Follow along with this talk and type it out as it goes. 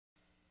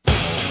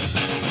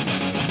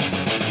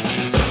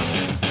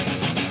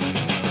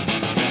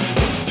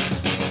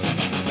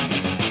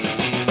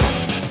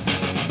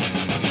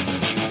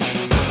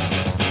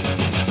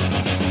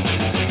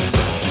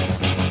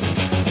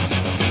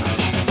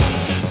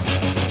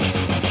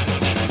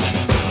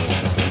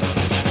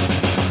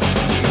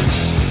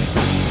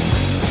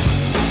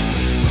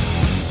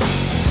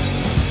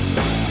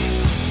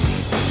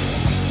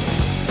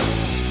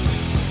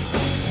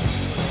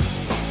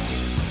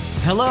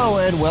Hello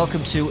and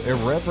welcome to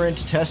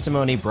Irreverent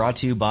Testimony, brought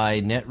to you by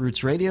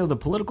Netroots Radio, the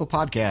political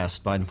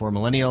podcast by and for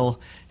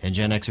millennial and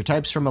Gen Xer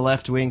types from a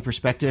left-wing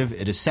perspective.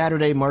 It is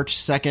Saturday, March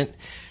 2nd,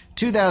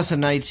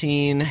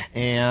 2019,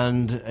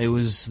 and it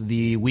was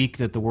the week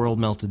that the world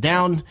melted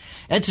down.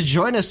 And to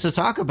join us to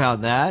talk about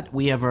that,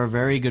 we have our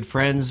very good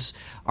friends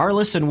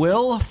Arliss and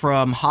Will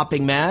from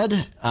Hopping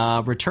Mad,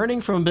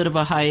 returning from a bit of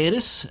a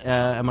hiatus.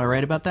 Am I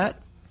right about that?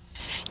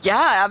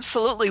 Yeah,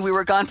 absolutely. We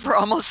were gone for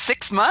almost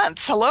 6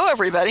 months. Hello,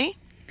 everybody.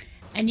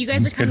 And you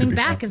guys are coming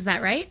back, is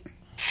that right?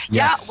 Yes.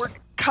 Yeah, we're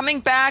coming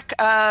back,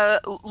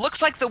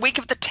 looks like the week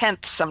of the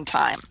 10th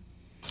sometime.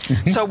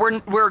 So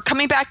we're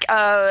coming back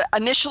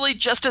initially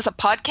just as a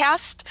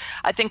podcast.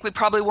 I think we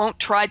probably won't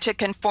try to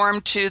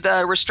conform to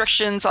the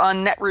restrictions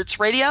on Netroots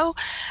Radio,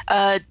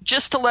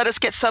 just to let us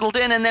get settled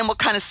in, and then we'll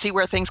kind of see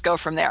where things go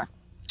from there.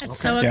 That's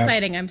so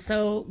exciting. I'm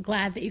so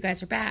glad that you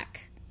guys are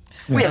back.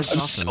 We have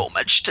so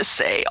much to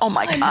say. Oh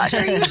my God.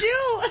 Sure you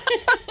do.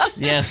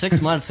 Yeah,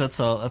 6 months. That's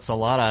a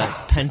lot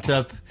of pent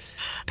up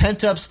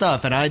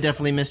stuff. And I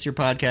definitely missed your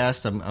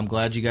podcast. I'm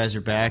glad you guys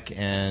are back,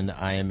 and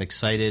I am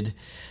excited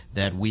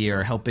that we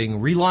are helping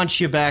relaunch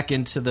you back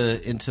onto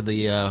the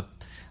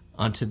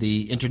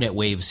internet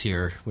waves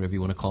here, whatever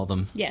you want to call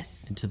them.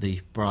 Yes. Into the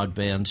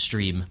broadband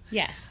stream.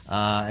 Yes.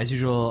 As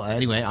usual.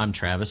 Anyway, I'm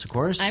Travis, of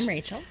course. I'm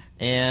Rachel.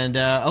 And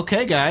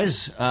okay,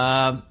 guys,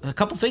 a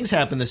couple things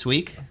happened this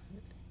week.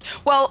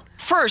 Well,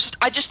 first,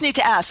 I just need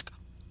to ask,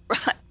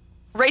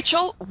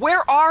 Rachel,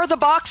 where are the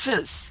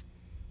boxes?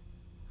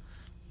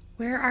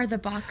 Where are the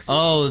boxes?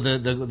 Oh,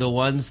 the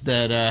ones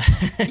that.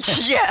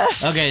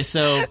 Yes. Okay,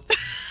 so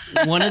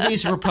one of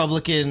these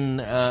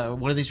Republicans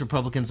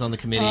on the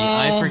committee,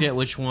 I forget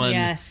which one.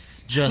 Yes.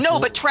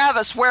 But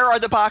Travis, where are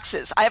the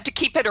boxes? I have to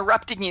keep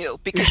interrupting you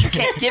because you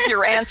can't give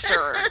your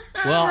answer.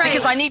 Well, right.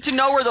 Because I need to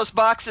know where those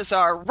boxes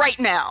are right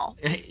now.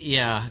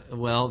 Yeah,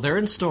 well, they're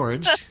in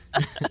storage.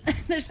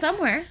 They're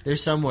somewhere. They're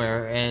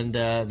somewhere, and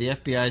the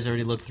FBI's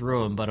already looked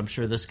through them, but I'm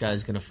sure this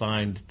guy's going to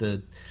find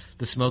the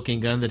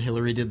smoking gun that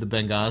Hillary did the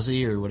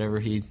Benghazi or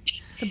whatever he.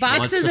 The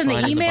boxes and the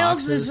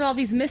emails. There's all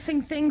these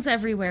missing things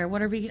everywhere.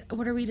 What are we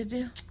to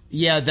do?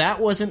 Yeah, that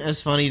wasn't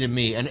as funny to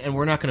me, and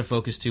we're not going to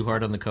focus too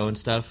hard on the Cohen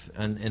stuff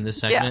in this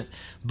segment.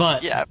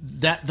 Yeah.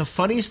 But the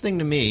funniest thing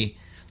to me,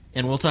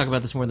 and we'll talk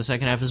about this more in the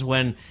second half, is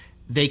when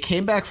they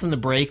came back from the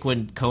break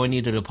when Cohen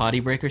needed a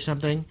potty break or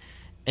something,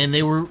 and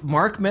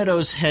Mark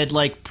Meadows had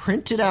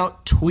printed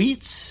out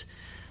tweets.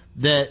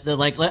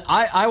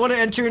 I want to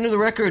enter into the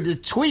record the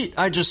tweet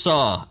I just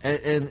saw,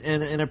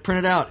 and I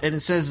printed out, and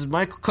it says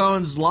Michael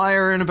Cohen's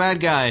liar and a bad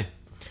guy.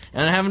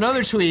 And I have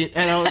another tweet,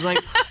 and I was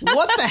like,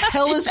 what the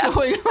hell is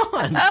going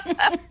on?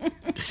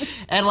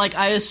 And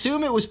I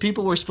assume it was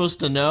people we're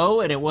supposed to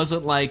know, and it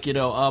wasn't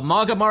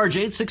MAGA Marge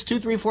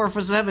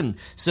 8623447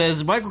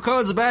 says Michael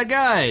Cohen's a bad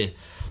guy.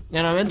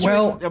 And I'm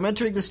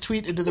entering this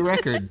tweet into the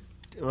record.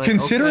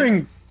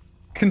 Considering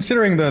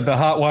the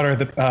hot water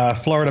that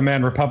Florida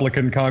man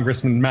Republican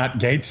Congressman Matt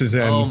Gaetz is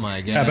in,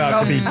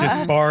 about to be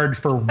disbarred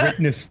for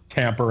witness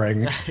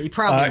tampering he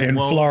probably in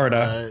won't,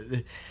 Florida.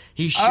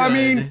 He should. I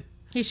mean,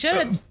 he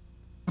should.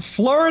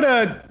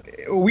 Florida,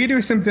 we do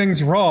some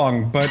things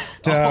wrong, but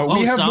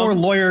we have more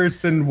lawyers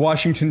than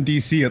Washington,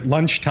 D.C. at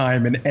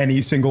lunchtime in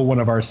any single one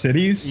of our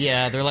cities.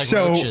 Yeah, they're like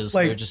roaches.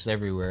 They're just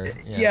everywhere.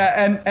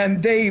 Yeah,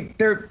 and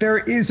there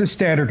is a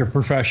standard of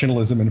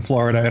professionalism in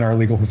Florida in our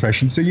legal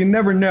profession, so you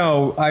never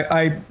know.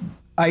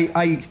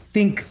 I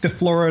think the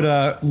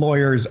Florida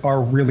lawyers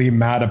are really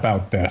mad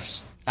about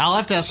this. I'll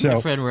have to ask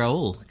my friend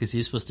Raul, because he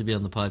was supposed to be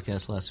on the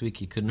podcast last week.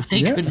 He couldn't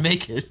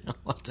make it.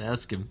 I'll have to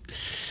ask him.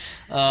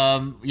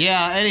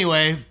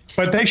 Anyway.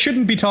 But they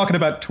shouldn't be talking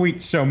about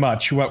tweets so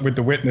much, what with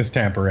the witness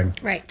tampering.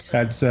 Right.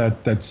 That's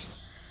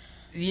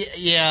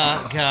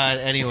Yeah, God,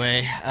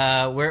 anyway.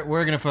 We're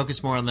going to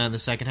focus more on that in the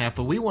second half,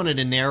 but we wanted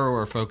to narrow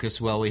our focus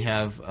while we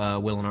have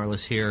Will and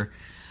Arliss here.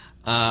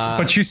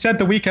 But you said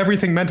the week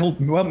everything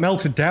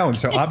melted down,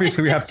 so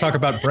obviously we have to talk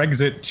about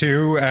Brexit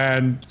too,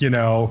 and,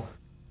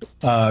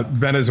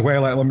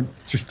 Venezuela. Let me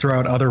just throw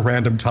out other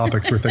random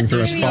topics where things are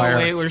on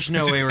fire. There's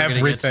no way we're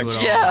going to get to it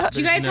all. Yeah.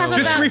 Do you guys have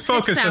about 6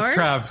 hours? Just refocus us,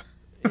 Trav.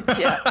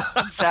 Yeah,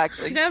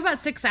 exactly. If you got about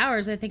 6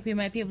 hours, I think we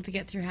might be able to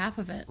get through half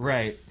of it.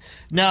 Right.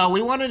 No,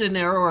 we wanted to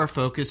narrow our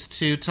focus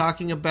to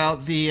talking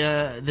about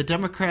the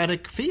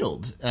Democratic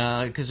field,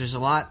 because there's a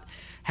lot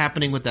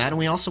happening with that, and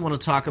we also want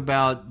to talk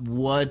about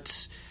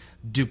what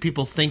do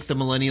people think the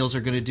millennials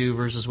are going to do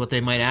versus what they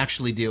might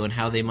actually do and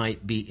how they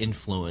might be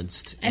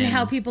influenced. And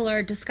how people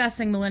are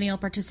discussing millennial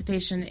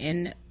participation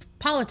in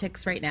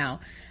politics right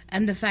now,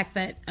 and the fact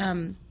that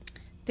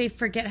they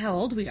forget how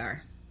old we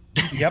are.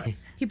 Yep.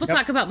 People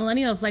talk about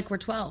millennials like we're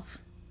 12.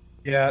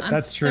 Yeah,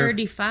 that's true. I'm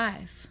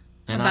 35.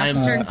 And about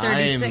to turn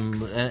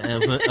 36.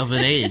 I'm of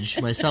an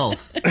age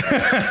myself.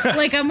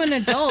 Like, I'm an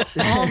adult,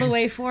 all the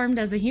way formed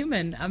as a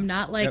human. I'm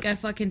not like a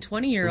fucking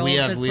 20-year-old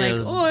that's like,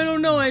 oh, I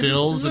don't know.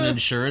 Bills and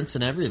insurance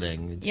and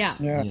everything. Yeah.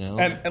 You know.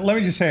 And let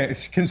me just say,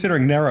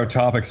 considering narrow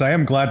topics, I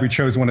am glad we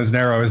chose one as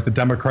narrow as the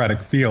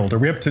Democratic field. Are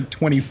we up to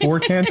 24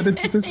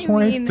 candidates at this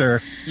point?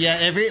 Or?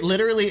 Yeah,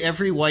 literally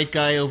every white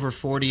guy over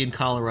 40 in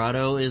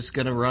Colorado is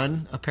going to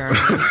run,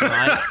 apparently. So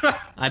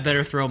I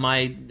better throw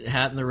my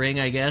hat in the ring,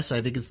 I guess.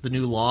 I think it's the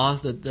new law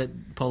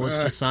that Polis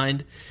just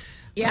signed.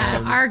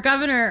 Yeah, our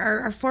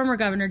governor, our former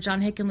governor,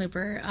 John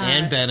Hickenlooper.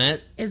 And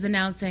Bennett. Is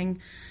announcing.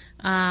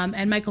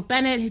 And Michael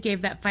Bennett, who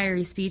gave that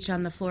fiery speech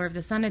on the floor of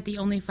the Senate, the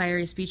only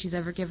fiery speech he's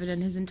ever given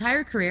in his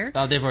entire career.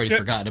 Oh, they've already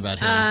forgotten about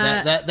him.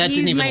 That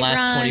didn't even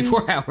last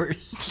 24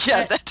 hours.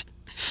 Yeah,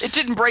 it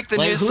didn't break the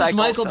news cycle. Who's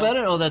Michael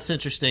Bennett? Oh, that's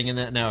interesting, and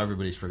that now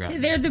everybody's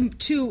forgotten. They're the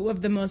two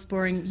of the most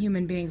boring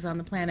human beings on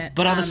the planet.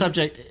 But on the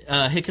subject,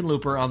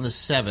 Hickenlooper on the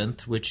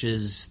 7th, which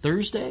is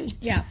Thursday,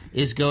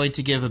 is going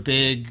to give a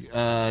big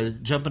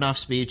jumping-off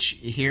speech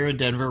here in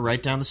Denver,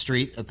 right down the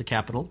street at the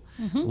Capitol.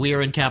 Mm-hmm. We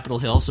are in Capitol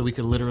Hill, so we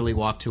could literally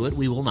walk to it.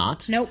 We will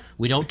not. Nope.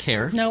 We don't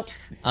care. Nope.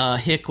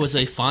 Hick was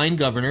a fine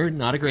governor,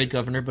 not a great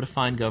governor, but a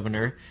fine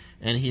governor,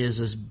 and he is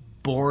as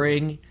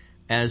boring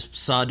as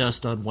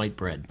sawdust on white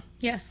bread.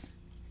 Yes.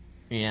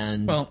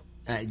 And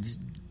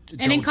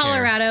in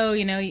Colorado,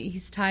 you know,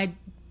 he's tied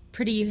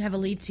pretty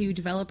heavily to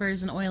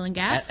developers and oil and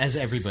gas, as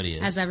everybody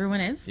is, as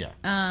everyone is. Yeah.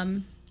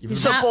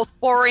 So both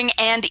boring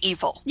and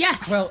evil.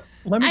 Yes. Well,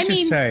 let me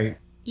just say,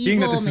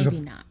 evil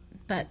maybe not,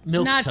 but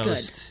milk not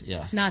toast. Good.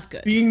 Yeah, not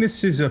good. Being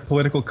this is a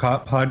political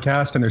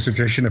podcast, and there's a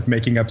tradition of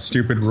making up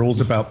stupid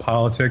rules about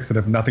politics that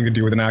have nothing to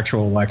do with an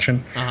actual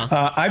election.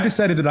 I've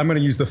decided that I'm going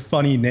to use the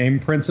funny name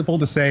principle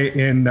to say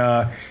in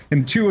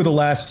 2 of the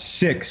last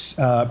 6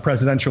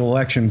 presidential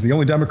elections, the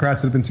only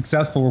Democrats that have been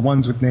successful were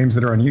ones with names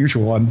that are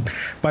unusual. And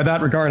by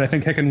that regard, I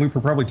think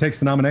Hickenlooper probably takes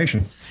the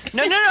nomination.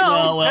 No.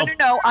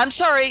 No. I'm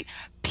sorry.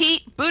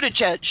 Pete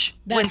Buttigieg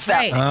wins that.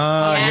 Right.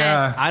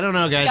 Yes. I don't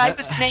know, guys. Guy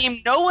whose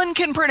name no one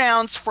can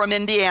pronounce from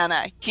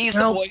Indiana. He's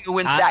the boy who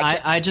wins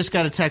that. I just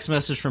got a text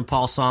message from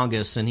Paul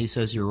Songus, and he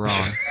says you're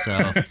wrong. So,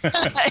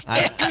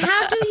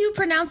 how do you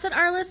pronounce it,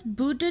 Arliss?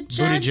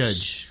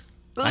 Buttigieg.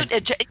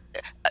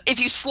 If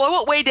you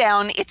slow it way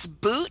down, it's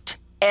boot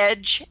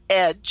edge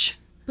edge.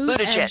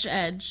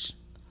 Edge.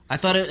 I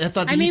thought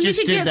he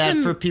just did that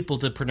for people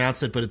to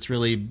pronounce it, but it's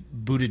really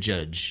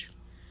Buttigieg.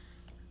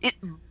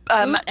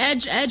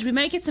 Edge. We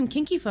might get some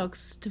kinky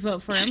folks to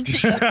vote for him.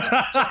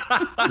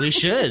 We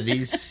should.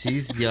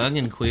 He's young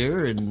and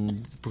queer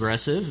and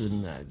progressive,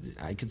 and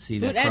I could see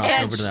that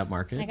crossover to that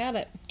market. I got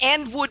it.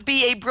 And would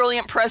be a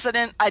brilliant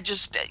president.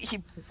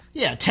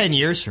 10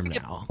 years from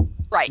now.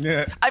 Right.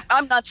 Yeah.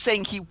 I'm not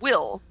saying he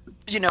will.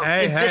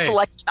 This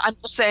election, I'm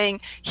just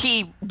saying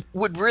he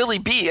would really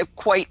be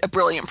quite a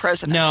brilliant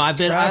president. No, I've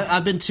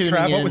been tuning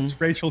in. What was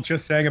Rachel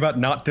just saying about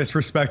not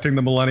disrespecting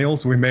the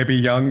millennials? We may be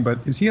young, but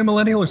is he a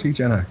millennial or is he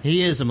Gen X?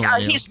 He is a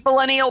millennial. He's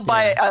millennial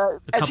by,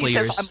 as he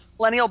says, I'm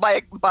millennial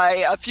by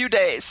a few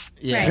days.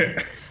 Yeah.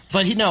 Right.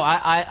 But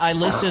I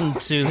listened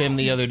to him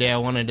the other day.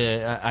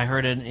 I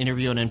heard an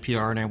interview on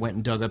NPR, and I went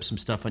and dug up some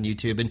stuff on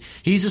YouTube, and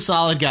he's a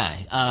solid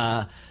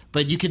guy.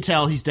 But you could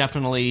tell he's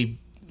definitely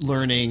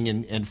learning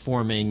and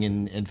forming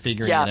and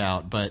figuring it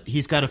out, but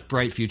he's got a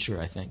bright future,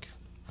 I think.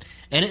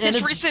 And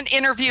his recent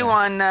interview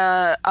on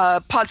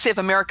Pod Save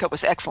America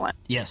was excellent.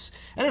 Yes,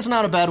 and it's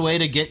not a bad way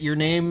to get your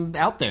name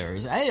out there.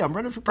 Hey, I'm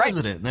running for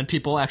president, and then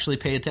people actually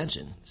pay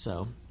attention.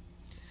 So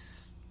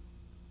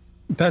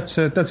that's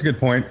a good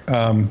point.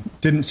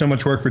 Didn't so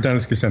much work for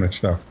Dennis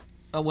Kucinich, though.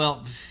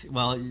 Well,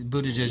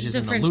 Buttigieg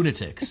isn't a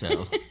lunatic,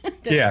 so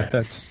yeah,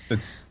 that's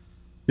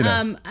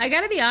I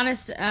got to be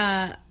honest.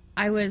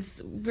 we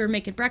were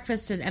making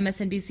breakfast and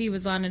MSNBC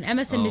was on, and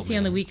MSNBC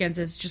on the weekends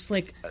is just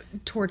like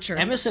torture.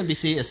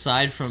 MSNBC,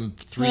 aside from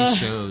 3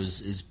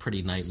 shows, is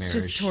pretty nightmarish.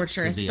 Just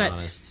torturous, to be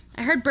honest.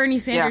 I heard Bernie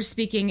Sanders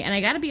speaking, and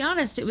I got to be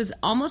honest, it was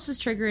almost as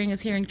triggering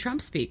as hearing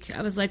Trump speak.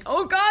 I was like,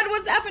 oh God,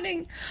 what's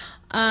happening?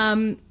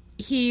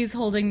 He's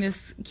holding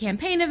this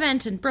campaign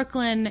event in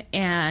Brooklyn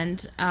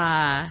and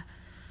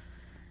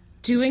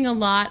doing a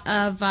lot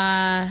of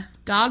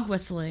dog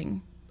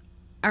whistling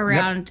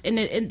around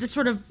in the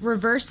sort of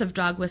reverse of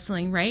dog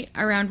whistling, right?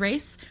 Around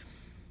race.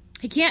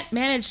 He can't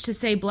manage to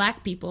say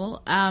black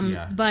people,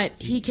 but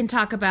he can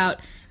talk about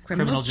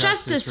criminal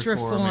justice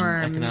reform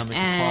and economic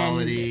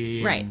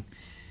equality. Right.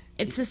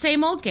 It's the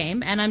same old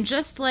game, and I'm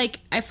just like,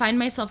 I find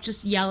myself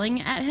just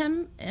yelling at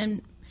him,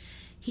 and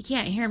he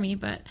can't hear me,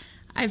 but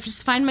I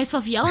just find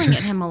myself yelling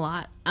at him a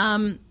lot,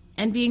 and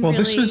being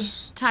really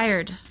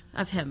tired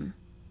of him.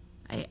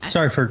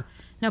 Sorry for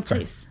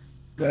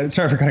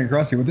cutting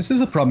across you. Well, this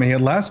is a problem he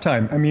had last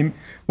time. I mean,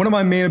 one of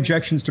my main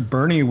objections to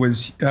Bernie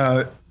was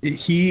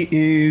he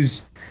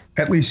is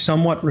at least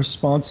somewhat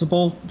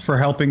responsible for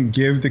helping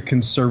give the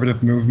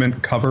conservative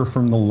movement cover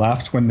from the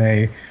left when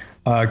they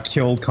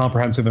killed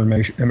comprehensive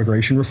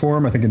immigration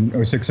reform, I think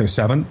in 06,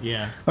 07.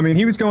 Yeah. I mean,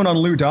 he was going on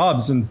Lou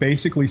Dobbs and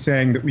basically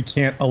saying that we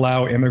can't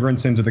allow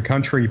immigrants into the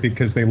country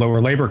because they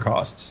lower labor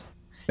costs.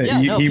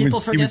 people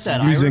forget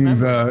that. Using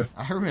I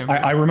remember.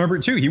 I remember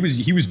it too. He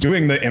was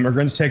doing the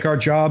immigrants take our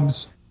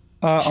jobs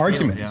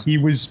argument. Yeah. He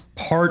was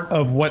part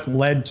of what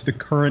led to the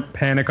current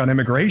panic on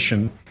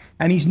immigration,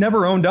 and he's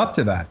never owned up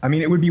to that. I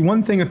mean, it would be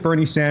one thing if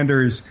Bernie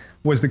Sanders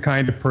was the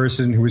kind of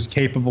person who was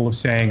capable of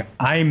saying,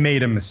 "I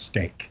made a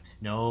mistake."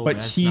 No, but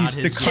he's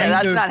the kind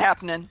that's not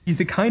happening. He's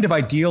the kind of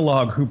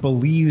ideologue who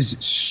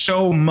believes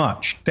so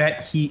much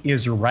that he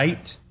is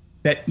right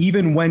that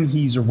even when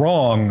he's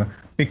wrong,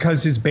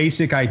 because his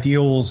basic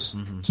ideals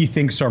he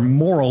thinks are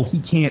moral, he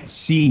can't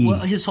see. Well,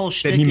 his whole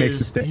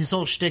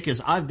shtick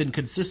is I've been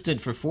consistent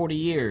for 40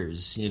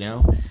 years,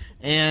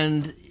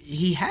 and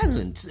he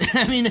hasn't.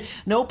 I mean,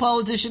 no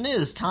politician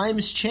is.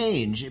 Times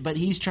change, but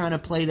he's trying to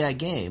play that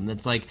game.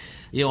 That's like,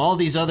 all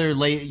these other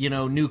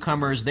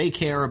newcomers, they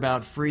care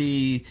about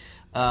free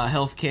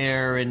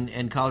healthcare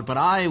and college, but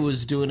I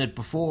was doing it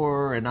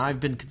before and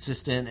I've been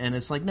consistent. And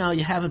it's like, no,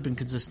 you haven't been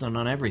consistent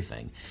on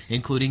everything,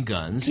 including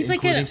guns. He's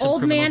like an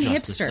old man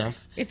hipster.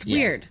 Stuff. It's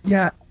weird.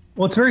 Yeah.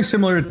 Well, it's very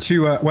similar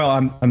to,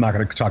 I'm not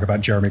going to talk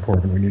about Jeremy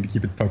Corbyn. We need to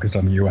keep it focused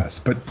on the U.S.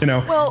 But,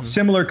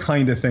 similar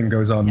kind of thing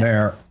goes on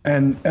there.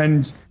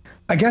 And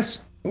I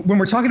guess when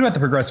we're talking about the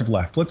progressive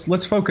left,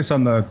 let's focus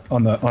on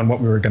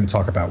what we were going to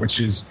talk about, which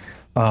is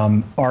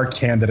our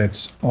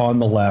candidates on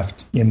the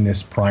left in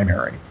this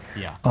primary.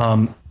 Yeah.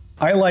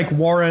 I like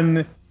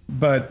Warren,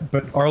 but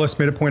Arliss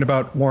made a point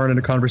about Warren in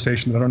a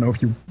conversation. I don't know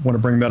if you want to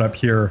bring that up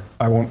here.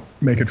 I won't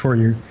make it for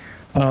you.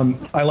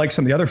 I like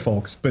some of the other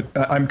folks, but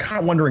I'm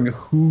kind of wondering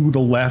who the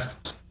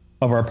left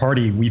of our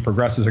party, we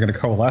progressives, are going to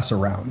coalesce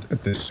around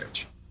at this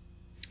stage.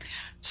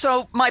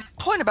 So my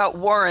point about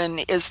Warren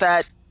is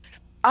that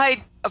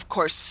I, of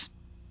course,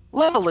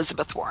 love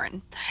Elizabeth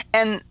Warren,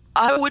 and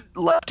I would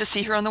love to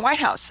see her in the White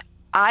House.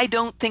 I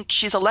don't think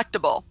she's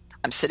electable.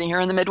 I'm sitting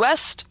here in the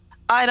Midwest.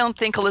 I don't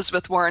think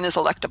Elizabeth Warren is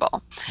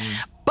electable.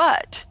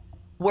 But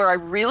where I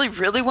really,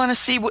 really want to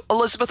see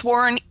Elizabeth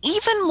Warren,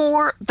 even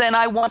more than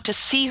I want to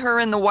see her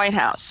in the White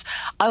House,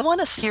 I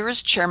want to see her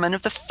as chairman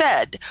of the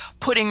Fed,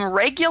 putting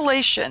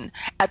regulation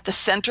at the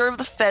center of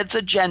the Fed's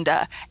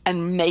agenda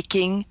and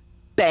making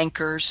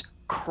bankers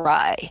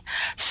cry.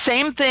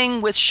 Same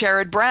thing with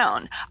Sherrod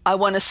Brown. I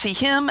want to see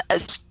him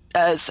as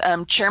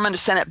chairman of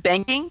Senate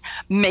Banking,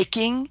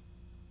 making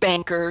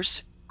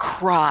bankers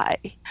cry.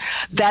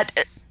 Yes. That,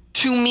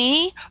 to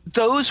me,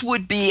 those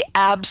would be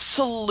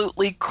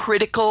absolutely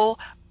critical,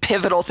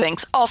 pivotal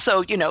things.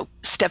 Also,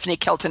 Stephanie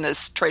Kelton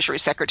is Treasury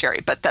Secretary,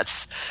 but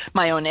that's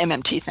my own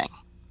MMT thing.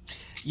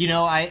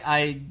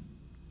 I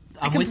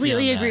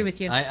completely agree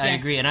with you. I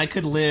agree, and I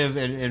could live,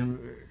 and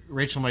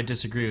Rachel might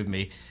disagree with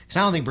me, because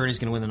I don't think Bernie's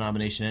going to win the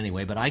nomination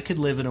anyway, but I could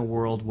live in a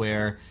world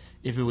where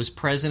if it was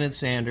President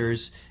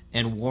Sanders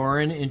and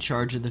Warren in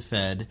charge of the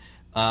Fed,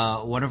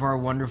 one of our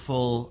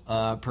wonderful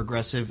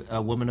progressive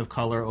women of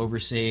color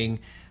overseeing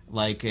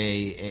like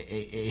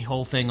a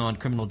whole thing on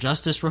criminal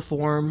justice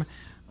reform,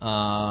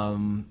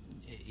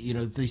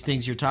 these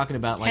things you're talking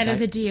about, like head of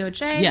the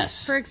DOJ,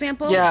 yes, for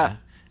example,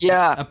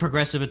 yeah, a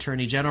progressive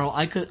attorney general.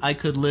 I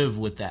could live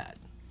with that.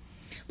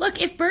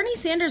 Look, if Bernie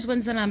Sanders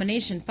wins the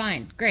nomination,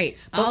 fine, great.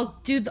 I'll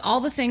do all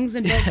the things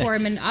and vote for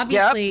him, and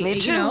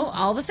obviously,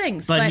 all the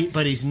things.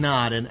 But he's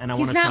not, and I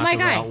want to talk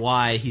about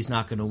why he's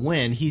not going to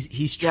win.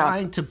 He's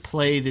trying to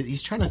play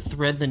he's trying to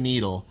thread the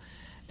needle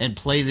and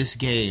play this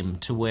game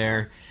to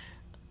where,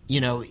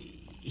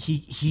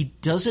 he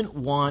doesn't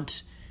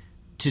want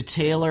to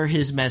tailor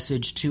his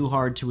message too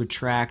hard to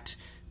attract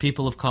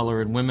people of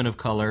color and women of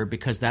color,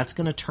 because that's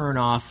going to turn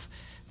off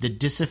the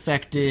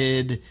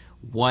disaffected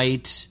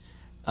white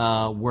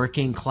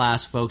working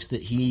class folks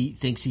that he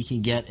thinks he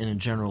can get in a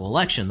general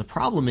election. The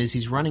problem is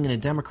he's running in a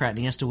Democrat and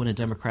he has to win a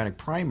Democratic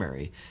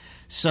primary.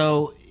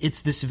 So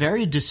it's this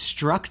very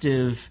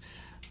destructive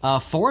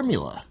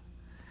formula,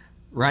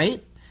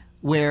 right?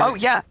 Where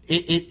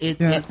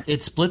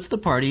it splits the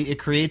party, it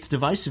creates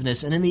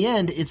divisiveness, and in the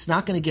end, it's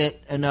not going to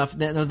get enough.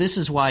 Now, this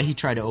is why he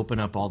tried to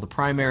open up all the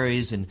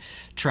primaries and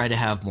try to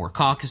have more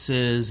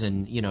caucuses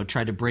and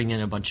try to bring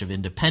in a bunch of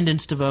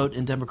independents to vote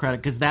in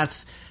Democratic, because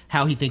that's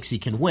how he thinks he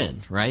can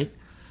win, right?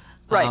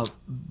 Right.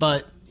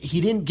 But he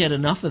didn't get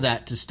enough of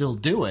that to still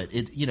do it.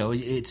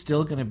 It's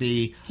still going to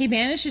be. He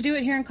managed to do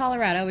it here in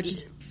Colorado, which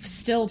is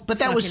still. But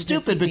that was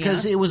stupid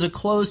because it was a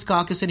closed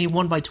caucus and he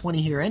won by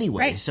 20 here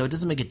anyway. Right. So it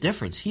doesn't make a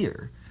difference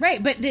here.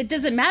 Right, but it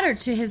doesn't matter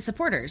to his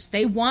supporters.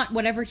 They want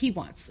whatever he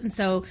wants, and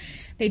so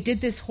they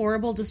did this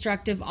horrible,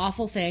 destructive,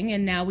 awful thing.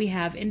 And now we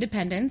have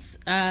independents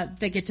that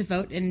get to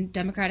vote in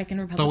Democratic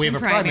and Republican primaries. But we have a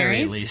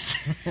primary at least,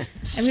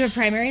 and we have a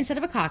primary instead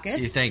of a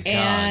caucus. Thank God.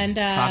 And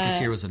caucus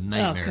here was a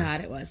nightmare. Oh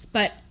God, it was.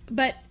 But.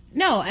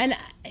 No, and,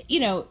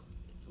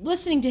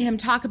 listening to him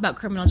talk about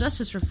criminal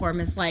justice reform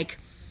is like,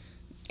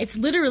 it's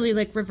literally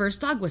like reverse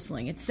dog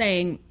whistling. It's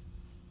saying,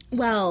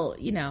 well,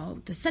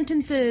 the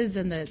sentences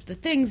and the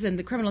things and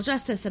the criminal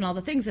justice and all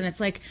the things. And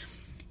it's like,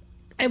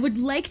 I would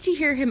like to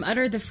hear him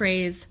utter the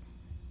phrase,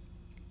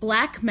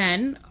 black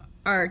men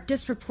are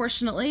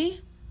disproportionately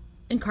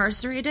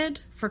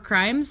incarcerated for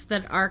crimes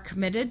that are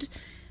committed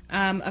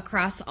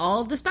across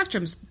all of the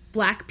spectrums.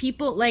 black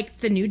people, like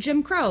the new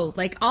Jim Crow,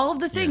 like all of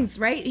the things,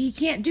 right? He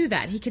can't do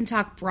that. He can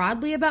talk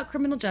broadly about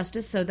criminal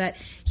justice so that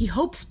he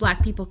hopes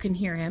black people can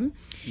hear him.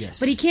 Yes.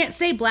 But he can't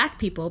say black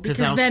people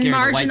because then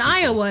Marge in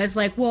Iowa is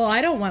like, well,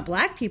 I don't want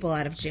black people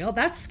out of jail.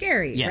 That's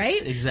scary, right?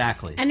 Yes,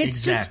 exactly. And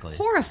it's just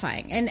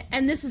horrifying.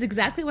 And this is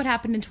exactly what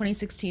happened in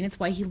 2016. It's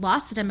why he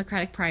lost the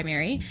Democratic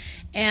primary.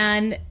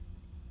 And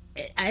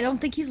I don't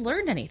think he's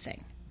learned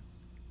anything.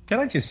 Can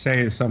I just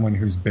say, as someone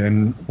who's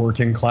been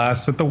working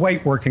class, that the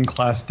white working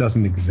class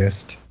doesn't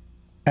exist,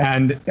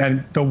 and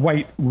the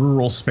white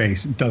rural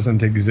space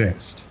doesn't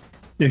exist.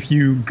 If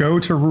you go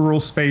to rural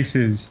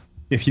spaces,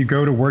 if you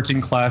go to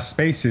working class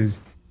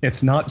spaces,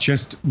 it's not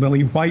just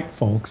lily white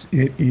folks.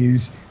 It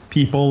is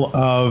people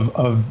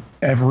of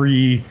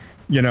every,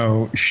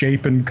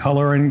 shape and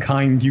color and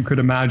kind you could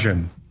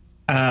imagine.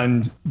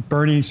 And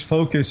Bernie's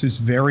focus is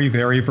very,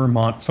 very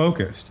Vermont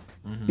focused.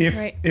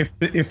 Mm-hmm.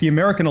 If the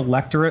American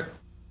electorate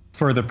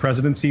for the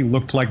presidency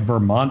looked like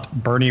Vermont,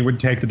 Bernie would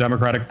take the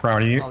Democratic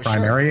primary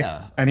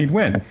and he'd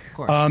win. Of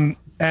course.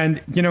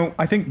 And,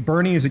 I think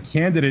Bernie as a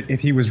candidate,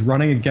 if he was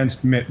running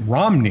against Mitt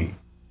Romney,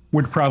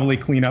 would probably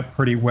clean up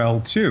pretty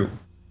well, too.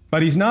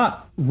 But he's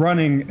not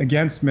running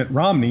against Mitt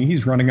Romney.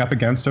 He's running up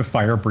against a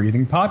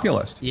fire-breathing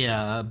populist.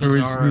 Yeah, a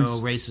bizarro,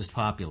 racist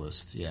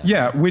populist. Yeah.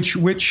 Yeah, which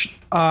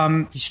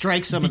he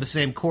strikes some of the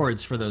same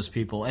chords for those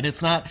people. And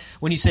it's not,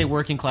 when you say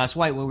working class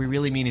white, what we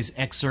really mean is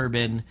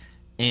exurban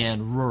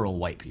and rural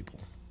white people,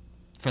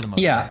 for the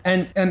most part. Yeah,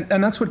 and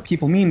that's what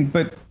people mean.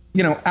 But,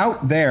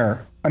 out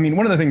there, I mean,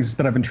 one of the things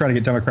that I've been trying to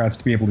get Democrats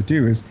to be able to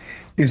do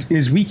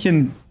is we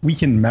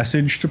can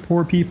message to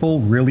poor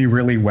people really,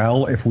 really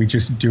well if we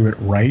just do it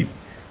right.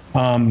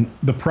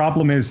 The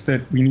problem is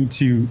that we need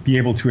to be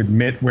able to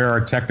admit where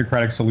our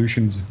technocratic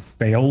solutions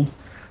failed.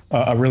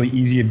 A really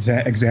easy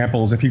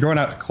example is if you're going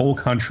out to coal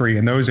country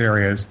in those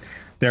areas,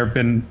 there have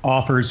been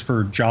offers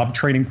for job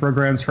training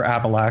programs for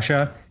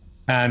Appalachia.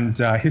 And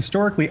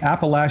historically,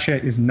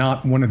 Appalachia is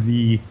not one of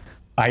the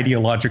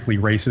ideologically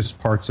racist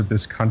parts of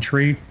this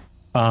country.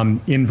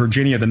 In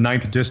Virginia, the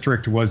 9th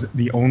District was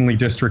the only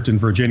district in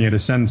Virginia to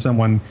send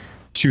someone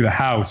to the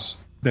House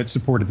that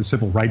supported the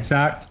Civil Rights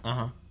Act.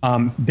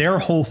 Uh-huh. Their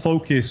whole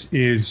focus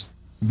is,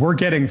 we're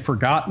getting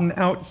forgotten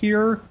out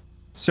here,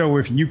 so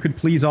if you could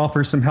please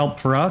offer some help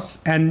for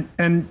us. And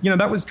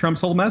that was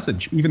Trump's whole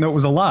message, even though it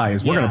was a lie,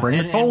 is we're going to bring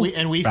the coal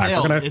and we back.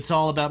 failed. It's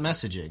all about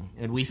messaging,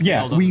 and we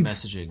failed on the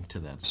messaging to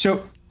them.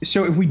 So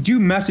if we do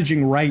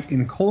messaging right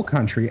in coal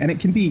country, and it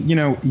can be,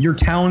 your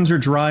towns are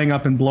drying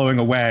up and blowing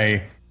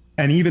away,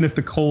 and even if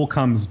the coal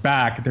comes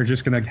back, they're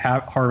just going to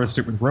harvest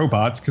it with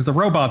robots because the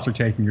robots are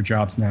taking your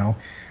jobs now.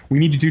 We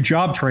need to do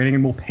job training,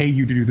 and we'll pay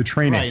you to do the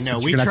training. Right, no,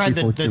 we tried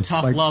the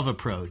tough love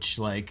approach,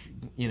 like,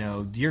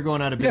 you're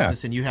going out of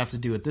business and you have to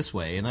do it this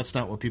way, and that's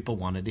not what people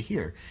wanted to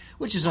hear,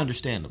 which is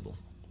understandable,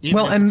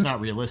 even if it's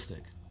not realistic.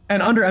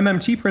 And under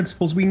MMT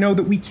principles, we know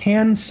that we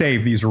can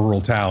save these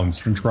rural towns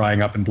from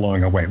drying up and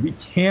blowing away. We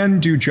can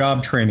do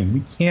job training.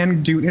 We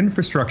can do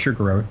infrastructure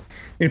growth.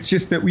 It's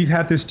just that we've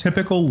had this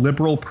typical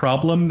liberal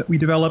problem that we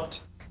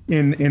developed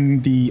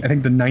in the, I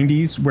think, the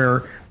 90s,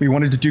 where we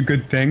wanted to do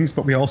good things,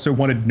 but we also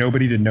wanted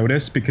nobody to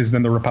notice because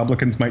then the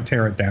Republicans might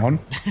tear it down.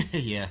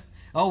 Yeah.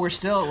 Oh, we're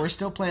still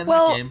playing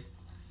that game.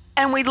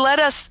 And we let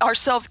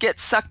ourselves get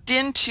sucked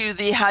into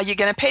the how you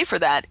going to pay for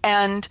that.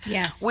 And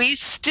we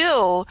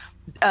still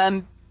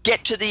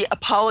get to the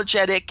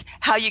apologetic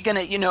how you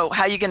going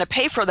to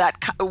pay for that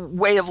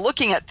way of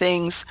looking at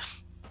things,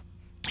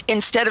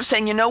 instead of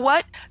saying,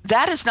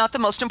 that is not the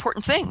most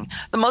important thing.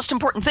 The most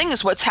important thing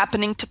is what's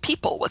happening to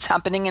people, what's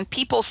happening in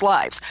people's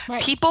lives.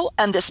 Right. People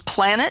and this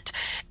planet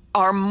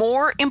are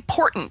more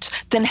important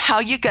than how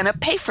you're going to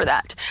pay for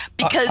that,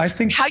 because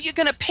how you're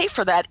going to pay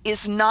for that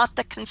is not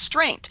the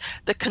constraint.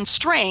 The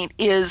constraint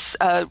is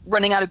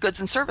running out of goods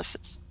and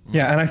services.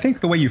 Yeah, and I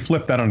think the way you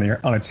flip that on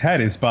its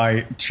head is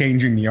by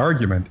changing the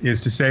argument, is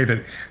to say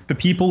that the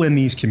people in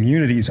these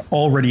communities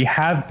already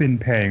have been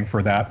paying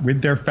for that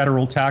with their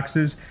federal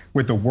taxes,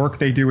 with the work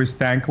they do is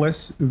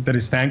thankless.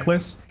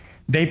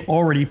 They've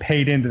already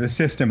paid into the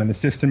system, and the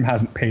system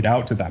hasn't paid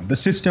out to them. The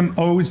system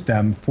owes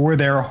them for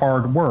their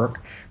hard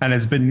work and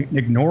has been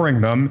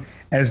ignoring them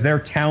as their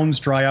towns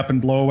dry up and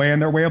blow away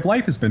and their way of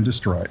life has been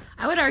destroyed.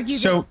 I would argue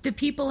that the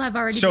people have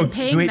already been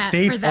paying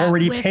they've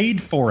already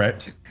paid for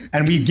it,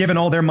 and we've given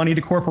all their money to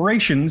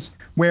corporations,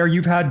 where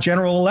you've had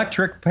General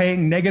Electric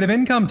paying negative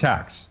income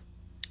tax.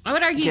 I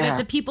would argue that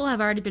the people have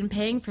already been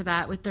paying for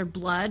that with their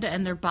blood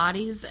and their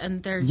bodies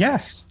and their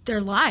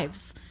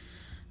lives.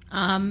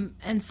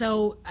 And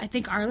so I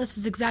think Arliss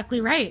is exactly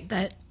right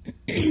that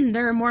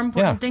there are more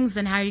important things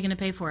than how you're going to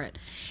pay for it.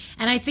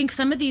 And I think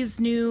some of these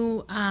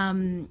new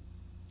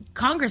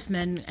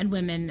congressmen and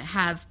women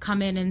have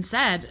come in and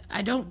said,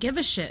 I don't give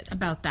a shit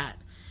about that.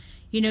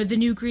 The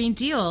new Green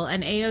Deal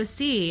and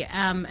AOC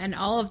and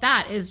all of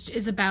that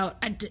is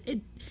about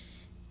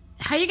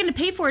how you're going to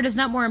pay for it is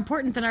not more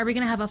important than are we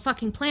going to have a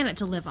fucking planet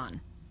to live on.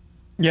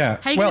 Yeah.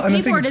 How you're going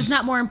to pay for it is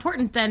not more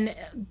important than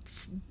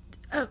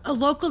a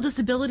local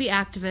disability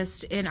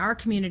activist in our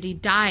community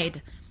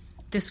died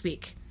this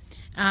week.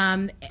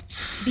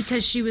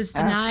 because she was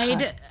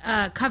denied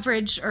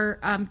coverage or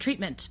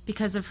treatment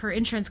because of her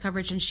insurance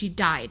coverage, and she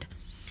died.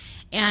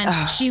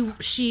 And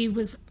she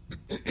was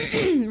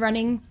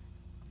running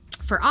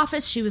for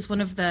office. She was one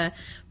of the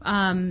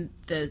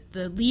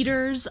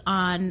leaders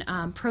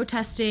on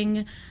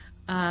protesting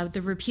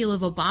the repeal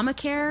of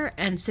Obamacare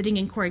and sitting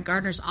in Cory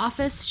Gardner's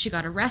office. She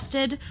got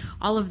arrested.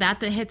 All of that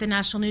hit the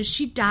national news.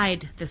 She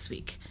died this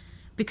week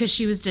because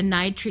she was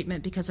denied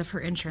treatment because of her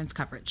insurance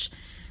coverage.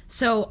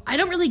 So I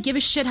don't really give a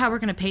shit how we're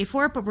going to pay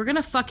for it, but we're going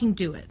to fucking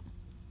do it.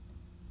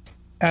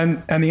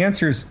 And the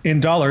answer is in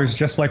dollars,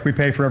 just like we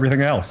pay for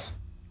everything else.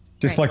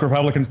 Just like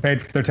Republicans paid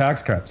for their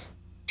tax cuts.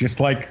 Just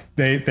like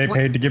they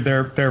paid to give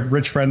their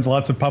rich friends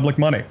lots of public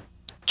money.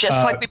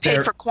 Just like we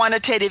paid for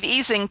quantitative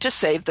easing to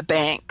save the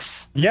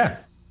banks. Yeah.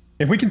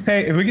 If we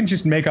can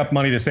just make up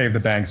money to save the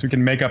banks, we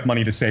can make up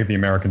money to save the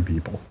American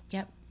people.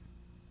 Yep.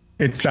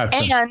 It's that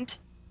simple.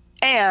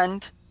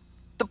 And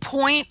the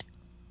point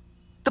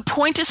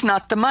is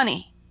not the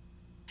money.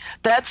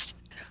 I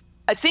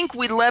think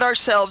we let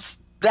ourselves.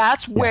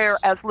 That's where,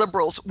 as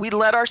liberals, we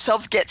let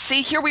ourselves get.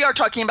 See, here we are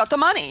talking about the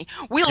money.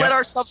 We let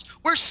ourselves.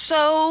 We're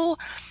so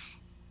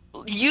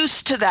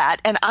used to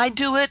that, and I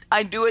do it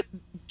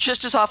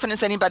just as often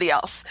as anybody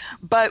else.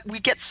 But we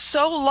get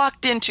so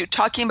locked into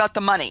talking about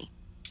the money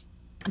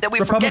that we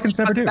forget to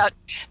talk about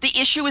the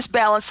issue is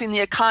balancing the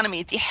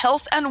economy, the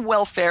health and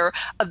welfare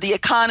of the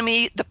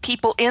economy, the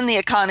people in the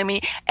economy,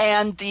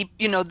 and the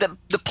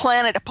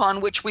planet upon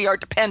which we are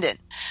dependent.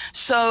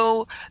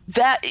 So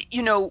that,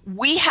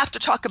 we have to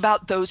talk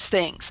about those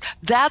things.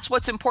 That's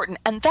what's important.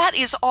 And that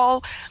is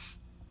all,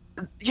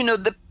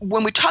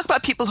 when we talk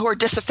about people who are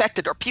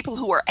disaffected or people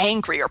who are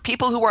angry or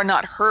people who are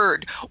not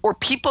heard or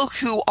people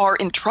who are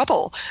in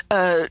trouble,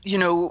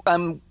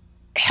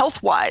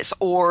 health-wise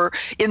or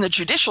in the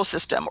judicial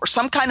system or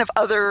some kind of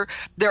other,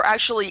 they're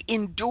actually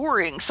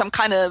enduring some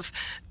kind of,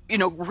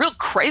 real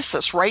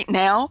crisis right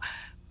now,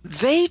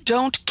 they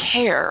don't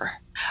care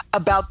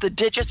about the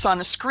digits on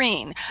a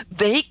screen.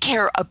 They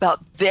care about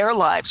their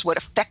lives, what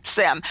affects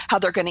them, how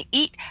they're going to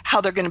eat,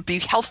 how they're going to be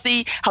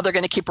healthy, how they're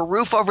going to keep a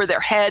roof over their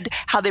head,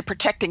 how they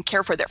protect and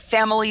care for their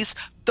families.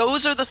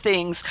 Those are the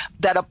things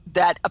that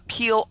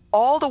appeal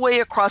all the way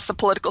across the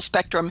political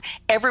spectrum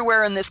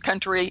everywhere in this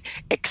country,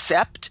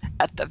 except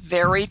at the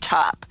very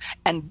top.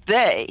 And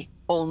they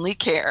only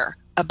care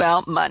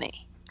about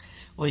money.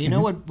 Well, you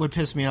know what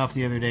pissed me off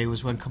the other day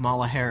was when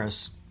Kamala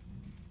Harris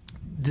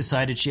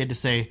decided she had to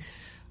say,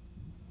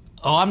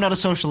 "Oh, I'm not a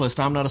socialist.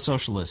 I'm not a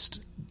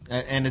socialist."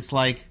 And it's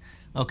like,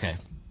 okay.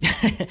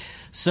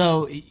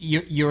 So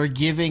you're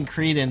giving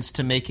credence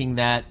to making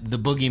that the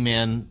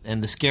boogeyman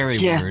and the scary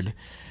word.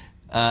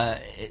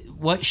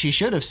 What she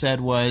should have said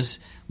was,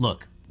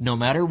 look, no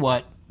matter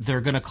what,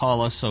 they're going to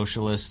call us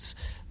socialists.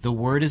 The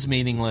word is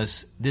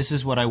meaningless. This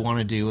is what I want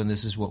to do, and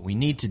this is what we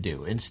need to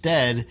do.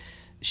 Instead,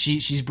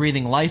 she's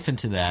breathing life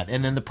into that.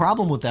 And then the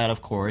problem with that,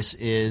 of course,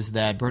 is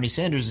that Bernie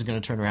Sanders is going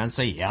to turn around and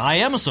say, yeah, I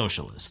am a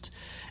socialist.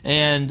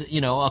 And,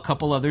 a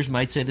couple others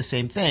might say the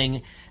same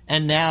thing.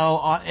 And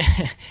now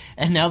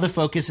the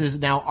focus is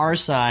now our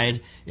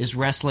side is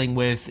wrestling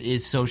with,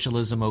 is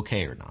socialism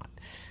okay or not?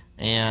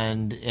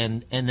 And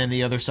then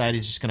the other side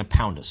is just going to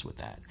pound us with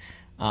that.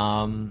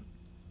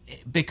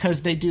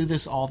 Because they do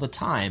this all the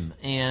time.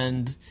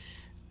 And,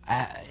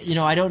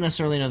 I don't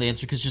necessarily know the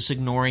answer because just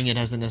ignoring it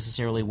hasn't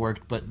necessarily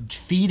worked. But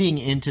feeding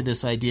into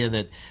this idea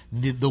that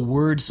the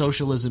word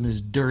socialism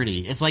is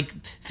dirty. It's like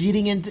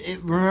feeding into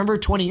 – remember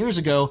 20 years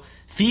ago,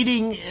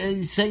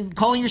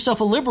 calling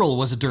yourself a liberal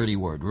was a dirty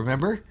word,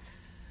 remember?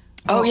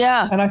 Oh,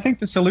 yeah. And I think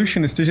the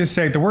solution is to just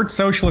say the word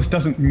socialist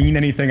doesn't mean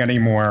anything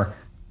anymore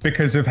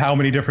because of how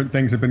many different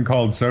things have been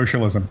called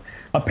socialism.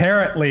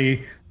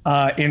 Apparently –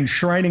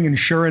 enshrining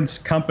insurance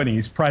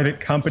companies,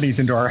 private companies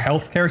into our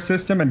healthcare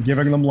system and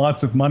giving them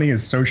lots of money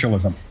is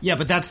socialism. Yeah,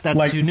 but that's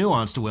too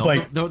nuanced,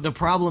 Will. The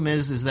problem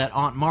is that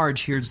Aunt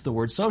Marge hears the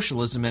word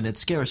socialism and it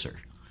scares her.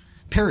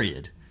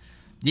 Period.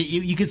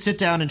 You could sit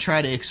down and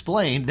try to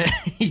explain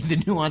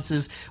the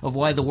nuances of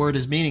why the word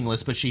is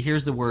meaningless, but she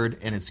hears the word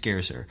and it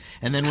scares her.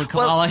 And then when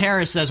Kamala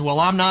Harris says, well,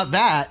 I'm not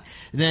that,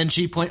 then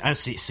she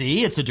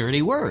see, it's a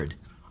dirty word.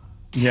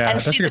 Yeah,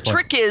 and see, the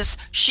trick is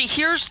she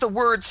hears the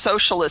word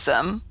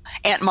socialism,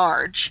 Aunt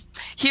Marge,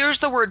 hears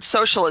the word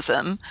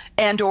socialism,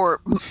 and or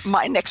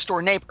my next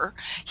door neighbor,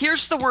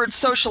 hears the word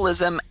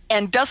socialism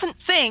and doesn't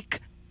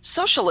think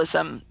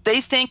socialism.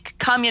 They think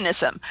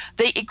communism.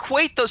 They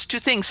equate those two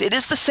things. It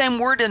is the same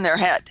word in their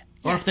head.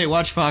 Or if they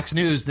watch Fox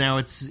News, now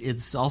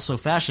it's also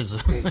fascism.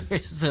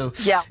 So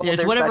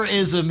it's whatever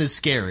ism is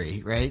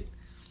scary, right?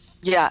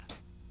 Yeah.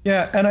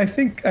 Yeah, and I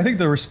think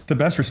the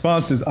best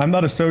response is I'm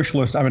not a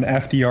socialist. I'm an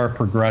FDR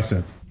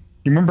progressive.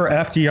 You remember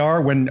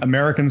FDR when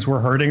Americans were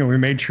hurting and we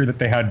made sure that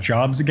they had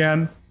jobs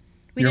again?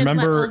 We didn't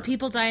let old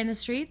people die in the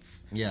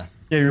streets? Yeah.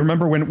 Yeah, you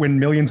remember when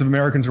millions of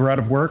Americans were out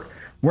of work?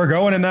 We're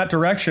going in that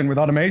direction with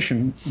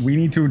automation. We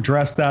need to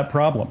address that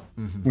problem.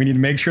 Mm-hmm. We need to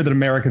make sure that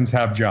Americans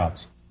have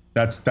jobs.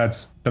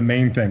 That's the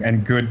main thing,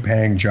 and good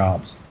paying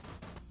jobs.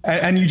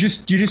 And you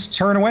just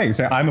turn away and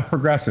say, I'm a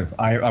progressive.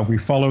 We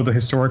follow the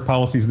historic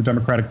policies of the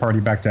Democratic Party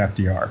back to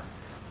FDR.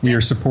 We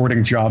are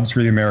supporting jobs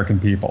for the American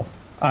people.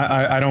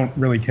 I don't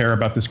really care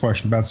about this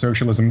question about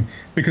socialism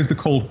because the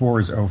Cold War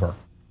is over.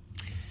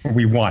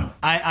 We won.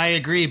 I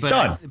agree, but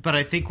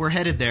I think we're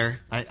headed there.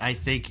 I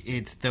think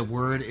it's the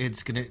word.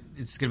 It's gonna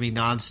be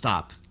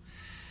nonstop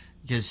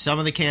because some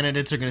of the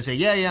candidates are going to say,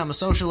 yeah, I'm a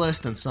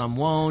socialist, and some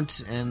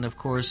won't, and of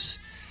course.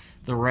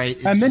 The right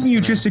is and then you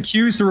just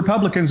accuse the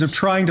Republicans of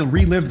trying to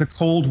relive the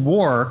Cold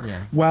War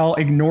while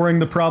ignoring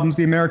the problems of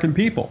the American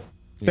people.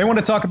 Yeah. They want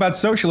to talk about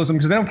socialism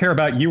because they don't care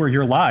about you or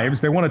your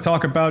lives. They want to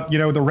talk about,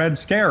 the Red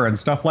Scare and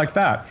stuff like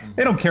that.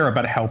 They don't care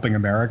about helping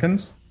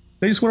Americans.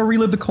 They just want to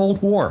relive the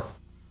Cold War.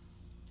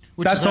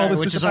 Which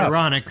is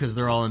ironic because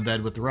they're all in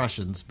bed with the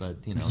Russians, but,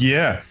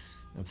 Yeah.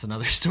 That's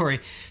another story.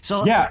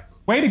 So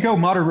way to go,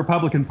 modern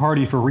Republican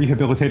Party, for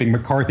rehabilitating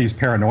McCarthy's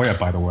paranoia,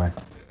 by the way.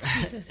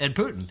 And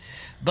Putin.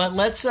 But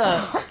let's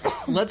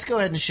go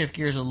ahead and shift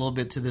gears a little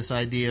bit to this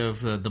idea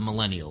of the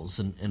millennials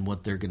and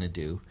what they're going to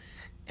do.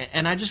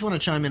 And I just want to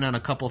chime in on a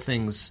couple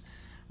things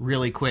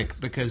really quick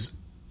because,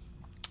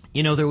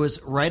 there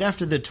was right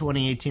after the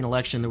 2018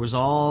 election, there was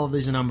all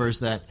these numbers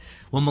that,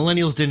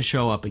 millennials didn't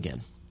show up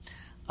again.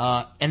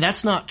 And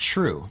that's not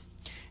true.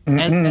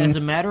 And as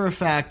a matter of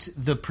fact,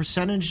 the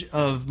percentage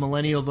of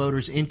millennial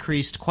voters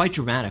increased quite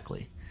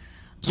dramatically.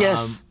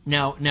 Yes.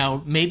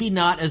 Now, maybe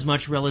not as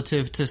much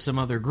relative to some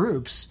other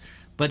groups,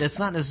 but it's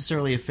not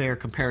necessarily a fair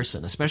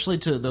comparison, especially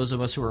to those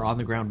of us who are on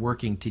the ground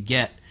working to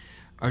get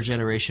our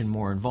generation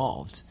more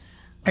involved.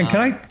 And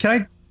can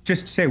I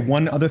just say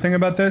one other thing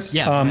about this?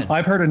 Yeah.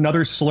 I've heard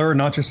another slur,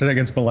 not just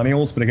against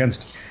millennials, but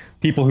against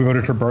people who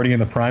voted for Bernie in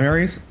the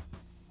primaries.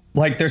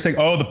 Like they're saying,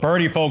 the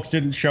Bernie folks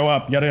didn't show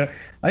up. Yada.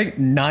 I think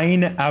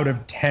 9 out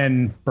of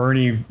 10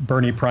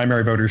 Bernie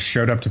primary voters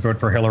showed up to vote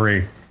for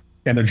Hillary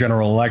in the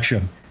general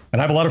election.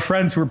 And I have a lot of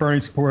friends who are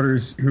Bernie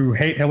supporters who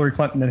hate Hillary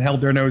Clinton and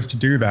held their nose to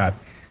do that.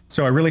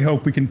 So I really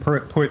hope we can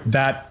put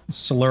that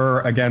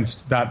slur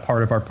against that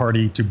part of our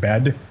party to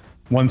bed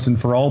once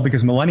and for all,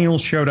 because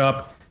millennials showed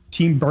up,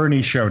 Team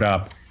Bernie showed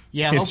up.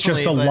 Yeah, it's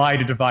just a lie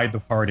to divide the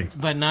party.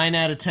 But 9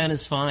 out of 10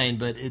 is fine,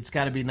 but it's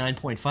got to be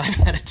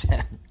 9.5 out of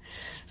 10.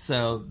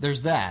 So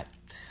there's that.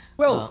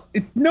 Well,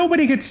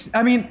 nobody gets.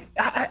 I mean,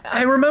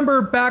 I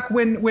remember back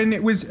when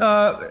it was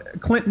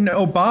Clinton,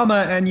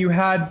 Obama, and you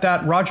had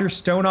that Roger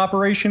Stone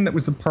operation that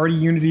was the party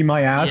unity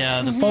my ass.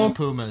 Yeah, the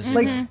Pumas.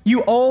 Like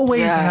you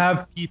always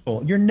have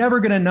people. You're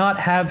never going to not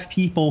have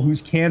people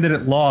whose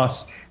candidate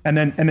lost and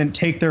then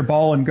take their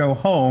ball and go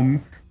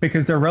home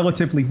because they're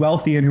relatively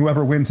wealthy and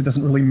whoever wins, it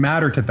doesn't really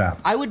matter to them.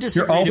 I would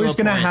disagree. You're always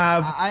going to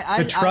have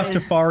the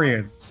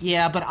Trustafarians.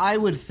 Yeah, but I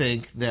would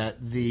think that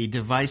the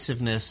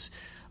divisiveness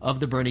of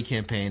the Bernie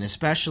campaign,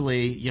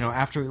 especially,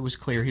 after it was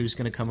clear he was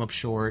going to come up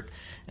short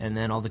and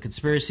then all the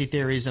conspiracy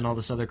theories and all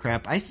this other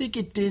crap, I think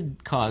it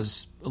did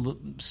cause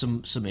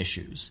some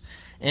issues.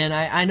 And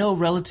I know,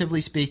 relatively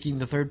speaking,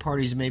 the third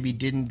parties maybe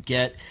didn't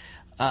get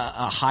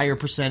a higher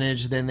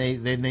percentage than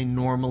they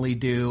normally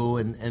do,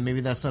 and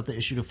maybe that's not the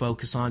issue to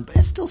focus on, but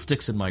it still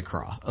sticks in my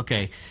craw.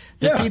 Okay,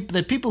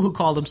 the people who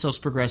call themselves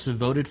progressive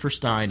voted for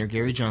Stein or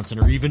Gary Johnson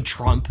or even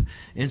Trump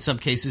in some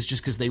cases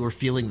just because they were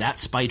feeling that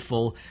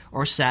spiteful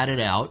or sat it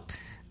out.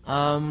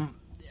 Well,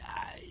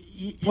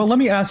 let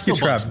me ask you,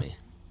 Trev,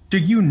 do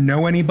you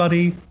know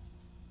anybody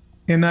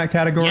in that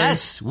category?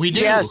 Yes, we do.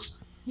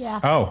 Yes.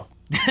 Yeah. Oh.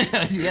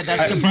 Yeah,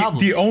 that's the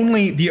problem.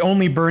 The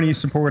only Bernie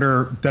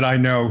supporter that I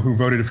know who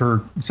voted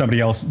for somebody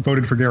else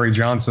voted for Gary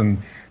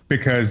Johnson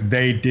because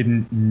they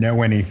didn't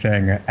know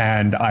anything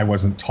and I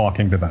wasn't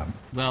talking to them.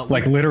 Well,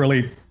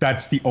 literally,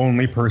 that's the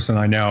only person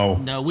I know.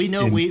 No, we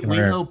know we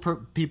know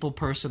people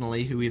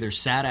personally who either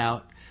sat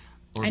out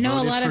or I know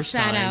voted a lot for of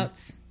Stein. sat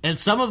outs. And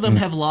some of them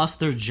have lost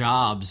their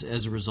jobs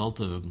as a result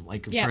of them,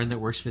 like a friend that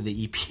works for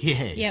the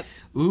EPA. Yep.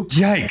 Oops.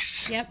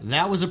 Yikes. Yep.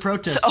 That was a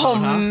protest.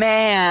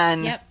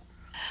 Man.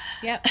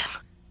 Yep.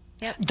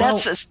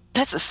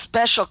 That's a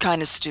special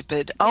kind of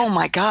stupid. Oh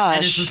my gosh.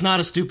 And this is not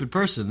a stupid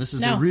person. This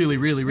is a really,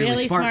 really,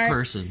 really smart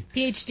person.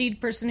 PhD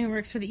person who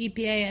works for the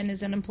EPA and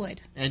is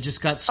unemployed. And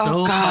just got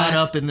so caught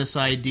up in this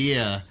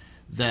idea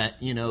that,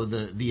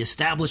 the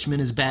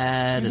establishment is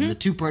bad and the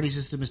two-party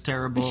system is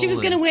terrible. But she was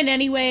going to win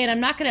anyway,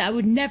 and I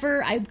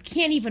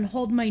can't even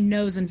hold my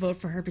nose and vote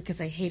for her because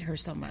I hate her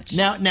so much.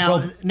 Now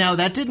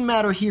that didn't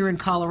matter here in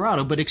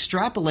Colorado, but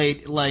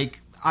extrapolate,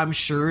 I'm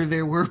sure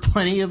there were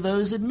plenty of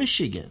those in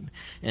Michigan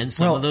and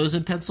some of those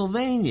in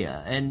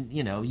Pennsylvania. And,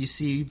 you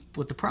see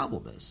what the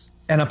problem is.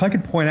 And if I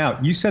could point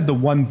out, you said the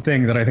one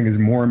thing that I think is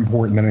more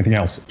important than anything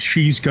else.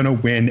 She's going to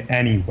win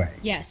anyway.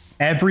 Yes.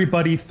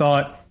 Everybody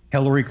thought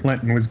Hillary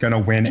Clinton was going to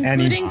win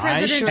including anyway.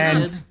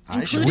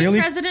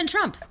 President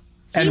Trump.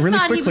 He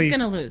thought he was going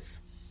to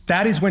lose.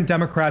 That is when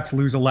Democrats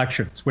lose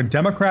elections. When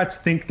Democrats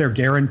think they're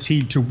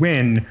guaranteed to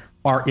win,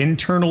 our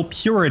internal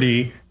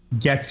purity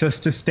gets us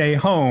to stay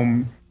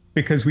home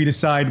because we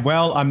decide,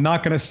 well, I'm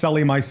not going to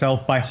sully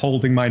myself by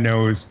holding my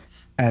nose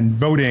and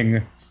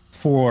voting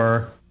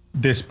for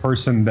this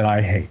person that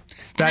I hate.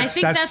 And I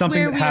think that's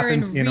where we are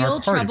in real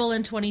trouble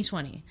in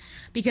 2020,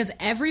 because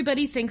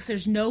everybody thinks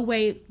there's no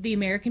way the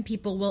American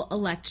people will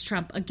elect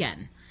Trump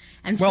again.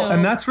 And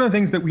and that's one of the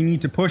things that we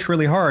need to push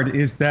really hard,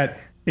 is that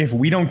if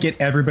we don't get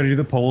everybody to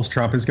the polls,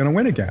 Trump is going to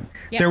win again.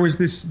 Yep.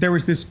 There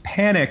was this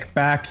panic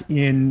back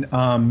in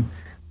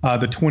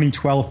the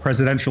 2012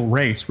 presidential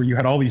race, where you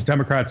had all these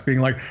Democrats being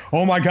like,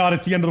 "Oh my God,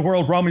 it's the end of the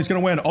world. Romney's going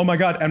to win. Oh my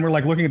God!" And we're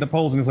like looking at the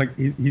polls, and it's like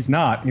he's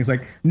not. And he's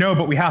like, "No,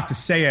 but we have to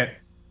say it,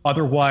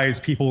 otherwise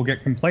people will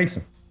get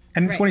complacent."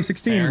 And in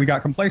 2016, we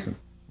got complacent.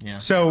 Yeah.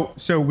 So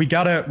we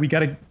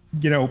gotta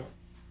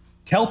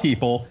tell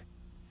people,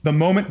 the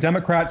moment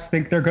Democrats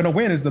think they're going to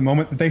win is the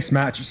moment that they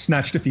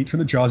snatch defeat from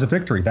the jaws of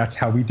victory. That's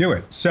how we do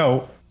it.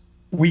 So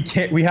we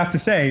have to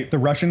say the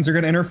Russians are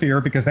going to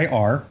interfere, because they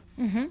are,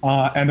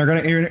 and they're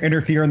going to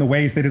interfere in the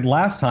ways they did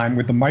last time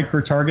with the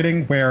micro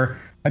targeting. Where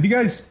are you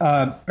guys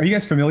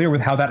familiar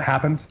with how that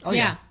happened? Oh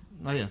yeah.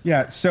 Oh yeah.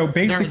 Yeah. So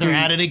basically, they're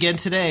at it again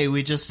today.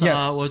 We just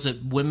saw, what was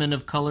it, Women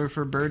of Color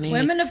for Bernie?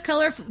 Women of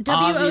Color, WOC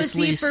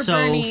Obviously for so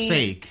Bernie.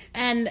 Fake.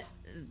 And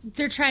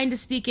they're trying to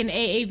speak in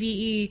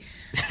AAVE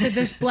to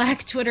this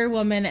black Twitter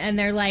woman, and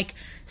they're like,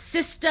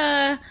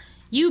 "Sista,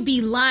 you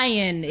be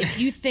lying if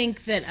you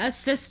think that us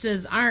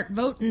sisters aren't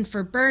voting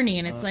for Bernie."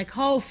 And it's like,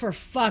 oh, for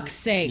fuck's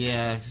sake.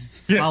 Yeah,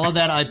 follow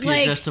that IP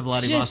address to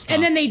Vladivostok.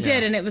 And then they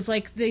did, and it was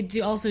like they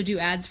also do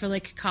ads for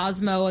like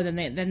Cosmo, and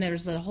then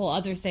there's a whole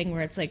other thing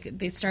where it's like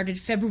they started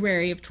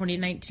February of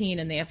 2019,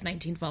 and they have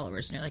 19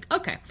 followers, and you're like,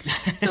 okay,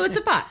 so it's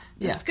a bot.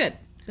 That's good.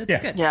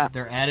 That's good. Yeah,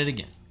 they're at it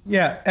again.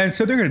 Yeah, and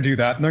so they're going to do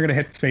that, and they're going to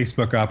hit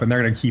Facebook up, and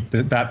they're going to keep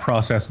that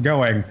process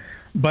going.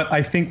 But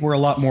I think we're a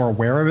lot more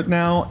aware of it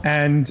now,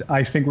 and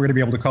I think we're going to be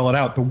able to call it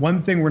out. The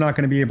one thing we're not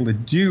going to be able to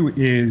do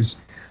is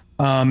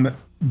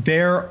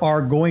there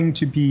are going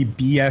to be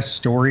BS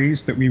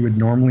stories that we would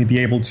normally be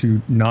able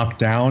to knock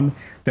down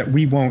that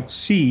we won't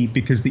see,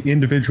 because the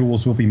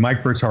individuals will be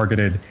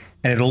micro-targeted,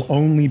 and it'll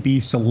only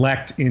be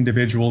select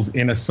individuals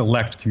in a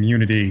select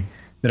community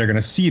that are going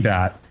to see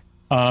that.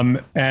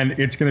 And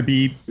it's going to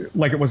be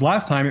like it was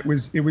last time. It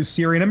was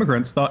Syrian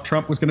immigrants thought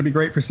Trump was going to be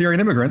great for Syrian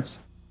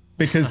immigrants,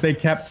 because they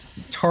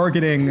kept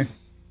targeting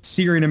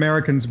Syrian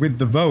Americans with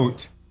the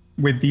vote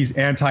with these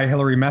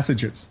anti-Hillary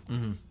messages.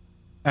 Mm-hmm.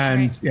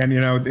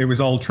 And it was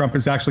all, Trump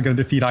is actually going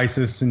to defeat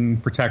ISIS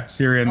and protect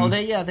Syrian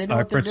they know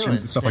what Christians doing.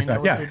 And stuff they like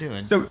know that. What they're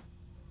doing.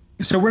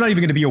 So we're not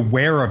even going to be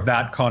aware of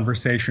that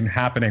conversation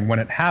happening when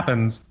it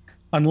happens,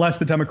 unless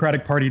the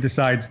Democratic Party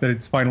decides that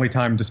it's finally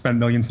time to spend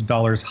millions of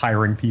dollars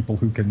hiring people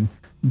who can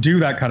do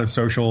that kind of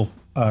social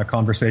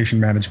conversation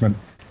management.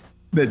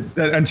 That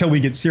until we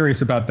get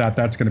serious about that,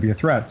 that's going to be a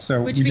threat.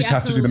 So we just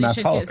have to do the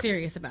math politics. Get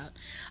serious about.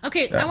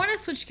 Okay, yeah. I want to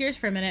switch gears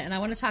for a minute, and I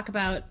want to talk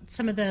about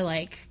some of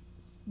the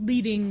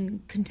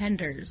leading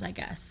contenders, I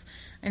guess,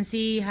 and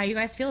see how you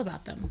guys feel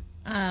about them.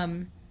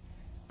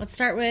 Let's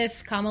start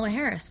with Kamala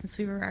Harris, since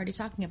we were already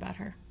talking about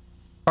her.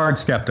 Hard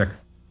skeptic.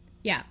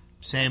 Yeah.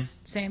 Same.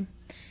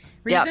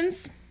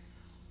 Reasons?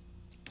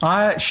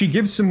 She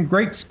gives some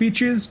great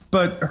speeches,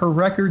 but her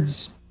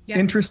record's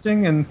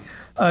interesting, and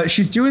I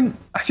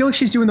feel like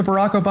she's doing the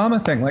Barack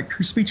Obama thing. Like,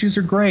 her speeches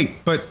are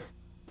great, but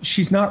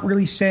she's not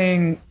really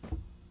saying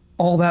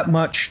all that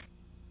much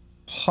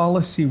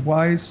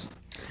policy-wise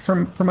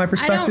from my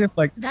perspective.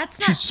 Like,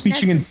 she's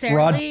speaking in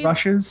broad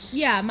brushes.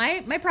 Yeah,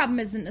 my problem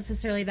isn't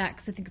necessarily that,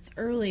 because I think it's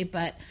early,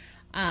 but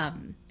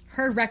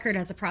her record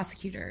as a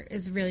prosecutor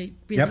is really,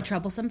 really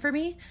troublesome for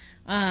me.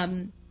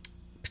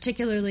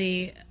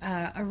 Particularly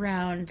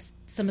around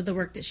some of the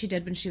work that she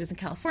did when she was in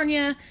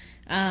California,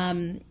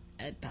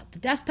 about the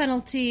death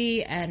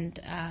penalty and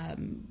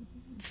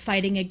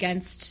fighting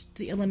against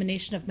the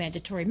elimination of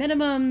mandatory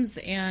minimums,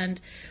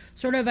 and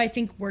sort of, I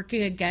think,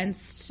 working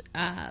against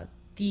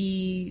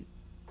the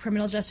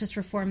criminal justice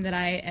reform that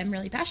I am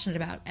really passionate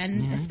about.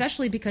 And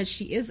especially because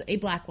she is a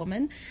black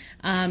woman,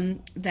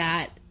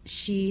 that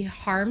she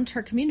harmed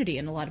her community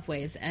in a lot of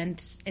ways, and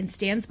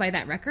stands by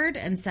that record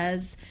and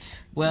says,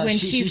 when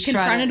she's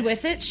confronted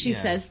with it, she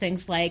says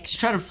things like... She's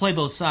trying to play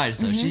both sides,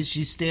 though.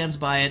 She stands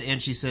by it,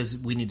 and she says,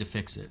 we need to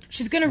fix it.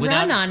 She's going to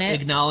run on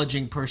it.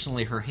 Acknowledging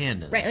personally her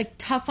hand in it. Right, like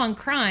tough on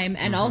crime,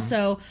 and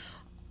also,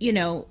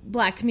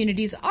 black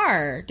communities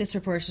are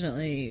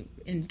disproportionately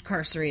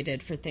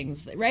incarcerated for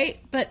things, right?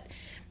 But,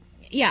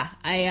 yeah,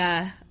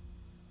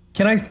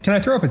 Can I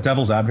throw up a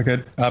devil's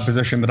advocate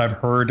position that I've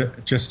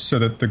heard, just so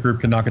that the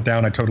group can knock it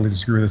down? I totally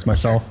disagree with this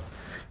myself.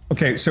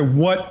 Okay, so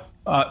what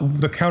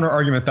the counter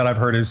argument that I've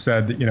heard is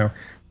said that,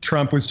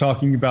 Trump was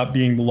talking about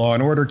being the law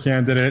and order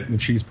candidate,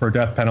 and she's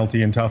pro-death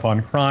penalty and tough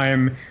on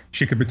crime.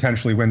 She could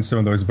potentially win some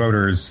of those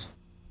voters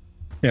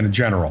in a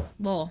general.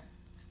 Well,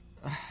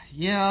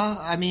 yeah,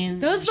 I mean...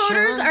 Those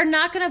voters are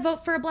not going to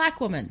vote for a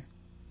black woman.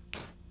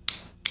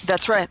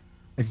 That's right.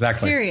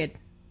 Exactly. Period.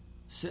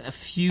 So a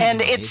few, and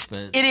it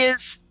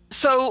is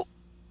so.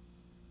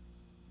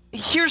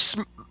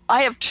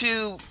 I have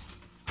two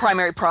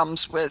primary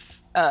problems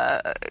with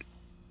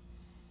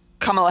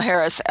Kamala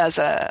Harris as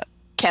a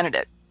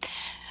candidate,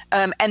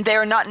 and they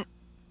are not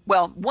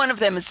well, one of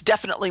them is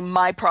definitely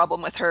my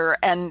problem with her.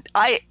 And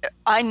I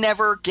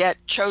never get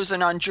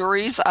chosen on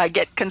juries. I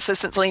get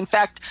consistently. In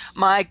fact,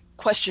 my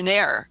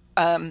questionnaire,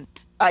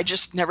 I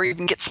just never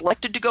even get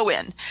selected to go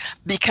in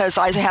because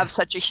I have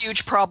such a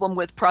huge problem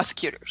with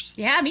prosecutors.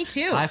 Yeah, me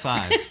too. High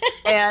five.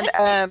 And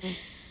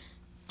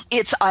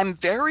I'm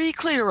very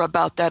clear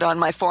about that on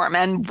my form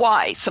and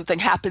why something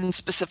happened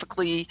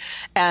specifically,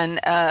 and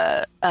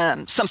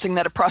something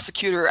that a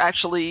prosecutor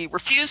actually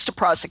refused to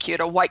prosecute,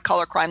 a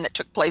white-collar crime that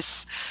took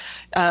place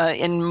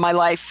in my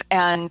life,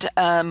 and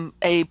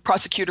a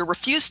prosecutor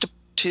refused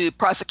to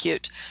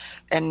prosecute.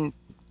 And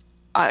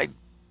I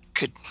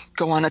could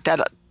go on at that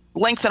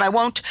length, and I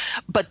won't.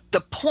 But the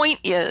point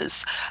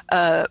is,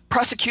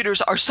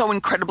 prosecutors are so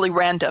incredibly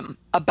random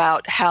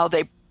about how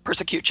they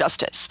persecute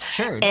justice.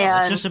 Sure,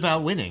 it's just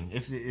about winning.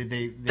 If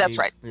that's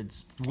right.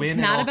 It's win. It's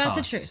not at all about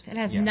costs. The truth. It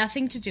has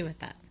nothing to do with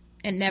that.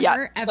 It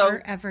never,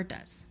 ever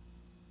does.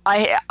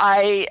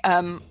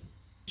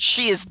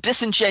 She is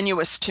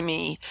disingenuous to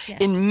me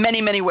in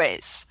many, many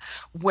ways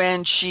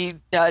when she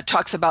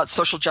talks about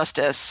social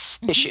justice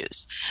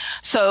issues.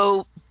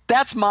 So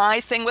that's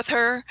my thing with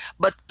her.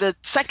 But the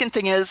second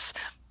thing is,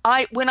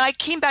 when I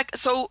came back,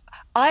 so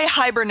I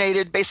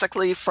hibernated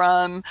basically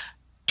from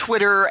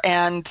Twitter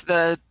and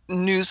the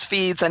news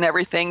feeds and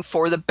everything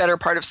for the better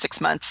part of 6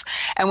 months.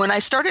 And when I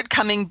started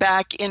coming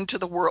back into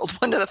the world,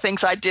 one of the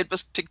things I did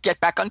was to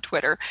get back on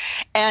Twitter.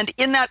 And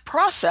in that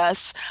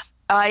process,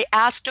 I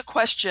asked a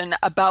question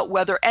about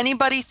whether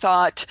anybody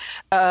thought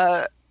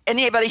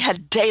anybody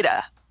had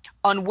data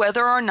on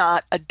whether or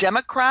not a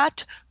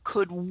Democrat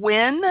could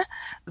win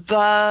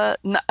the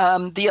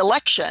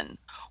election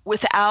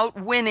without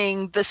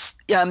winning this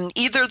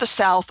either the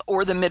South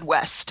or the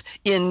Midwest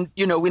in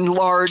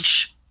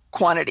large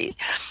quantity.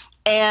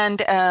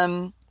 And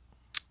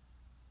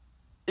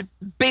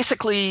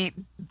basically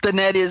the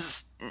net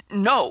is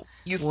no.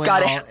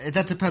 Got to.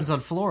 That depends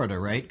on Florida,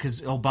 right?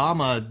 Because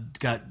Obama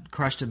got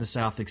crushed in the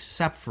South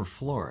except for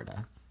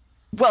Florida.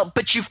 Well,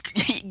 but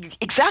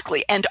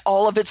exactly, and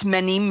all of its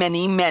many,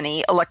 many,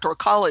 many electoral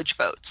college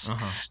votes.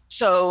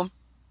 So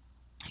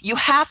you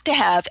have to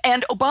have,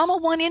 and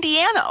Obama won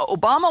Indiana.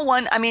 Obama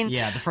won. I mean,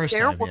 the first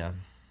time,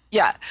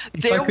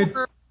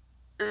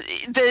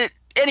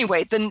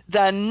 Anyway,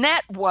 the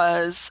net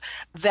was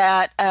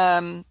that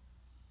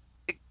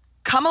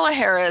Kamala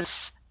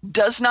Harris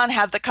does not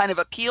have the kind of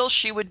appeal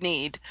she would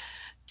need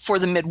for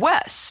the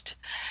Midwest.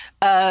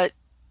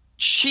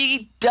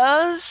 She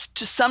does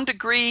to some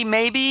degree,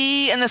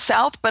 maybe in the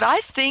South, but I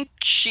think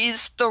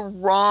she's the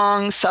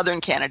wrong Southern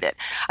candidate.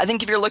 I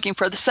think if you're looking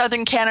for the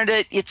Southern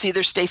candidate, it's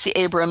either Stacey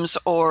Abrams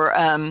or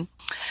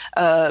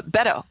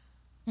Beto.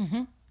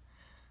 Mm-hmm.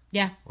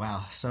 Yeah.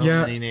 Wow, so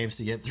many names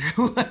to get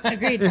through.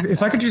 Agreed.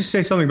 If I could just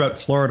say something about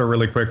Florida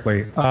really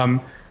quickly.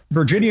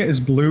 Virginia is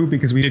blue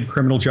because we did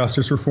criminal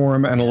justice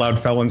reform and allowed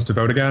felons to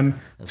vote again.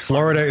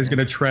 Florida is going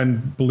to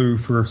trend blue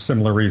for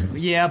similar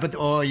reasons.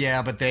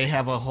 But they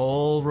have a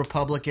whole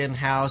Republican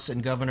House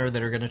and governor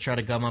that are going to try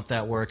to gum up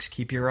that works.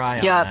 Keep your eye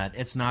on that.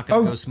 It's not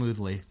going to go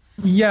smoothly.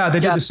 Yeah, they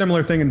did a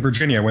similar thing in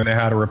Virginia when they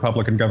had a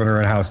Republican governor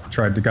and House that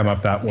tried to gum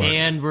up that works.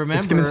 And remember,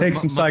 it's going to take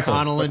some cycles.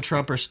 McConnell and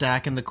Trump are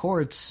stacking the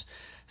courts.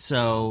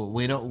 So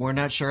we're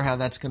not sure how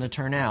that's going to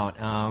turn out.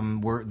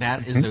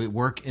 That is a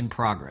work in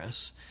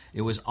progress.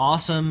 It was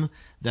awesome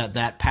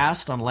that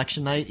passed on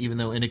election night, even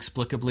though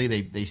inexplicably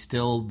they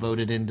still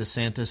voted in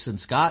DeSantis and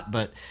Scott.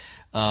 But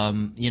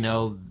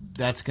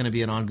that's going to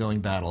be an ongoing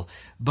battle.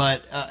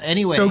 But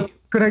anyway, so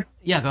could I?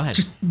 Yeah, go ahead.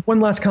 Just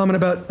one last comment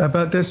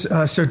about this.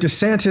 So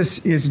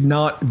DeSantis is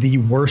not the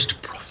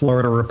worst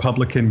Florida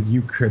Republican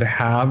you could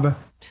have.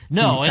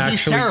 No, and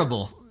he's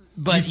terrible.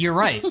 But you're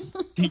right.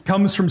 He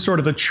comes from sort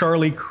of the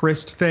Charlie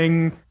Crist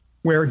thing,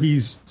 where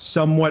he's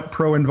somewhat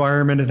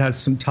pro-environment and has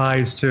some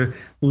ties to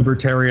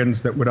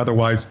libertarians that would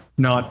otherwise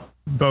not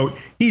vote.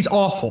 He's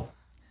awful.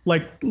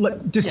 Like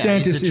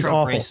DeSantis he's a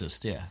Trump is awful.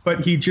 Racist,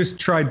 But he just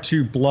tried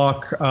to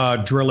block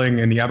drilling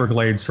in the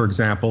Everglades, for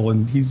example,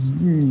 and he's.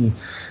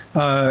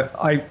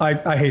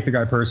 I hate the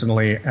guy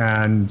personally,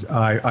 and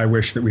I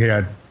wish that we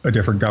had a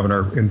different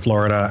governor in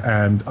Florida,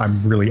 and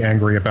I'm really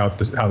angry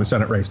about how the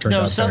Senate race turned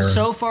out.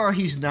 So far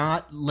he's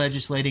not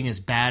legislating as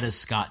bad as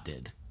Scott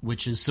did,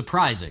 which is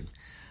surprising.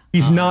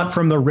 He's not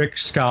from the Rick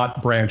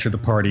Scott branch of the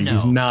party. No.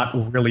 He's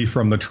not really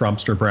from the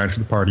Trumpster branch of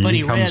the party. But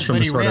he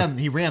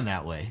ran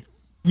that way.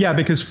 Yeah,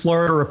 because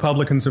Florida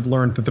Republicans have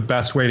learned that the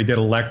best way to get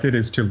elected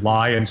is to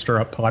lie and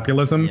stir up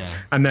populism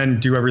and then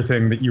do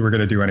everything that you were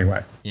going to do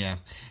anyway. Yeah.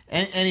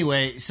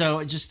 Anyway,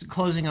 so just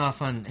closing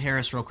off on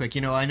Harris real quick.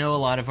 I know a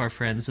lot of our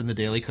friends in the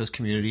Daily Kos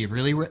community have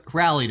really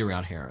rallied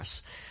around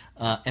Harris.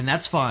 And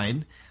that's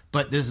fine.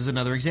 But this is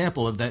another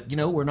example of that,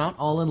 we're not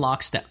all in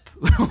lockstep.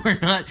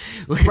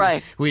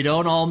 We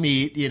don't all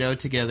meet,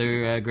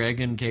 together,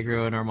 Greg and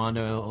Kagro and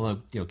Armando,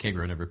 although,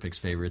 Kagro never picks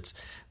favorites,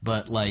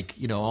 but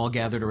all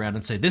gathered around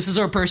and say, this is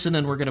our person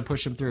and we're going to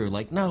push him through.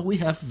 No, we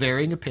have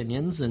varying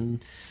opinions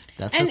and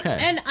that's okay.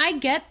 And I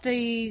get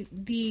the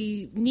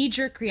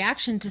knee-jerk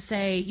reaction to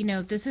say,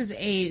 this is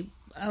a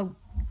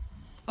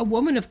a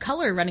woman of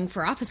color running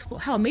for office.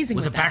 How amazing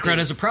with would a that background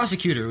be? as a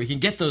prosecutor, we can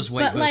get those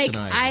white but votes like in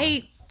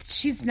Iowa.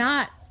 she's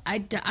not.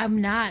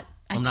 I'm not.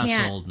 I'm not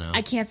sold now.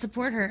 I can't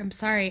support her. I'm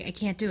sorry. I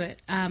can't do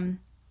it.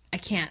 I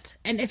can't.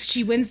 And if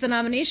she wins the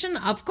nomination,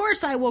 of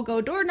course I will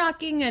go door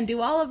knocking and do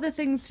all of the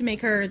things to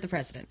make her the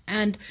president.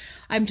 And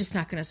I'm just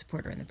not going to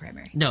support her in the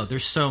primary. No,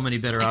 there's so many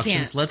better options.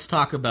 Can't. Let's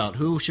talk about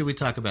who should we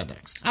talk about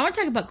next? I want to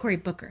talk about Cory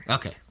Booker.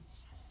 Okay.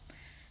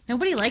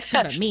 Nobody likes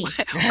him but me.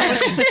 I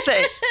was going to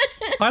say.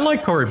 I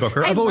like Cory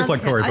Booker. I've always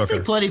liked Cory Booker. I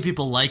think plenty of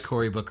people like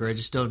Cory Booker. I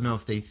just don't know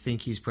if they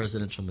think he's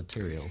presidential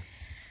material.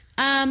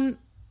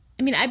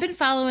 I mean, I've been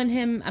following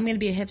him. I'm going to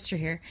be a hipster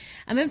here.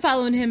 I've been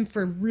following him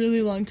for a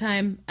really long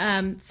time,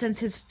 since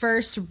his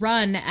first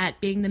run at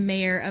being the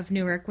mayor of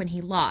Newark when he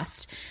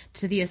lost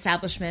to the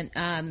establishment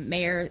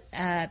mayor.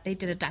 They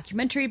did a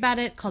documentary about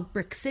it called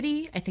Brick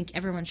City. I think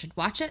everyone should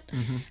watch it.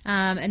 Mm-hmm.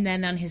 And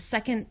then on his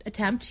second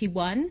attempt, he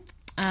won.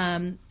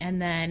 And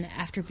then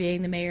after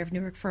being the mayor of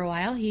Newark for a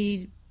while,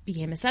 he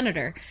became a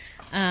senator.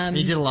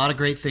 He did a lot of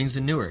great things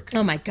in Newark.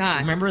 Oh my God.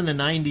 Remember in the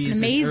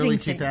 90s and early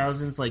 2000s,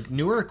 things. like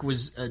Newark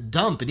was a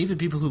dump, and even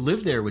people who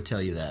lived there would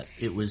tell you that.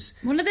 It was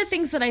one of the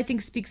things that I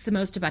think speaks the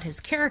most about his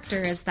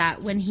character is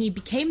that when he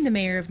became the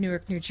mayor of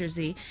Newark, New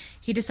Jersey,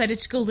 he decided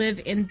to go live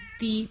in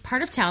the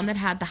part of town that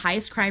had the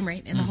highest crime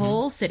rate in the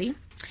whole city,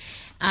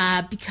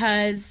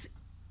 because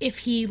if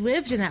he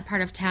lived in that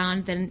part of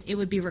town, then it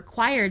would be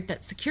required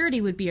that security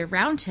would be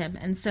around him.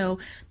 And so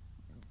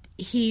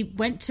he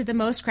went to the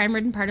most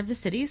crime-ridden part of the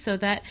city so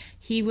that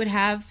he would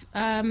have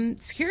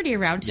security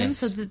around him,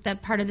 so that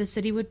that part of the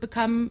city would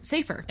become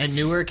safer. And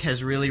Newark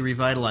has really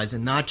revitalized,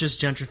 and not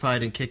just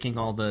gentrified and kicking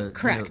all the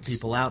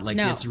people out. Like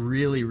it's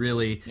really,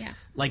 really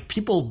like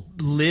people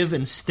live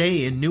and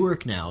stay in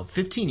Newark now.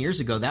 15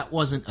 years ago, that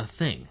wasn't a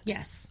thing.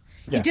 Yes.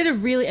 Yeah. He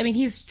did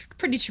he's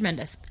pretty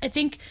tremendous. I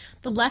think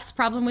the left's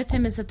problem with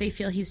him is that they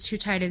feel he's too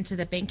tied into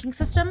the banking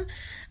system.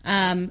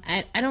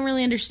 I don't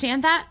really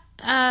understand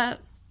that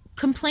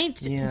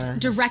complaint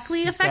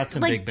directly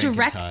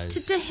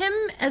directed to him,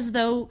 as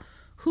though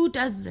who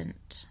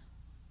doesn't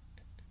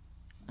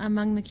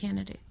among the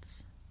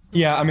candidates.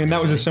 Yeah, I mean,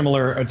 that was a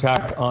similar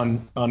attack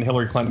on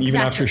Hillary Clinton.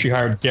 Even after she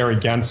hired Gary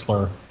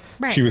Gensler,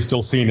 she was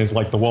still seen as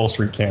like the Wall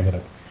Street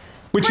candidate.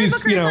 Which Cory is,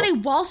 Booker is not a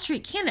Wall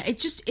Street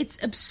candidate.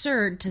 It's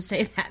absurd to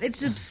say that.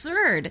 It's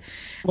absurd.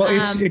 Well,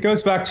 it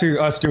goes back to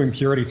us doing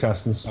purity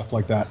tests and stuff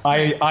like that.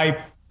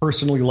 I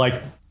personally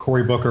like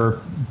Cory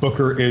Booker.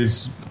 Booker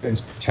is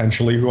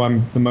potentially who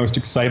I'm the most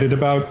excited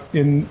about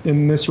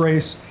in this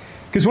race.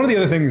 Because one of the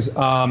other things,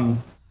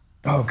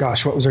 oh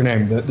gosh, what was her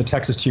name? The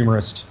Texas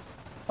humorist.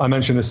 I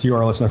mentioned this to you,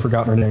 Arliss, and I've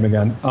forgotten her name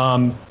again.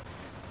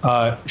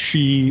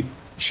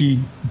 She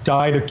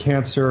died of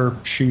cancer.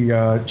 She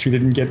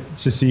didn't get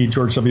to see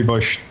George W.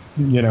 Bush,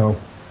 end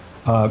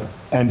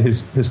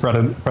his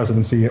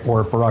presidency,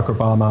 or Barack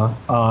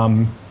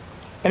Obama.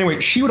 Anyway,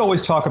 she would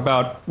always talk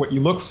about what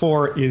you look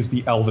for is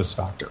the Elvis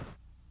factor.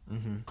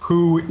 Mm-hmm.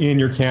 Who in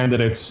your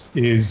candidates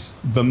is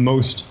the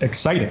most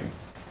exciting?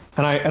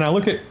 And I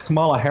look at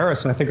Kamala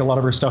Harris, and I think a lot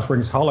of her stuff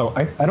rings hollow.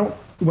 I don't.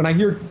 When I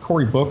hear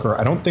Cory Booker,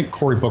 I don't think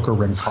Cory Booker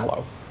rings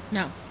hollow.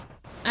 No,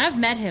 I've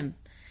met him,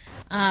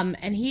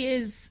 and he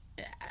is.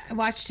 I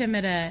watched him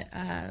at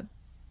a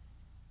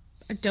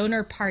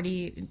donor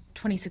party in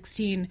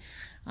 2016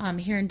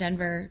 here in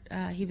Denver.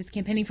 He was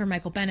campaigning for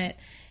Michael Bennet,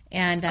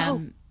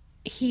 and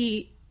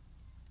he's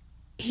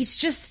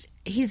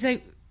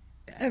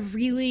a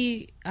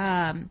really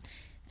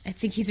I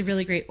think he's a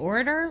really great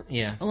orator.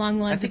 Yeah, along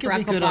the lines of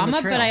Barack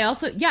Obama. But I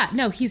also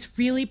he's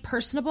really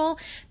personable.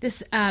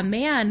 This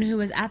man who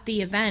was at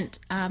the event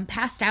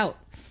passed out.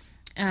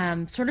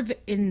 Sort of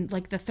in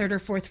like the third or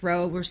fourth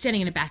row. We're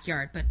standing in a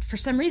backyard, but for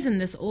some reason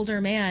this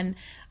older man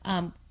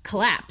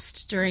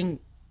collapsed during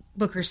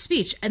Booker's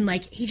speech, and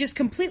like he just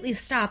completely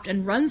stopped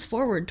and runs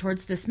forward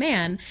towards this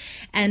man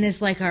and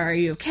is like, "Are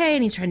you okay?"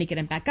 And he's trying to get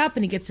him back up,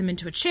 and he gets him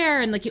into a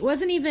chair, and like it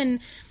wasn't even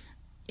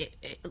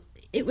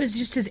it was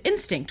just his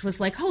instinct was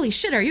like, "Holy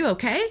shit, are you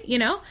okay?"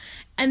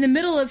 In the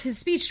middle of his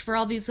speech for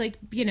all these like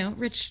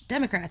rich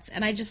Democrats.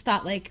 And I just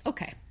thought like,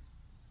 okay,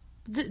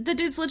 the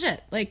dude's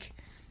legit. Like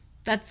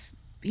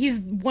he's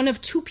one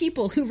of two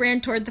people who ran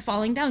toward the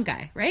falling down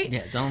guy, right?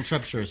 Yeah, Donald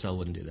Trump sure as hell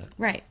wouldn't do that.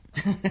 Right.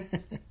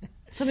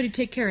 Somebody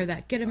take care of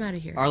that. Get him out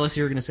of here. Arliss,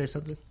 you were going to say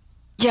something?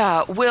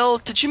 Yeah, Will,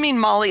 did you mean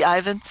Molly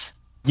Ivins?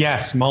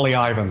 Yes, Molly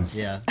Ivins.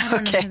 Yeah. I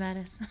don't know who that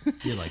is.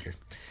 You like her.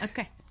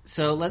 Okay.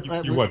 So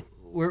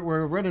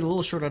we're running a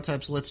little short on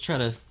time, so let's try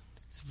to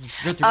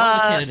go through all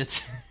the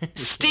candidates.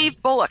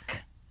 Steve Bullock.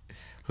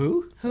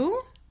 Who?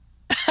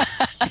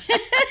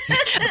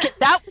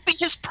 That would be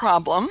his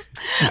problem.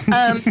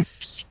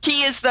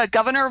 He is the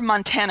governor of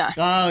Montana.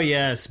 Oh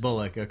yes,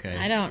 Bullock. Okay.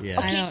 I don't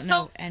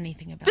know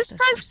anything about this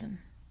person.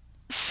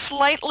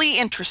 Slightly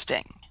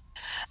interesting,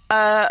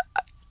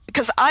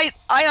 because I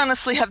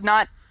honestly have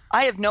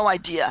no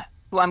idea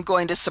who I'm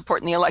going to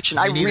support in the election.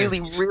 I really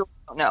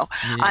don't know.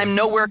 I'm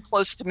nowhere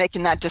close to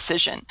making that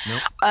decision.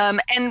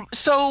 Nope. And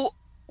so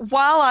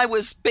while I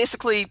was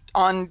basically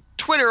on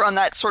Twitter on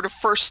that sort of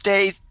first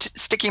day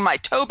sticking my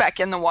toe back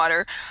in the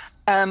water,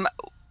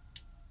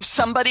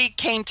 somebody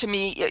came to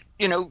me,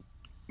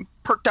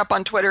 perked up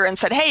on Twitter and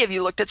said, "Hey, have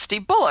you looked at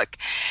Steve Bullock?"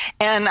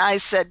 And I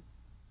said,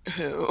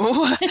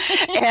 "Who?"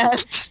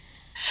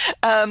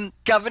 And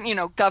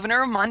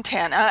governor of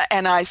Montana.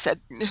 And I said,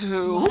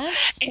 "Who?"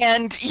 What?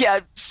 And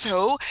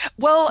so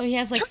he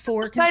has like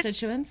 4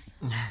 constituents.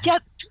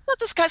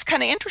 This guy's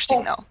kind of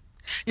interesting though,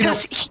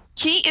 because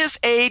he is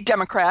a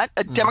Democrat,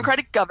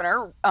 Democratic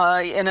governor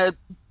in a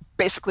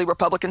basically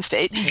Republican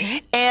state,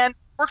 and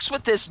works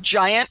with this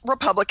giant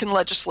Republican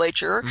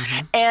legislature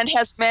and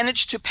has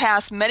managed to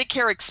pass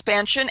Medicare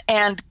expansion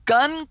and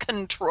gun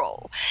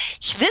control.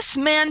 This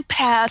man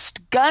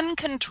passed gun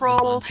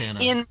control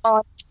in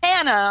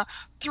Montana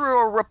through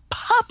a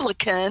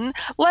Republican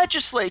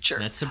legislature.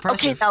 That's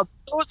impressive. Okay, now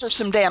those are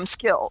some damn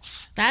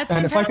skills. That's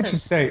and impressive. If I could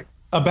just say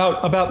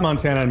about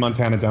Montana and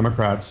Montana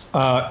Democrats,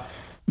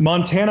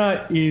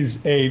 Montana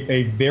is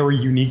a very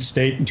unique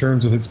state in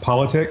terms of its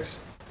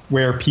politics,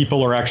 where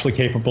people are actually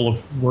capable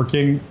of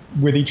working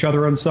with each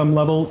other on some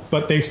level,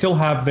 but they still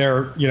have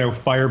their,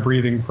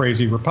 fire-breathing,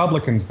 crazy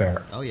Republicans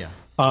there. Oh, yeah.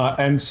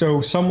 And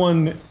so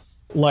someone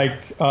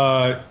like,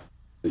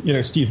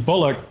 Steve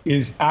Bullock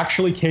is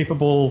actually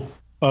capable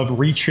of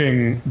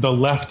reaching the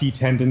lefty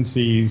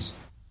tendencies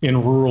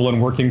in rural and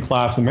working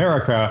class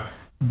America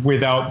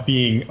without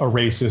being a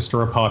racist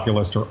or a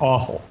populist or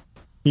awful.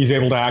 He's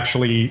able to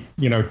actually,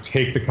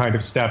 take the kind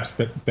of steps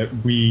that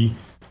we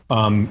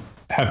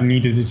have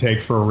needed to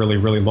take for a really,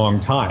 really long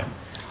time.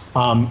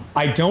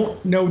 I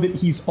don't know that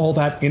he's all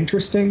that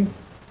interesting.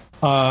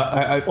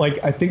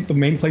 I think the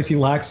main place he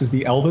lacks is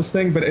the Elvis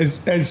thing, but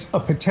as a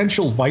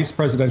potential vice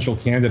presidential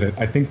candidate,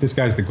 I think this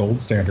guy's the gold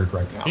standard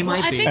right now. He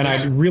might be. And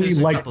I'd really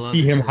like to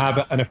see him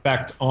have an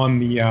effect on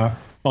the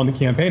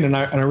campaign, and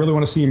I really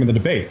want to see him in the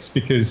debates,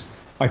 because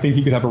I think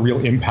he could have a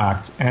real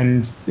impact.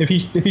 And if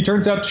he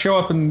turns out to show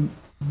up and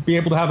be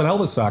able to have an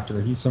Elvis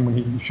factor, he's someone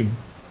you should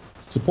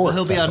support.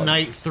 Well, he'll be on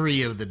night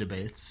 3 of the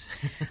debates.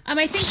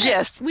 I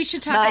think we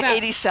should talk about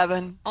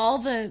 87. All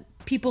the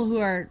people who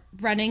are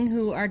running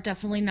who are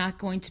definitely not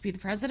going to be the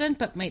president,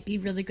 but might be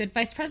really good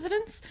vice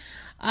presidents.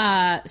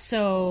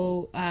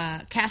 Castro,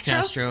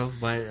 Castro,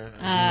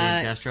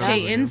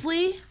 Jay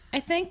Inslee, I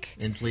think.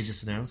 Inslee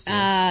just announced.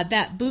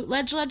 That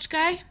Buttigieg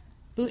guy,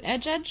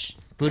 Buttigieg.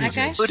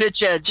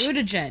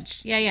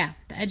 Yeah,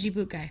 the edgy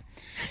boot guy.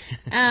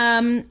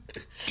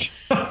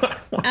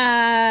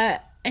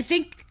 I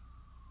think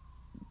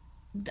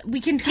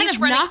we can kind of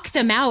knock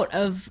them out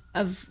of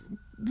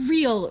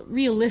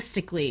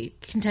realistically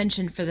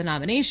contention for the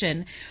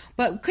nomination,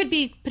 but could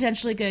be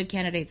potentially good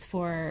candidates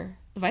for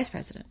the vice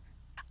president.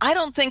 I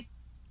don't think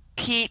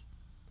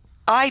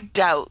I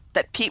doubt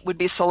that Pete would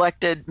be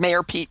selected,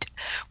 Mayor Pete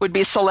would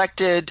be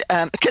selected,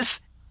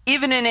 because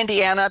even in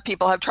Indiana,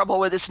 people have trouble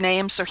with his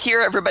name. So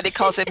here everybody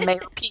calls him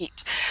Mayor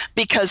Pete,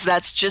 because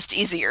that's just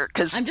easier.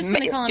 Because I'm just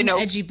going to call him the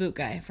edgy boot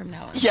guy from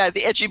now on. Yeah,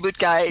 the edgy boot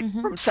guy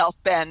from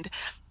South Bend.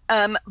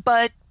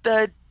 But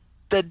the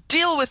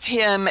deal with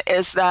him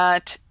is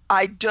that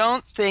I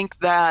don't think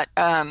that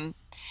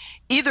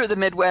either the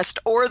Midwest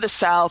or the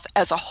South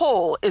as a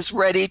whole is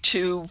ready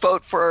to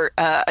vote for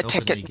a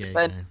ticket.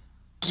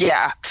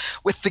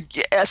 With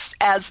the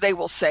as they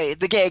will say,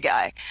 the gay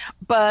guy.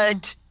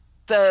 But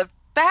the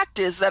fact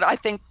is that I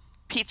think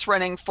Pete's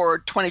running for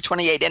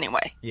 2028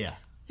 anyway. Yeah,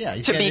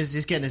 he's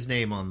getting his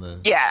name on the...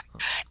 Yeah,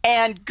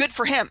 and good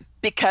for him,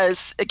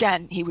 because,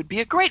 again, he would be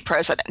a great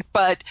president.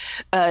 But,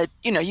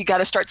 you got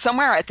to start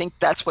somewhere. I think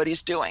that's what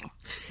he's doing.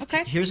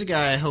 Okay. Here's a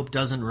guy I hope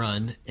doesn't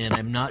run, and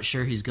I'm not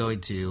sure he's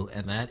going to,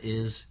 and that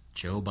is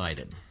Joe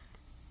Biden.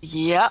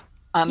 Yeah.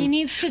 He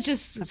needs to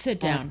just sit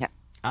down.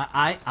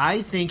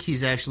 I think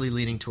he's actually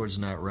leaning towards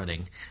not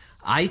running.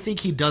 I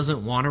think he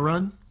doesn't want to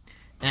run,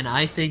 and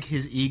I think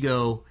his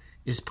ego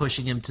is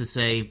pushing him to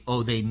say,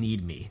 oh, they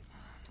need me.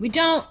 We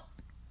don't.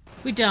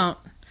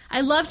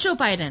 I love Joe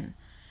Biden,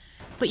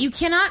 but you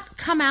cannot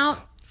come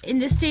out in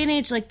this day and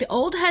age, like, the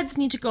old heads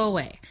need to go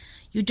away.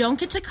 You don't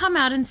get to come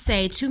out and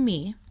say to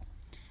me,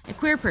 a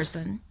queer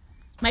person,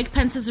 Mike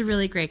Pence is a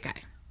really great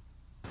guy.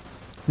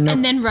 No.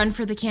 And then run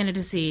for the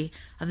candidacy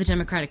of the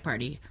Democratic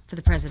Party for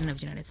the president of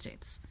the United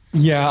States.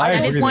 Yeah, I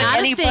agree. That is not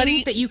a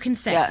thing that you can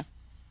say. Yeah.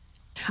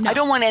 No. I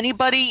don't want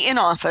anybody in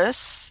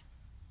office,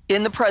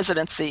 in the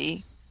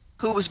presidency,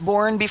 who was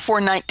born before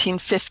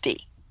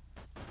 1950.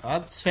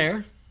 That's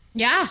fair.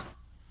 Yeah.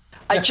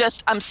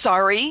 I'm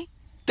sorry.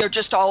 They're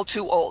just all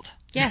too old.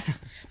 Yes.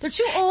 They're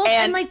too old,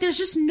 and there's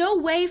just no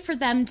way for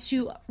them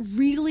to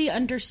really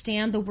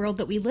understand the world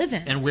that we live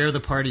in. And where the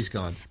party's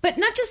gone. But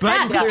not just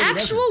that, the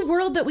actual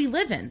world that we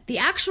live in. The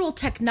actual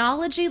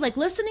technology, like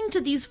listening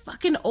to these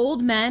fucking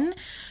old men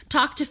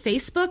talk to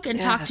Facebook and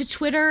talk to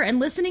Twitter, and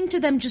listening to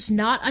them just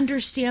not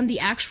understand the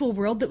actual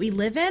world that we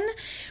live in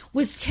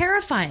was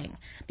terrifying.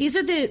 These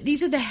are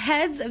the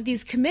heads of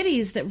these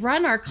committees that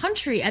run our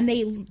country, and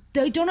they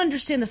don't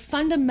understand the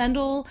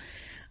fundamental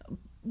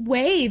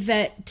way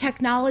that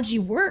technology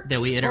works,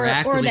 that we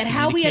interact, or that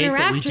how we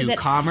interact, that we do that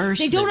commerce.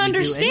 They don't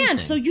understand,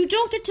 so you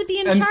don't get to be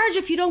in charge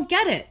if you don't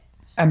get it.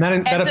 And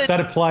that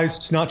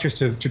applies not just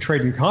to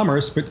trade and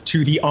commerce, but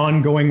to the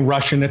ongoing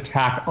Russian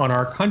attack on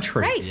our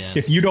country. Right. Yes.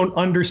 If you don't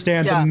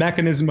understand the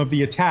mechanism of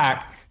the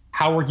attack,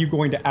 how are you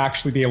going to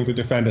actually be able to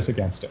defend us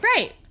against it?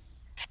 Right.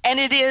 And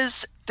it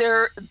is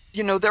there,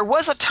 there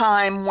was a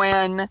time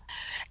when,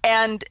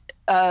 and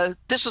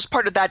this was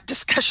part of that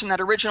discussion, that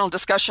original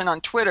discussion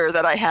on Twitter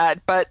that I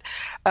had, but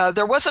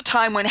there was a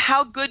time when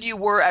how good you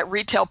were at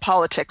retail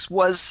politics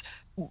was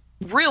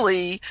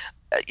really,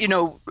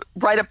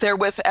 right up there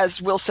with,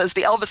 as Will says,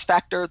 the Elvis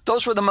factor.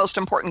 Those were the most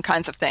important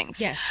kinds of things.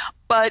 Yes.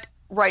 But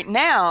right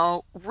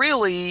now,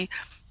 really,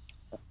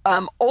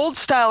 old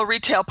style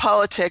retail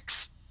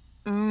politics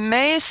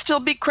may still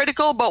be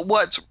critical, but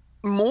what's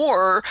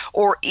more,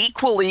 or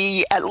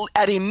equally,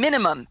 at a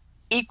minimum,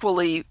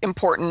 equally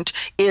important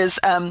is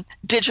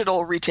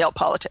digital retail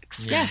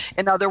politics. Yes.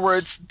 In other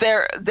words,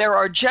 there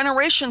are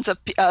generations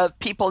of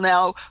people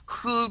now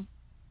who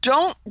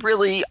aren't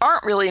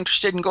really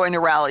interested in going to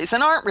rallies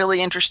and aren't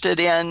really interested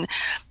in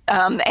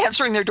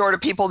answering their door to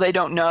people they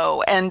don't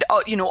know. And,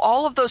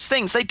 all of those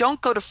things. They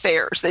don't go to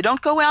fairs. They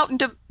don't go out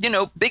into,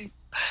 big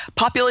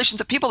populations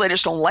of people. They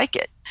just don't like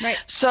it.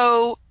 Right.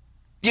 So,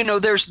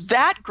 there's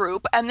that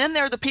group. And then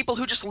there are the people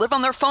who just live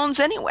on their phones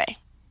anyway.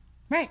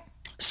 Right.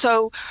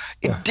 So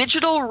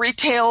digital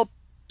retail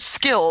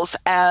skills,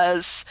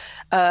 as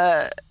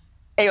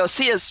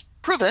AOC has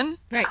proven,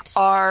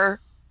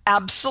 are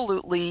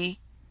absolutely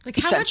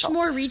essential. How much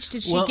more reach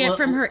did she get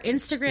from her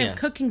Instagram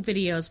cooking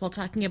videos while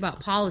talking about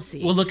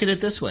policy? Well, look at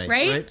it this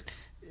way,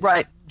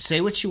 Right.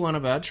 Say what you want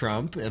about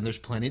Trump, and there's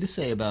plenty to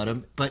say about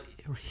him, but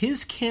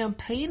his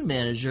campaign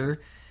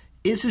manager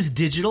is his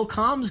digital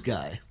comms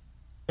guy.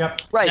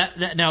 Yep.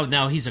 Right.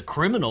 Now he's a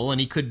criminal and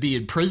he could be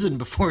in prison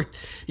before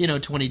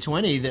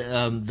 2020.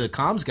 The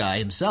comms guy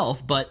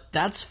himself, but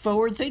that's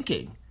forward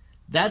thinking.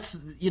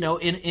 That's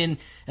in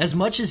as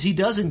much as he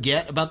doesn't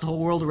get about the whole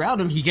world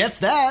around him, he gets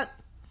that.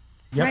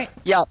 Yep. Right.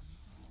 Yeah.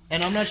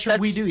 And I'm not sure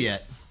we do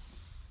yet.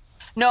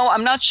 No,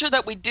 I'm not sure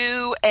that we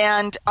do.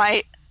 And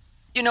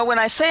when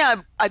I say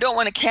I don't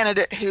want a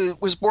candidate who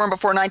was born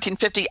before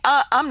 1950,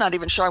 I'm not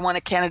even sure I want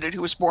a candidate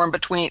who was born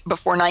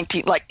before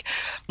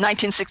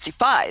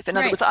 1965. In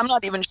other words, I'm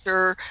not even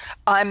sure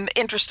I'm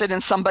interested in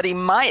somebody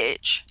my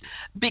age,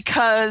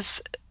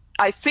 because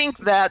I think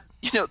that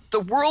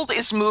the world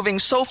is moving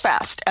so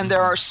fast, and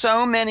there are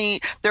so many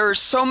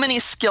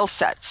skill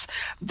sets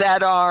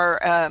that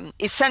are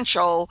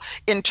essential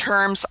in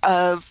terms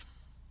of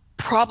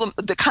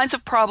the kinds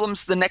of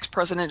problems the next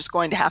president is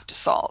going to have to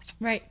solve.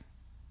 Right.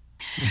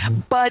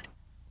 But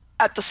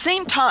at the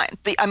same time,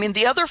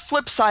 the other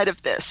flip side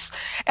of this,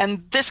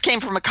 and this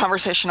came from a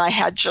conversation I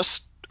had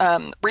just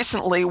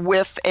recently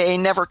with a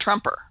Never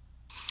Trumper,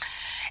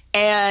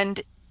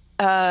 and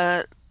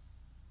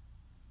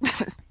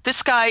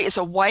this guy is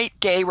a white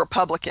gay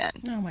Republican.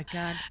 Oh my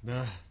God!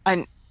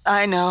 I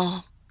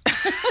know.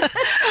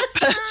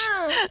 But,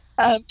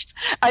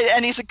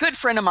 and he's a good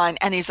friend of mine,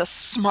 and he's a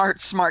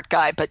smart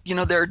guy. But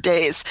there are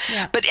days.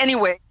 Yeah. But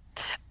anyway.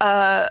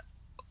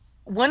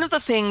 One of the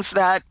things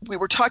that we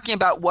were talking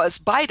about was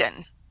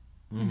Biden.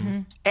 Mm-hmm.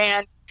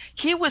 And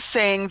he was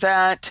saying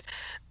that,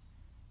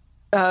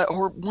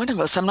 or one of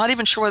us, I'm not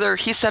even sure whether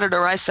he said it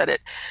or I said it,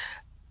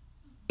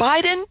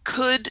 Biden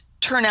could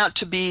turn out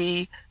to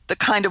be the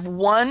kind of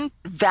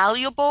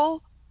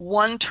valuable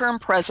one-term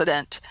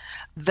president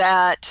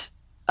that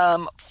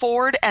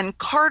Ford and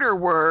Carter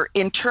were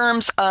in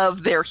terms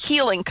of their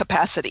healing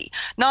capacity,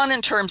 not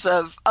in terms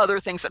of other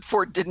things that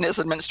Ford did in his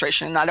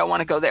administration, and I don't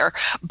want to go there,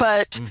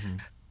 but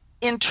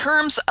in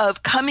terms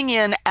of coming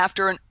in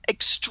after an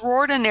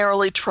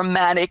extraordinarily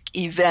traumatic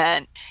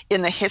event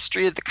in the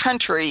history of the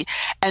country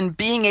and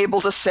being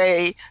able to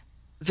say,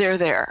 they're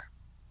there.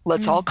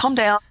 Let's all calm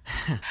down.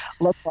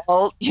 Let's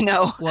all,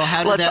 Well,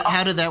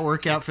 how did that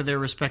work out for their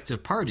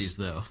respective parties,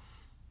 though?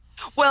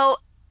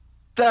 Well,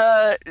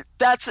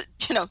 that's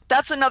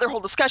another whole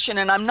discussion,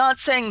 and I'm not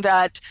saying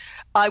that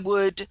I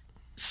would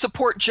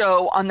support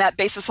Joe on that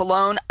basis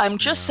alone. I'm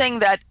just saying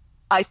that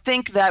I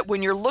think that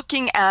when you're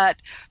looking at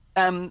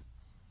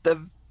the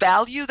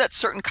value that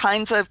certain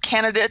kinds of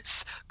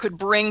candidates could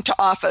bring to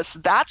office,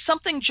 that's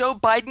something Joe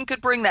Biden could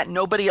bring that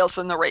nobody else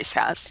in the race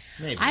has.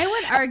 Maybe. I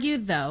would argue,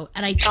 though,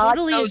 and I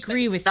totally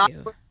agree with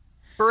you.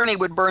 Bernie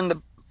would burn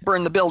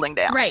the building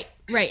down. Right.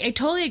 I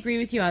totally agree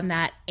with you on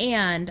that,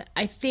 and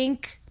I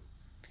think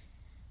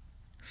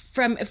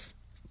from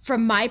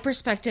my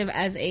perspective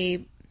as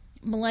a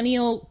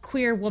millennial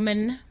queer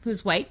woman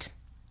who's white,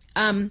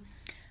 I'm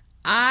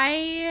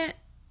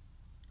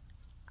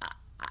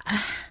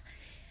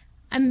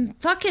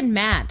fucking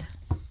mad.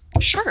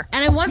 Sure.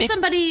 And I want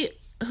somebody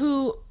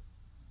who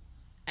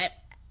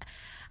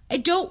I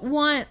don't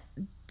want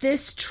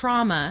this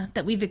trauma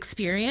that we've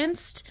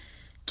experienced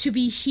to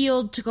be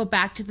healed to go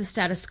back to the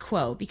status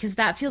quo, because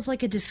that feels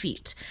like a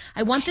defeat.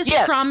 I want this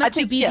trauma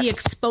to be the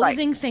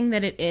exposing thing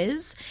that it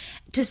is,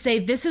 to say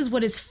this is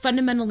what is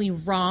fundamentally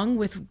wrong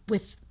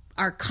with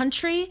our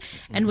country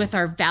and with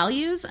our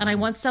values. And I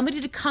want somebody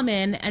to come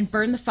in and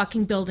burn the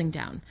fucking building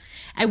down.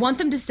 I want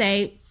them to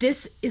say,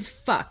 this is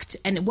fucked.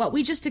 And what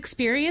we just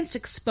experienced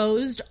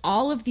exposed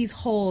all of these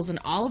holes and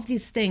all of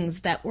these things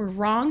that were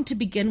wrong to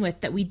begin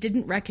with that we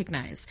didn't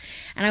recognize.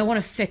 And I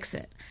want to fix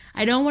it.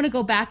 I don't want to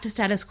go back to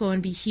status quo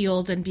and be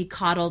healed and be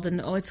coddled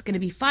and, oh, it's going to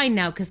be fine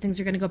now because things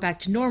are going to go back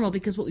to normal,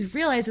 because what we've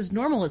realized is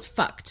normal is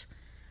fucked.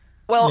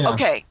 Well,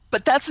 okay,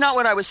 but that's not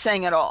what I was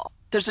saying at all.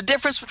 There's a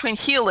difference between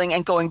healing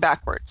and going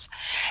backwards.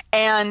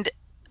 And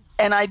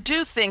I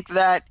do think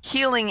that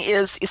healing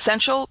is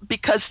essential,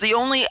 because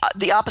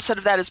the opposite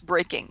of that is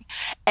breaking.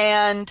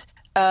 And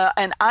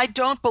I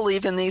don't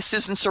believe in the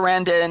Susan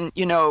Sarandon,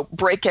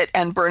 break it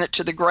and burn it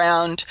to the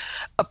ground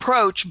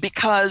approach,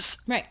 because,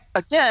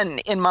 again,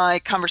 in my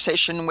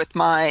conversation with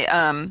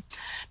my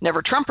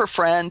Never Trumper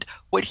friend,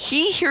 what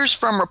he hears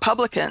from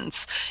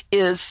Republicans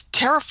is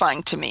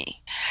terrifying to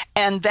me.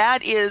 And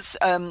that is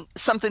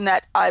something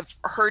that I've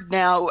heard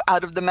now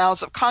out of the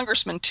mouths of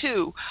congressmen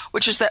too,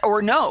 which is that,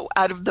 or no,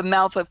 out of the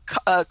mouth of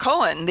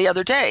Cohen the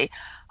other day.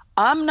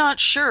 I'm not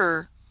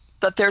sure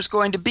that there's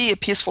going to be a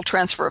peaceful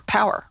transfer of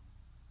power.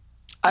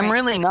 I'm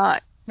really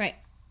not. Right.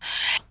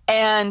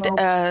 And,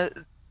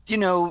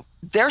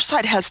 their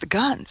side has the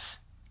guns.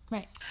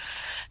 Right.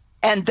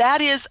 And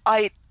that is,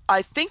 I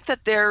think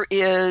that there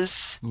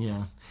is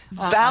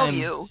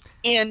value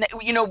in,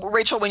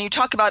 Rachel, when you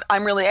talk about,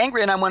 I'm really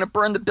angry and I want to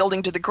burn the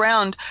building to the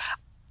ground.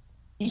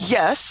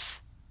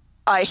 Yes,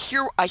 I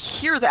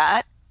hear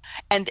that.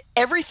 And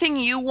everything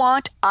you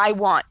want, I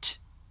want.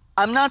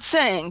 I'm not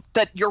saying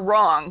that you're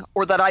wrong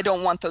or that I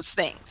don't want those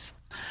things.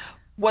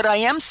 What I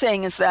am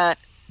saying is that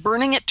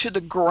burning it to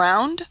the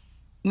ground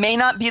may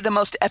not be the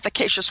most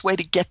efficacious way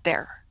to get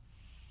there.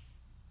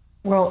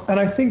 Well, and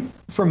I think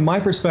from my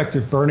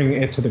perspective, burning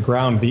it to the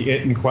ground, the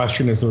it in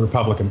question is the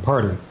Republican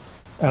Party.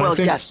 And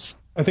yes.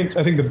 I think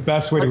the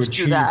best way to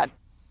achieve that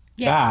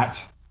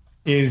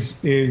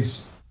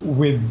is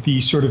with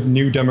the sort of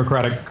new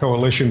Democratic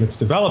coalition that's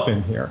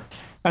developing here.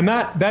 And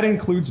that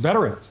includes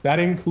veterans. That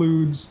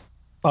includes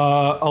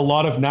a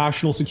lot of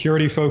national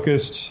security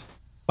focused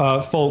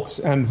folks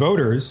and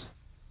voters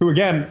who,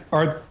 again,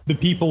 are the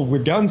people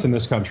with guns in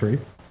this country,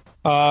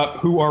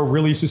 who are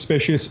really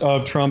suspicious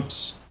of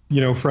Trump's,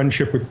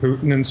 friendship with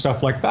Putin and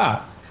stuff like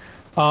that.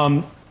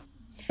 And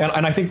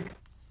I think,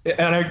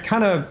 and I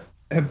kind of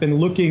have been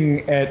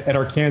looking at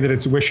our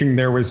candidates, wishing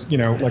there was,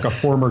 like a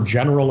former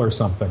general or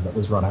something that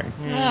was running.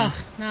 Ugh,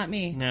 not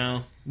me.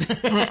 No. A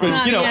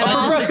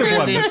progressive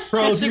one.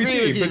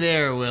 Disagree with you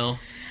there, Will.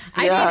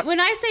 I mean, when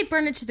I say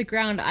burn it to the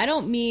ground, I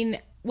don't mean,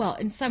 well,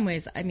 in some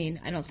ways, I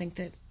don't think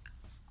that,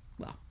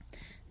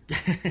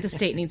 the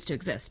state needs to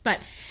exist, but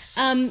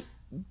I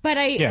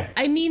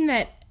mean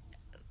that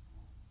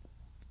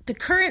the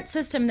current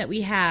system that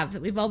we have,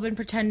 that we've all been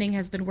pretending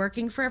has been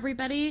working for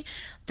everybody,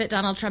 that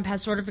Donald Trump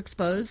has sort of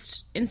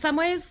exposed in some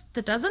ways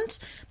that doesn't,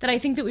 that I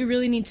think that we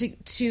really need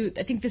to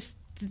I think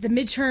the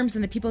midterms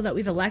and the people that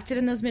we've elected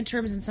in those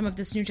midterms and some of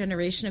this new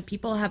generation of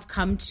people have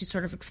come to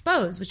sort of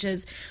expose, which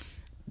is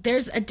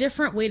there's a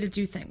different way to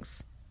do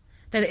things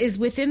that is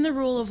within the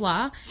rule of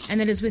law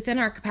and that is within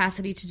our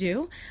capacity to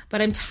do.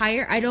 But I'm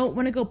tired. I don't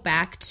want to go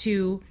back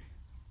to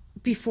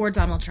before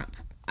Donald Trump.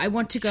 I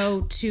want to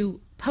go to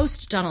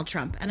post Donald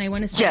Trump. And I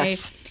want to say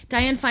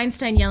Dianne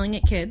Feinstein yelling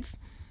at kids.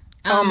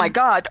 Oh my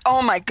God.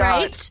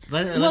 Let's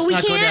Right?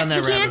 not go down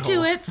that rabbit hole. We can't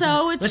do it,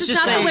 so it's just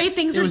not the way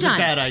things are done. It was a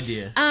bad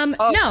idea.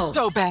 No.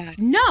 So bad.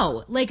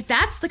 No.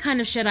 That's the kind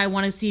of shit I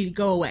want to see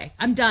go away.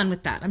 I'm done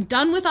with that. I'm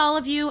done with all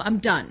of you. I'm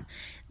done.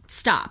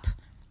 Stop.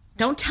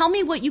 Don't tell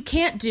me what you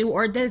can't do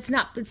or that it's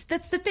not.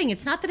 That's the thing.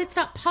 It's not that it's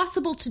not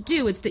possible to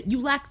do. It's that you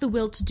lack the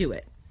will to do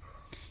it.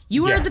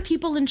 You are the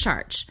people in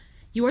charge.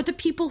 You are the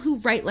people who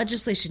write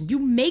legislation. You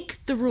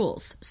make the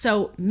rules.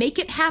 So make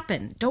it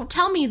happen. Don't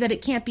tell me that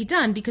it can't be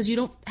done because you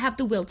don't have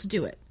the will to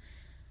do it.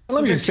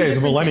 Let me just say, as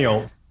a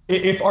millennial,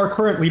 if our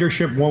current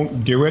leadership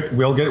won't do it,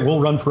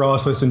 we'll run for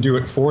office and do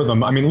it for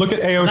them. I mean, look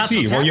at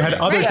AOC. Well, you had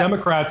other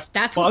Democrats.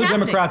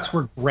 Democrats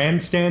were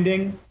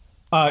grandstanding.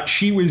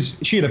 She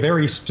had a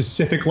very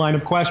specific line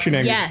of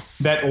questioning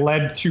that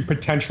led to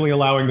potentially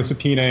allowing the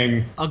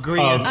subpoenaing of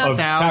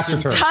tax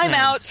returns. Time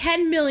out.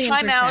 10 million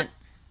 %.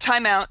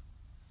 Time out.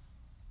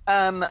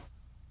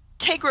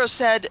 Kagro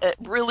said a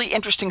really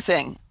interesting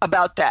thing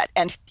about that,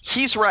 and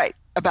he's right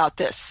about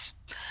this.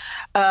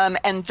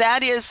 And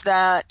that is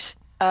that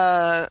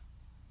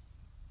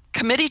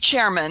committee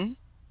chairmen,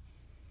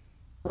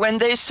 when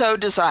they so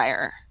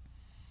desire,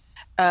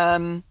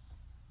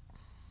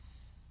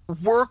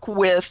 work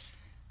with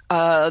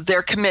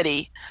their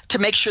committee to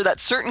make sure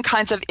that certain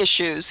kinds of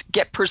issues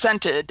get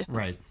presented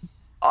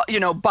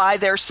by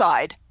their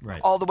side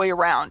all the way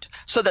around,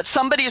 so that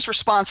somebody is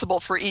responsible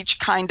for each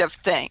kind of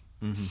thing.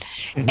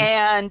 Mm-hmm.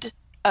 And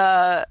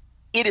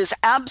it is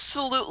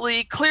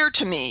absolutely clear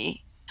to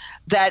me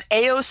that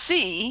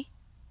AOC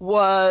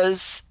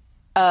was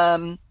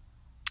that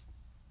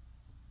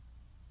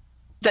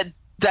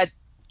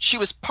She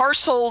was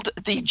parceled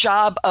the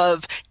job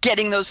of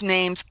getting those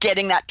names,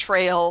 getting that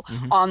trail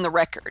on the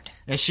record.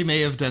 And she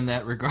may have done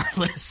that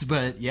regardless,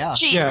 but yeah.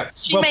 She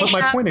may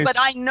have, but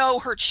I know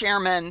her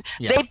chairman.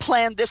 Yeah. They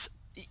planned this.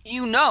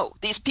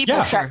 These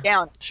people sat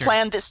down,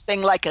 planned this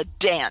thing like a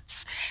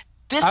dance.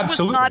 This was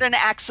not an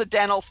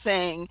accidental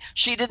thing.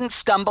 She didn't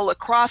stumble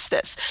across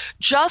this.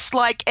 Just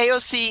like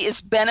AOC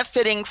is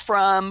benefiting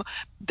from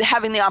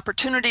having the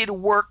opportunity to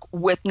work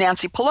with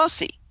Nancy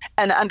Pelosi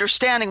and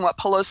understanding what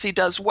Pelosi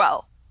does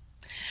well.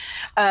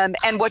 And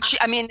what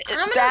I'm going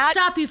to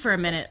stop you for a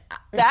minute.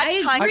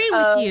 I agree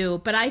with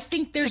you, but I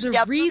think there's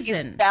a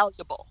reason.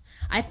 Valuable.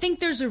 I think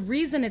there's a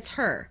reason it's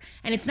her.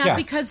 And it's not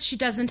because she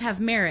doesn't have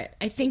merit.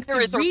 I think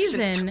the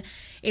reason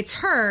it's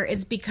her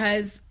is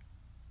because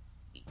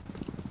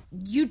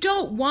you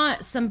don't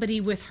want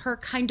somebody with her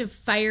kind of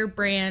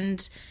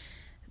firebrand,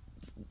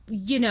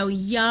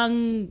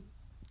 young,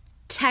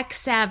 tech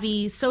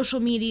savvy, social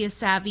media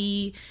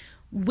savvy,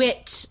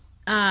 wit.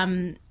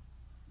 You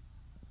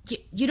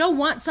don't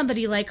want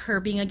somebody like her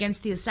being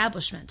against the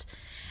establishment.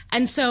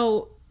 And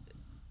so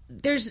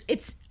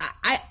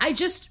I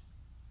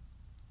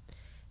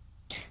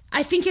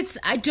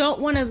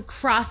don't want to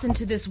cross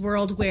into this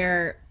world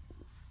where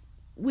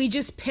we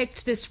just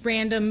picked this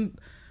random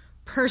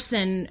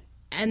person.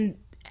 And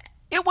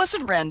it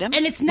wasn't random.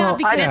 And it's not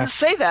because I didn't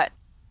say that.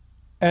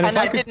 And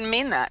I didn't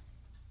mean that.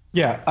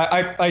 Yeah,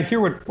 I hear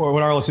what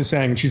Arliss is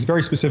saying. She's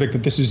very specific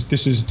that this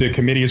is the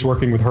committee is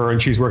working with her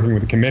and she's working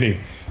with the committee.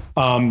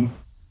 And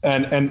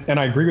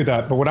I agree with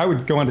that. But what I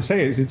would go on to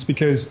say is it's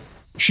because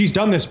she's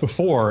done this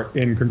before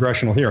in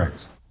congressional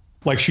hearings.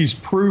 Like, she's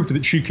proved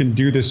that she can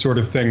do this sort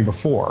of thing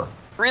before.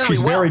 Really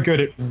she's very good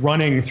at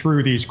running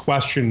through these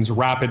questions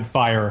rapid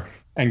fire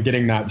and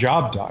getting that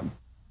job done.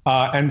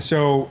 And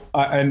so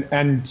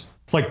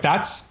like,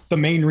 that's the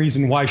main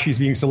reason why she's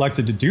being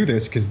selected to do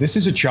this, because this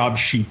is a job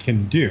she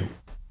can do.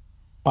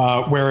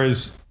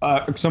 Whereas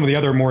some of the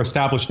other more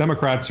established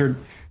Democrats are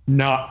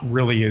not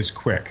really as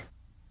quick.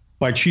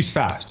 Like, she's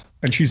fast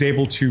and she's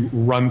able to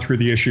run through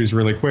the issues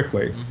really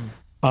quickly.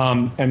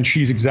 And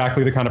she's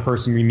exactly the kind of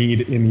person we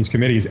need in these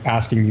committees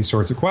asking these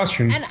sorts of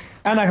questions.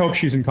 And I hope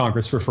she's in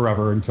Congress for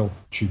forever until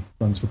she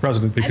runs for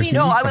president. Because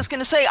I was going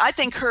to say, I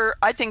think her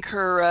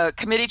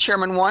committee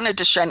chairman wanted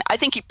to shine. I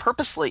think he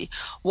purposely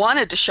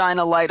wanted to shine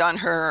a light on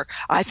her.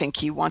 I think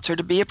he wants her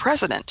to be a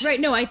president. Right.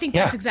 No, I think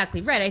that's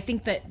exactly right. I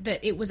think that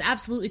it was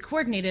absolutely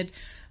coordinated,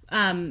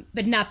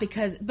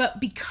 but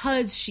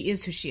because she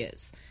is who she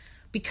is.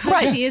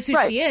 Because she is who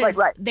she is,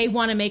 they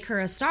want to make her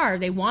a star.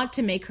 They want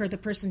to make her the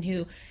person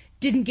who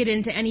didn't get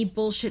into any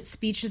bullshit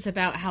speeches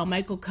about how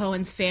Michael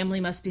Cohen's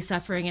family must be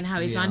suffering and how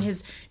he's on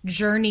his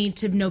journey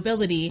to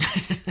nobility.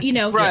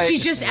 She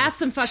just asked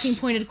some fucking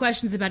pointed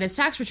questions about his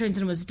tax returns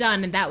and was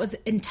done. And that was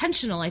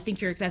intentional. I think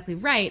you're exactly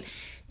right,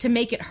 to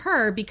make it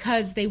her,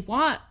 because they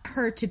want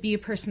her to be a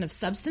person of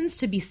substance,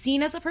 to be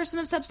seen as a person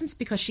of substance,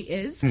 because she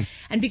is.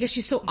 And because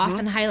she's so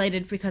often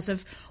highlighted because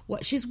of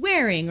what she's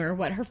wearing or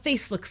what her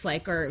face looks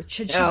like, or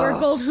should she wear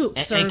gold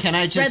hoops or can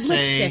I just red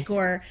lipstick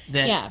or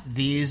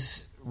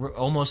these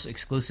almost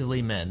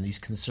exclusively men, these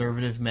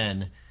conservative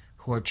men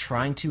who are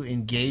trying to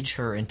engage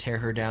her and tear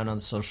her down on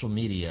social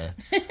media.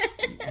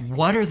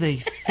 What are they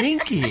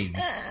thinking?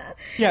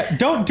 Yeah,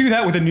 don't do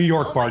that with a New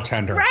York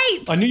bartender. Right.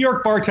 A New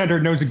York bartender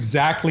knows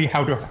exactly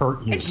how to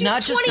hurt you. And she's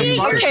not 28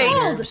 just a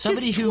years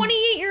old. She's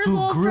 28 years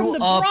old from the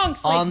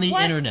Bronx. Like, on the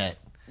internet.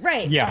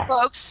 Right. Yeah.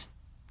 Folks,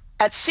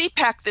 at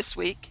CPAC this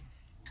week,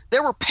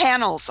 there were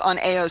panels on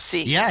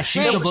AOC. Yeah,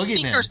 she's the boogeyman.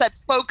 Speakers that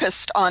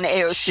focused on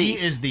AOC. She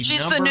is the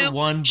number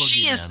one boogeyman.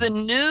 She is the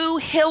new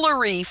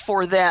Hillary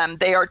for them.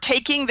 They are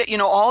taking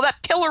all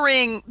that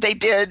pillaring they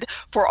did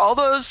for all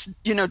those,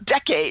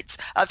 decades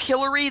of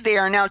Hillary. They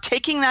are now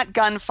taking that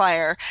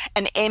gunfire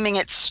and aiming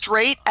it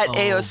straight at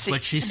AOC.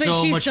 But she's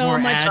so much more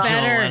agile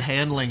at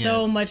handling it.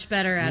 So much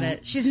better at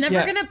it. She's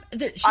never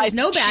she's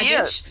no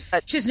baggage.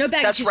 She has no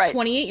baggage. She's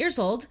 28 years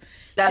old.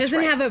 She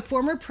doesn't have a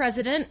former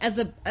president as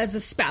a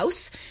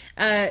spouse.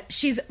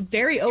 She's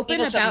very open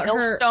about her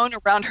millstone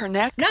around her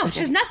neck. No,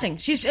 she's nothing.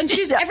 She's every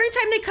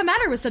time they come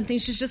at her with something,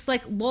 she's just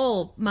like,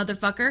 "Lol,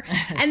 motherfucker,"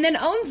 and then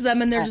owns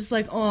them, and they're just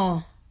like,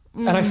 "Oh."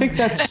 And I think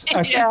that's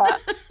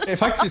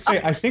if I could just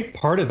say, I think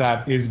part of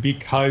that is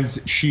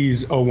because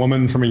she's a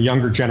woman from a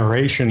younger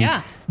generation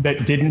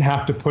that didn't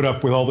have to put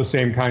up with all the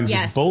same kinds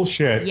of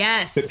bullshit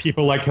that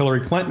people like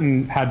Hillary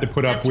Clinton had to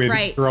put up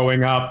with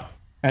growing up.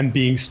 And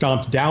being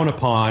stomped down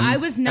upon. I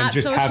was not and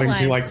just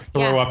socialized. having to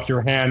throw up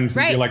your hands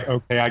and be like,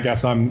 okay, I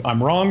guess I'm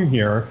wrong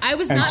here. I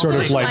was not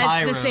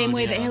socialized the same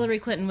way that Hillary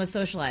Clinton was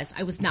socialized.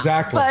 I was not.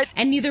 Exactly.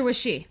 And neither was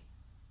she.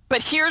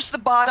 But here's the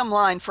bottom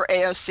line for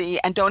AOC,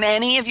 and don't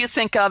any of you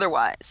think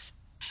otherwise.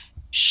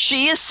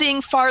 She is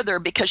seeing farther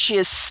because she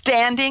is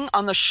standing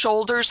on the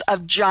shoulders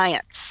of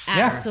giants.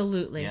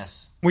 Absolutely.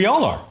 Yes. We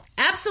all are.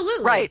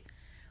 Absolutely. Right.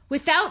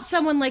 Without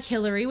someone like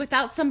Hillary,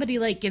 without somebody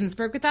like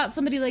Ginsburg, without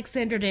somebody like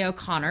Sandra Day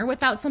O'Connor,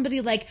 without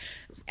somebody like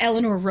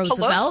Eleanor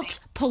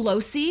Roosevelt,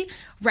 Pelosi,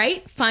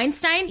 right?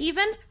 Feinstein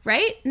even,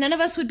 right? None of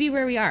us would be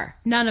where we are.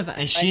 None of us.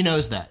 And she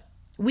knows that.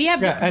 We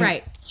have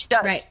right.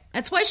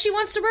 That's why she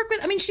wants to work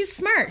with. I mean, she's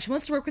smart. She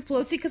wants to work with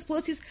Pelosi because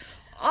Pelosi's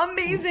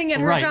amazing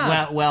at her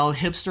job. Well,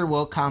 hipster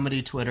woke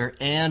comedy Twitter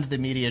and the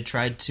media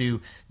tried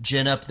to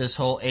gin up this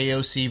whole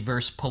AOC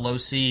versus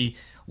Pelosi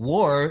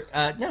war.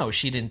 No,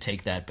 she didn't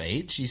take that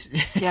bait. She's,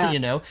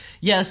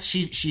 yes,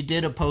 she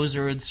did oppose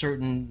her in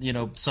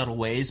certain, subtle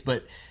ways,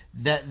 but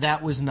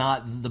that was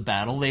not the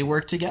battle. They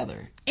worked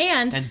together.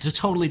 And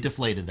totally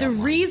deflated that. The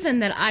reason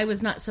that I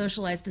was not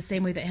socialized the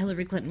same way that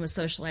Hillary Clinton was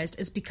socialized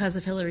is because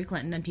of Hillary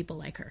Clinton and people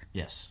like her.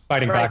 Yes.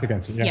 Fighting back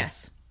against it. Yeah.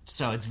 Yes.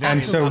 So it's very.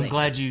 I'm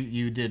glad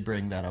you did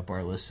bring that up,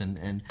 Arliss,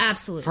 and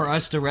absolutely for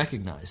us to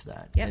recognize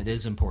that. It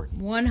is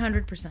important.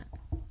 100%.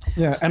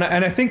 Yeah, and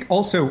I think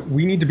also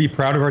we need to be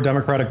proud of our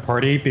Democratic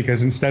Party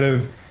because instead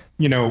of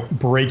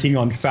breaking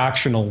on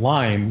factional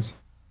lines,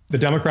 the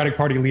Democratic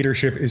Party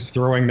leadership is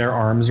throwing their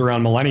arms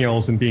around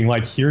millennials and being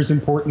like, "Here's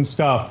important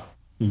stuff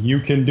you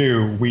can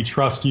do. We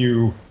trust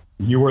you.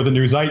 You are the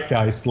new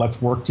zeitgeist.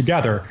 Let's work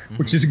together,"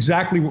 which is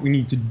exactly what we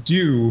need to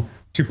do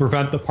to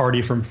prevent the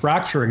party from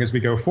fracturing as we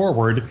go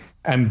forward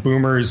and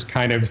boomers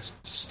kind of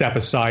step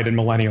aside and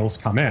millennials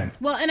come in.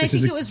 Well, and I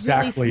think it was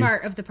really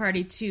smart of the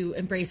party to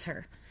embrace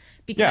her.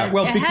 Because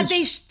had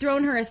they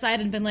thrown her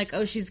aside and been like,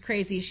 "Oh, she's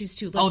crazy, she's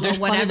too liberal," there's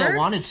whatever, plenty that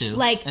wanted to,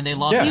 and they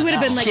lost. We would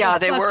have been like,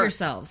 "Fuck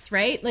yourselves,"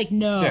 right? Like,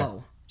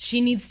 no, she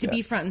needs to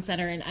be front and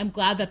center, and I'm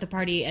glad that the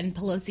party and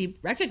Pelosi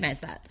recognize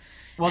that.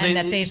 Well,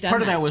 they've done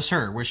part of that was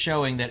her. We're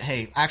showing that,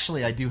 hey,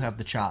 actually, I do have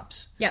the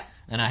chops. Yep.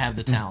 And I have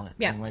the talent.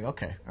 Yeah. I'm like,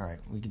 okay, all right,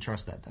 we can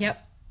trust that then.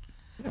 Yep.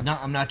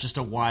 I'm not just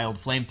a wild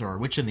flamethrower,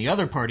 which in the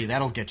other party,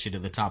 that'll get you to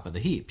the top of the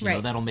heap. You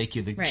know, that'll make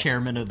you the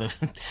chairman of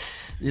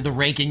the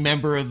ranking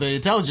member of the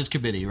intelligence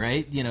committee,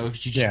 right?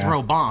 If you just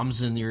throw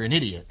bombs, then you're an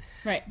idiot.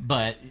 Right.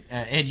 But,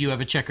 and you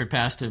have a checkered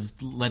past of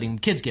letting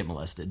kids get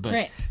molested.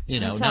 But,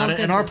 not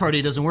in our party,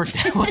 it doesn't work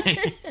that way.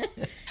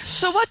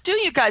 So what do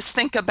you guys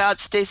think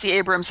about Stacey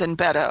Abrams and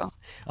Beto?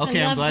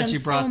 Okay, I'm glad you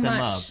brought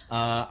them up.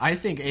 I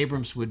think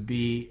Abrams would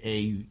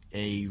be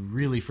a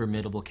really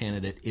formidable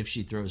candidate if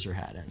she throws her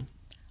hat in.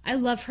 I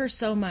love her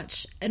so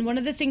much. And one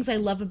of the things I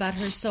love about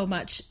her so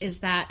much is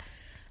that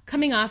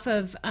coming off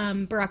of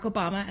Barack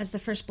Obama as the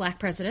first black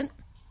president,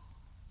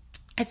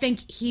 I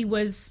think he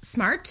was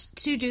smart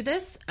to do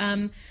this,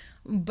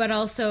 but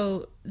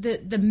also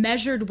the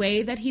measured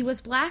way that he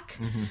was black,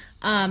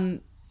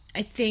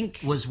 I think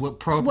was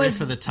appropriate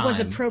for the time. Was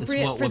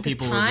appropriate for the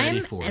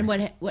time and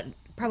what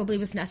probably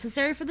was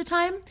necessary for the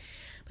time.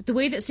 But the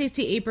way that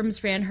Stacey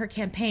Abrams ran her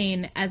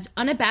campaign as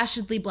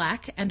unabashedly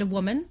black and a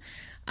woman,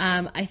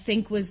 I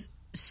think was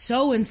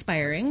so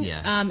inspiring.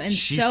 Yeah. And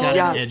she's got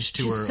an edge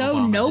to her. So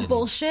Obama no didn't.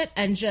 bullshit,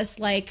 and just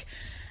like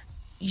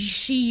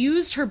she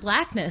used her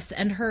blackness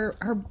and her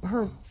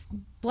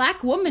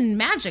black woman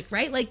magic,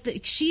 right?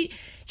 Like she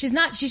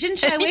didn't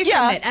shy away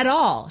from it at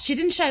all. She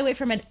didn't shy away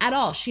from it at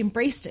all. She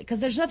embraced it because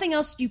there's nothing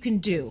else you can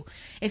do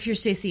if you're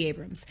Stacey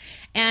Abrams.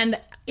 And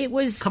it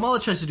was Kamala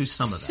tries to do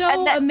some of that.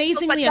 So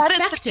amazingly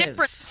effective. Is the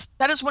difference.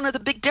 That is one of the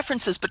big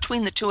differences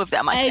between the two of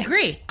them. I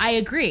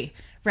agree.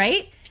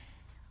 Right?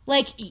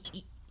 Like,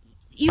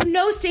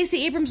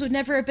 Stacey Abrams would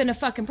never have been a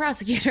fucking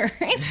prosecutor,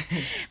 right?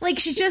 Like,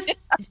 she just,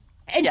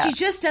 and she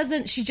just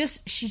doesn't, she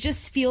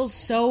just feels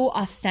so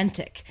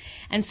authentic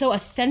and so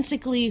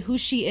authentically who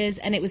she is.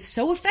 And it was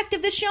so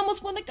effective that she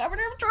almost won the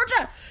governor of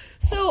Georgia.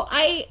 So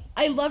I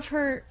love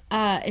her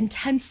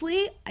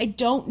intensely. I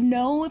don't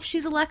know if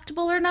she's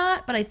electable or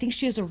not, but I think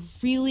she has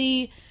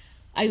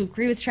I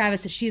agree with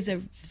Travis that she's a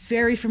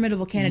very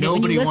formidable candidate.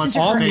 Nobody when you listen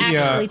wants to to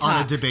her actually talk.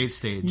 On a debate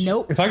stage.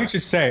 Nope. If I could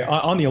just say,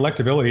 on the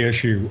electability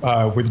issue,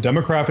 with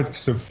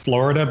Democrats of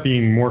Florida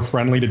being more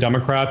friendly to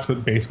Democrats,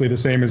 but basically the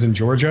same as in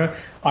Georgia,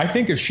 I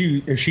think if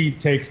she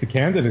takes the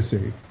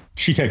candidacy,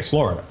 she takes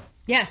Florida.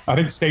 Yes. I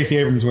think Stacey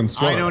Abrams wins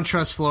Florida. I don't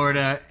trust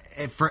Florida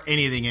for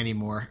anything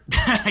anymore.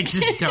 I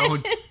just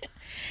don't.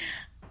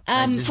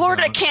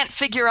 Florida can't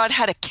figure out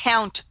how to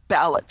count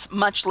ballots,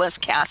 much less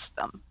cast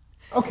them.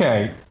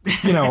 Okay,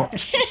 as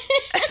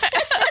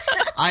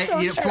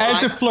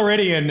a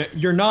Floridian,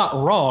 you're not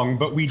wrong,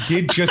 but we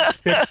did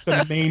just fix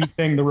the main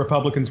thing the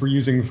Republicans were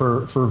using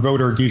for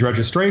voter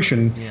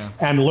deregistration,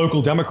 and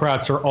local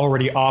Democrats are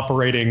already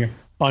operating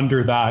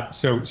under that.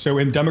 So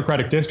in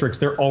Democratic districts,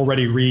 they're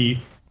already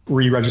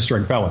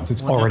re-registering felons.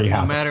 It's already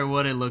happening. No matter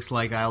what it looks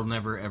like, I'll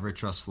never ever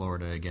trust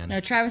Florida again. No,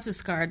 Travis is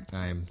scarred.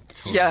 I'm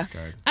totally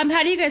scarred.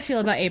 How do you guys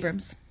feel about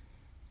Abrams?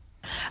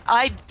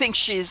 I think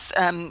she's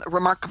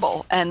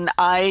remarkable, and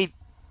I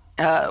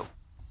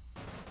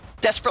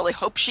desperately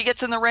hope she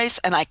gets in the race,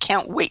 and I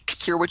can't wait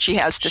to hear what she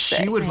has to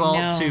say. She would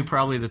vault to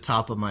probably the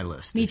top of my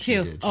list. Me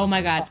too. Oh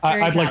my God.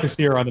 I'd like to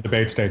see her on the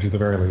debate stage at the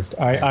very least.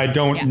 I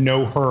don't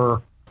know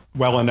her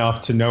well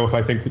enough to know if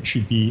I think that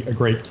she'd be a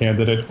great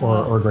candidate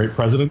or a great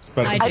president,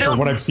 but from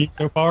what I've seen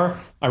so far,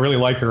 I really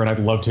like her, and I'd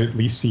love to at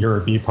least see her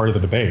be part of the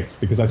debates,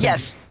 because I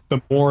think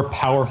the more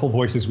powerful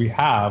voices we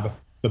have,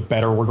 the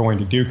better we're going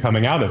to do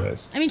coming out of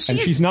this. I mean,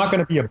 she's not going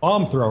to be a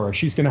bomb thrower.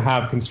 She's going to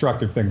have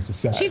constructive things to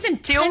say. She's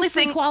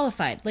intensely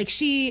qualified. Like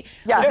she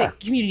is a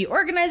community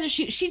organizer.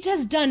 She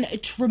has done a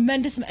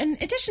tremendous, in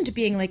addition to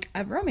being like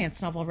a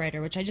romance novel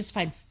writer, which I just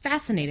find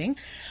fascinating.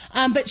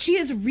 But she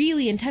is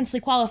really intensely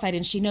qualified,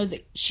 and she knows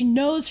it. She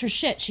knows her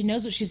shit. She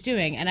knows what she's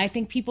doing. And I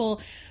think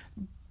people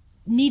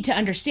need to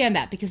understand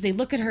that, because they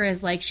look at her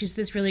as like she's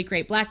this really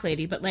great black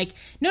lady, but like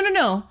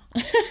no.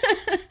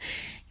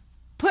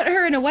 Put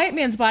her in a white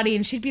man's body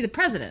and she'd be the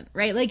president,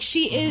 right? Like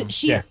she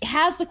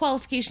has the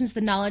qualifications,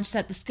 the knowledge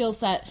set, the skill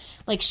set.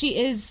 Like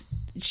she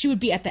would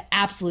be at the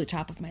absolute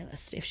top of my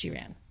list if she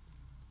ran.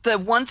 The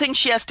one thing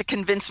she has to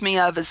convince me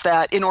of is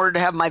that in order to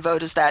have my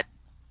vote is that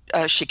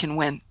she can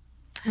win.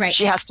 Right.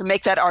 She has to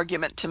make that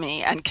argument to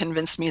me and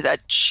convince me that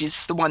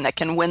she's the one that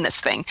can win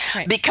this thing.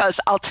 Right. Because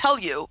I'll tell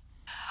you,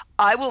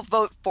 I will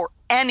vote for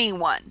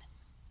anyone,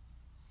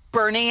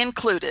 Bernie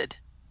included,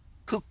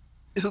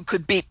 who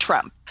could beat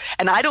Trump.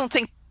 And I don't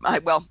think,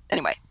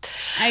 anyway.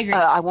 I agree.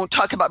 I won't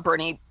talk about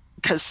Bernie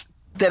because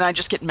then I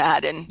just get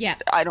mad and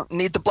I don't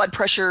need the blood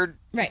pressure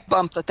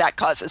bump that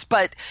causes.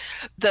 But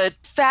the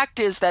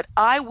fact is that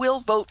I will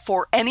vote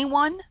for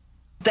anyone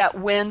that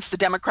wins the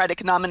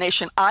Democratic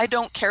nomination. I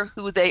don't care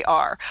who they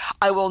are.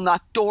 I will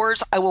knock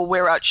doors. I will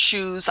wear out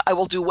shoes. I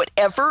will do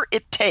whatever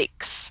it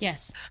takes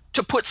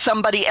to put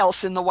somebody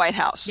else in the White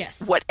House.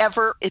 Yes.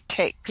 Whatever it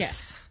takes.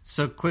 Yes.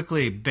 So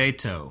quickly,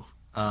 Beto.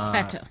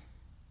 Beto.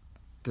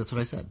 That's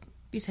what I said.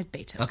 You said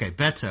Beto. Okay,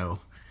 Beto.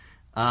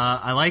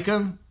 I like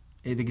him.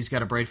 I think he's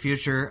got a bright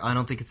future. I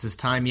don't think it's his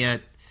time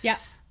yet. Yeah.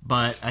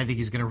 But I think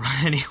he's going to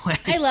run anyway.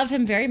 I love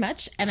him very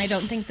much, and I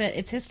don't think that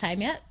it's his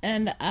time yet.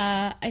 And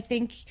I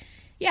think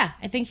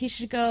he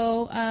should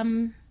go. I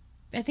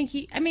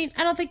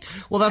don't think.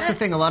 Well, that's the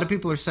thing. A lot of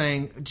people are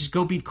saying, just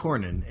go beat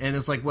Cornyn. And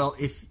it's like, well,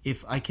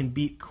 if I can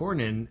beat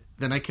Cornyn,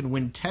 then I can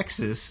win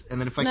Texas.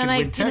 And then if I can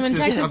win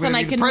Texas, then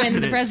I can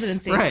win the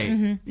presidency. Right.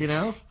 Mm-hmm. You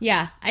know?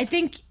 Yeah. I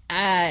think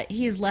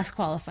he is less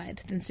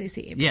qualified than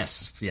Stacey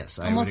Abrams. Yes.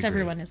 Almost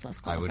everyone is less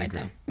qualified,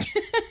 though.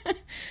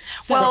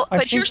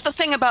 But here's the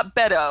thing about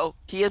Beto.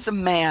 He is a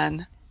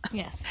man.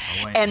 Yes.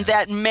 And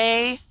that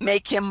may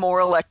make him more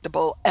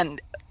electable.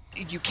 And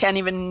you can't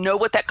even know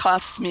what that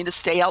costs me to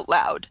say out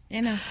loud.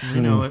 I know.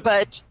 You know it.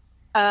 But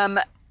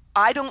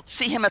I don't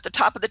see him at the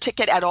top of the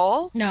ticket at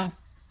all. No.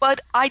 But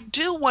I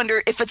do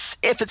wonder if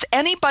it's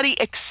anybody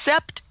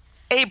except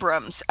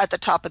Abrams at the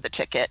top of the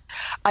ticket.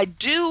 I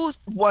do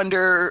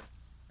wonder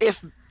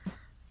if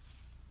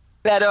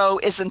Beto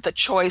isn't the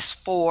choice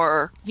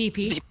for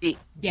VP.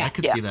 Yeah, I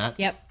could see that.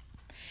 Yep.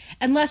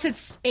 Unless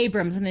it's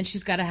Abrams, and then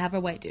she's got to have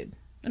a white dude,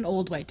 an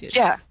old white dude.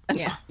 Yeah.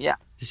 Yeah.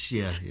 She's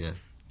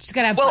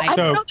got to have. Well, I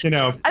don't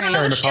know. I don't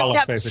know if she has to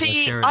have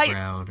Sherrod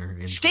Brown or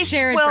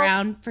Sherrod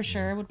Brown for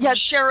sure.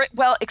 Sherrod.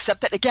 Well,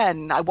 except that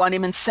again, I want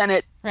him in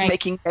Senate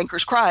making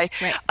bankers cry.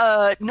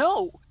 Right.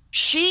 No,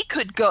 she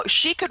could go.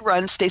 She could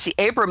run. Stacey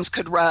Abrams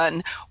could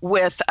run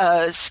with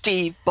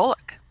Steve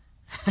Bullock.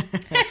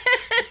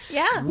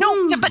 Yeah.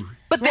 No,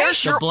 but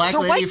there's the black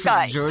lady white from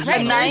guy. Georgia.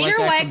 Right, there's your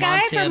white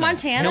guy from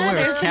Montana. He'll wear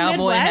There's his the cowboy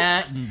Midwest.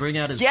 hat and bring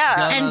out his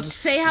gun and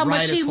say how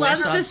much he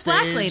loves this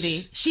black stage.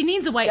 lady. She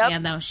needs a white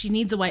man, though. She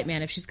needs a white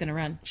man if she's going to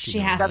run. She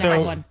has to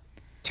have one.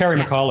 Terry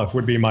McAuliffe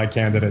would be my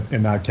candidate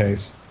in that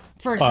case.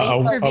 For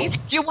Veep?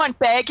 You want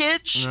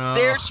baggage? No.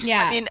 There's,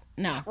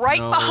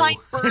 behind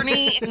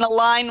Bernie in the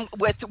line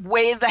with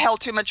way the hell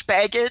too much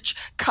baggage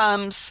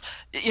comes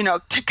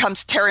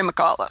Terry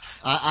McAuliffe.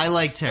 I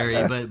like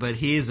Terry, but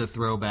he is a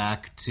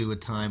throwback to a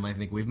time I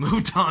think we've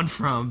moved on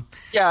from.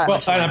 Yeah. Well,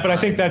 but I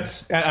think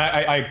that's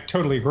I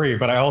totally agree,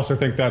 but I also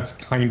think that's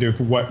kind of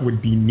what would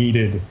be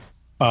needed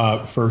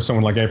for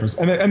someone like Abrams.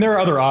 And there are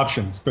other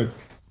options, but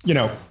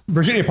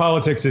Virginia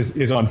politics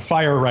is on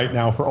fire right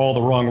now for all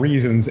the wrong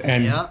reasons,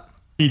 and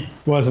he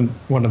wasn't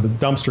one of the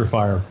dumpster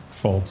fire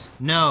folks.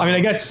 No, I mean, I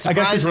guess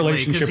his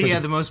relationship because he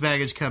had the most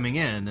baggage coming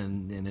in,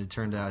 and it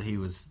turned out he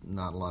was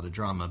not a lot of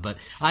drama. But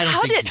I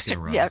don't think he's going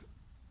to run. Yeah.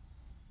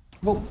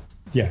 Well,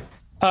 yeah.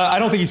 I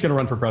don't think he's going to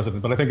run for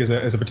president, but I think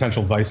as a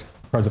potential vice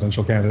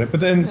presidential candidate.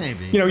 But then,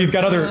 maybe. You've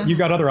got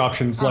other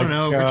options, I like don't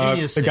know,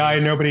 Virginia's the guy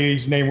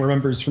nobody's name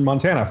remembers from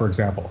Montana, for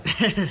example.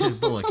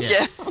 Bullock,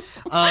 yeah.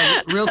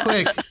 Real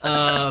quick,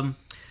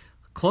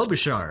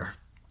 Klobuchar.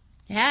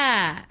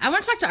 Yeah, I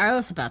want to talk to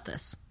Arliss about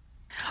this.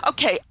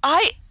 Okay,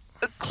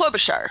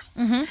 Klobuchar.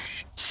 Mm-hmm.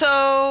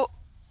 So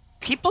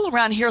people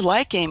around here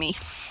like Amy.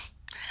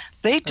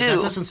 They do.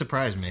 That doesn't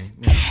surprise me.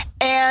 Yeah.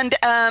 And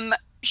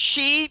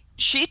she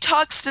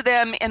talks to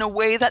them in a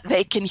way that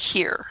they can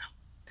hear.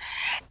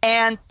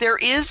 And there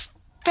is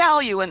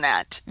value in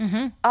that.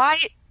 Mm-hmm.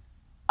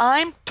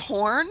 I'm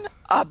torn,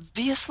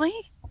 obviously,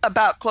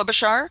 about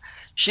Klobuchar.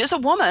 She is a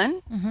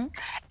woman, mm-hmm.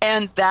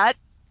 and that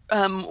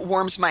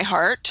warms my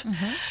heart.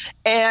 Mm-hmm.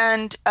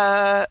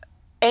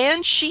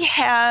 And she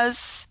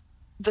has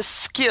the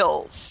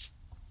skills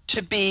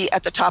to be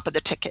at the top of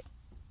the ticket.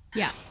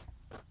 Yeah.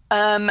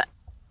 And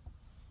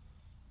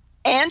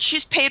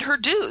she's paid her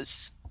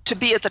dues to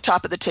be at the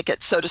top of the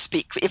ticket, so to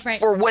speak, if right.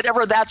 for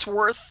whatever that's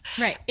worth.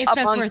 Right. If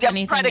that's worth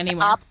anything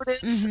anymore.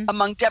 Operatives,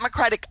 among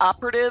Democratic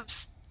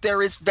operatives,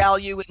 there is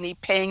value in the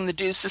paying the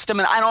dues system,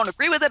 and I don't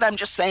agree with it. I'm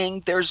just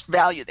saying there's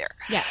value there.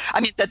 Yeah. I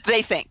mean, that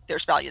they think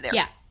there's value there.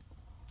 Yeah.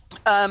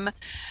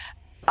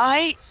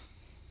 I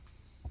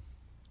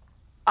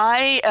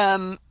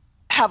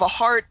have a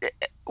heart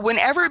when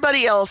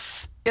everybody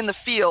else in the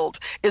field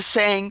is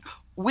saying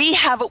we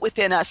have it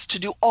within us to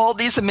do all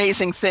these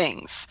amazing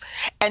things,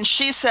 and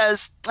she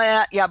says,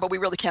 "Yeah, but we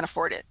really can't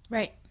afford it."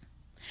 Right.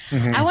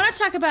 Mm-hmm. I want to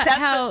talk about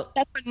that's a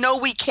no,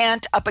 we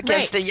can't up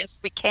against right. a yes,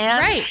 we can.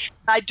 Right.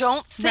 I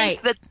don't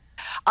think right.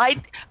 that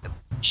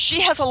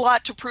she has a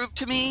lot to prove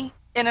to me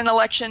in an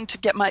election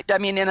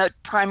in a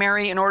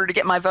primary in order to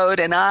get my vote,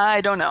 and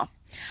I don't know.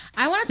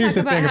 I want to talk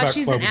about how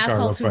she's an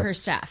asshole to her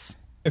staff.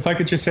 If I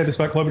could just say this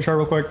about Klobuchar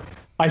real quick.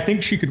 I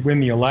think she could win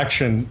the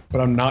election, but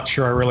I'm not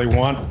sure I really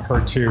want her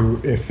to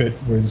if it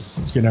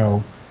was,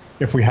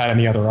 if we had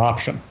any other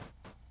option.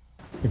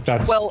 If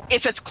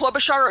it's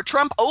Klobuchar or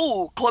Trump,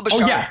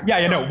 Klobuchar. Oh,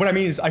 yeah, no. What I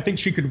mean is I think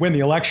she could win the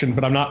election,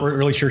 but I'm not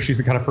really sure she's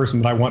the kind of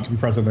person that I want to be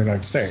president of the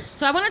United States.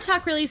 So I want to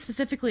talk really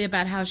specifically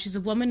about how she's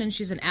a woman and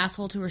she's an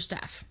asshole to her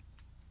staff.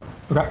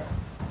 Okay.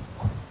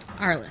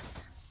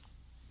 Arliss.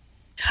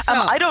 So,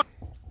 I don't...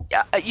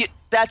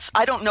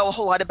 I don't know a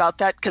whole lot about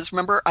that because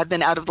remember I've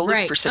been out of the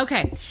loop for 6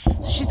 months.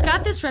 So she's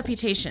got this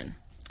reputation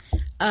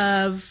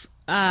of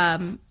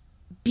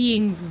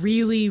being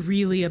really,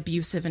 really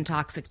abusive and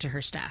toxic to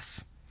her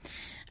staff.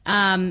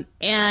 And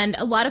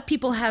a lot of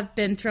people have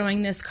been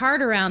throwing this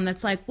card around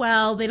that's like,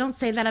 well, they don't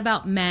say that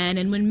about men.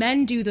 And when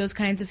men do those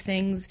kinds of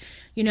things,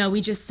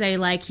 we just say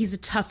like, he's a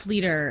tough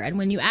leader. And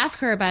when you ask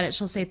her about it,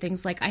 she'll say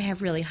things like, I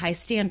have really high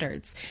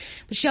standards.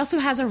 But she also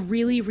has a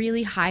really,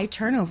 really high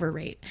turnover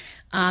rate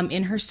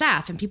in her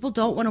staff, and people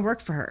don't want to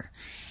work for her.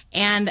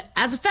 And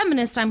as a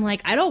feminist, I'm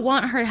like, I don't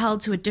want her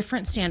held to a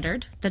different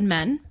standard than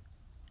men.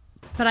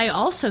 But I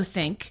also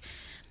think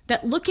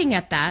that looking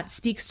at that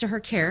speaks to her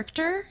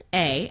character,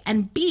 A,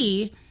 and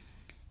B,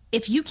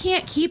 if you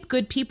can't keep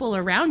good people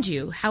around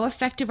you, how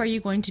effective are you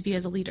going to be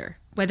as a leader,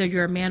 whether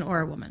you're a man or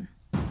a woman?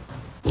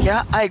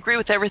 Yeah, I agree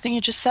with everything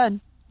you just said.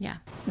 Yeah.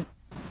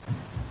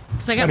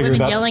 So I got women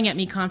yelling at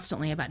me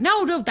constantly about,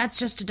 no, that's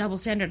just a double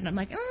standard. And I'm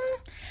like,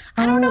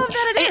 I don't know if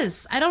that it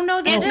is. I don't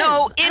know that it is.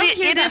 No,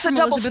 it is a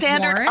double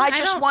standard. I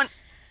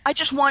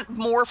just want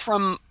more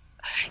from,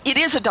 it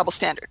is a double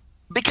standard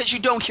because you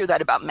don't hear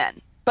that about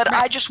men. But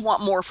right. I just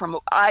want more from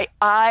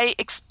I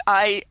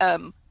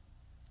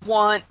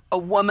want a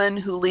woman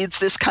who leads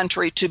this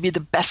country to be the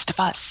best of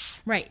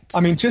us. Right. I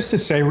mean, just to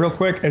say real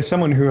quick, as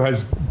someone who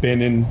has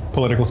been in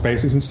political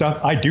spaces and stuff,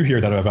 I do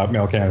hear that about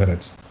male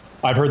candidates.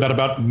 I've heard that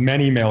about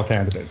many male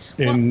candidates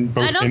in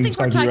both I don't think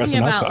we're talking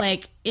about outside.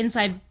 like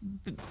inside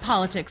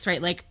politics,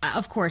 right? Like,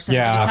 of course,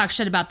 everybody talks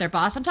shit about their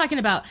boss. I'm talking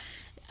about,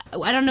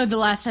 I don't know the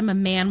last time a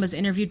man was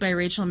interviewed by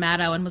Rachel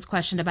Maddow and was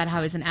questioned about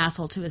how he's an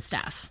asshole to his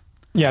staff.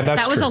 Yeah,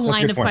 that was a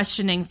line of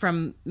questioning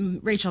from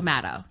Rachel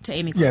Maddow to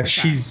Amy Klobuchar. Yeah,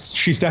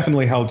 she's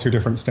definitely held to a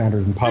different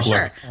standard in public.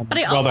 For sure. But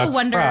I also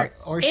wonder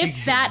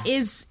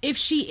if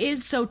she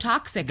is so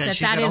toxic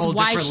that is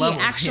why she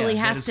actually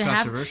has to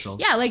have.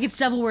 Yeah, like it's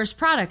Devil Wears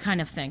Prada kind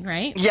of thing,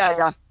 right?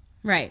 Yeah.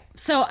 Right.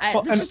 So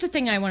this is just a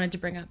thing I wanted to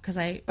bring up because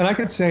And I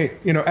could say,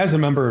 as a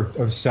member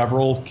of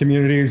several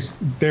communities,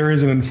 there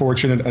is an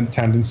unfortunate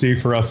tendency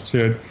for us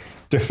to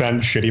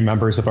defend shitty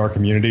members of our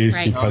communities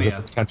because of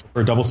the potential for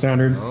a double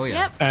standard. Oh,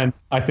 yeah. Yep. And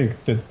I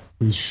think that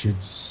we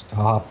should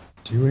stop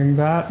doing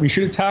that. We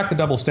should attack the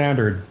double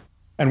standard,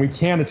 and we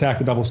can attack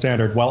the double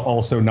standard while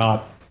also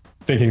not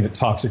thinking that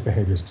toxic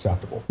behavior is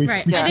acceptable.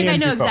 I think I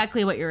know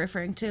exactly what you're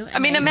referring to. I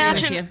mean,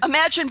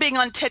 imagine being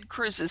on Ted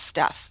Cruz's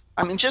staff.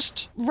 I mean,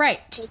 just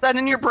put that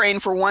in your brain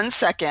for 1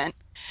 second,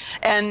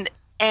 and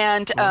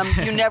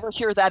you never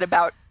hear that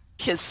about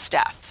his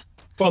staff.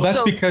 Well,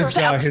 that's because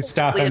his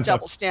staff ends a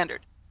double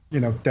standard.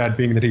 Dad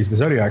being that he's the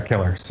Zodiac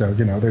killer. So,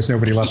 there's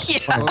nobody left.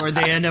 Yeah. Or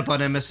they end up on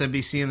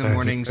MSNBC in the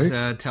mornings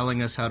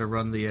telling us how to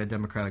run the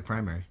Democratic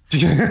primary.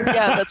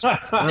 Yeah, that's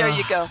right. There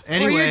you go.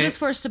 Anyway. Or you're just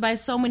forced to buy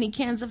so many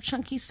cans of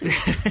chunky soup.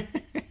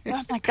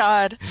 Oh, my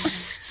God.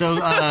 So,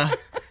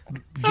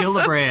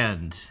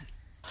 Gillibrand.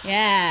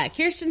 Yeah,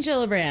 Kirsten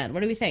Gillibrand. What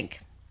do we think?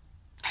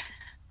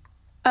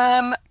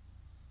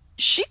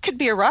 She could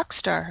be a rock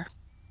star.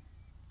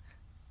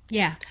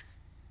 Yeah.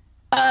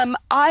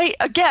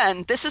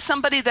 This is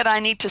somebody that I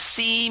need to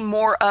see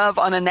more of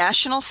on a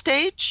national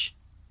stage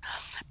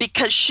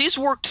because she's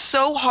worked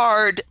so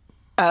hard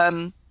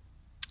in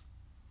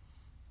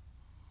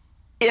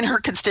her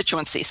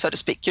constituency, so to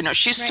speak.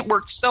 She's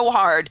worked so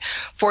hard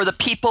for the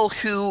people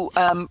who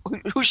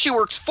she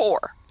works for.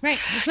 Right.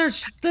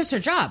 That's her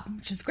job,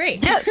 which is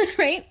great. Yes.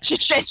 Right.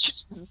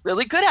 She's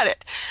really good at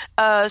it.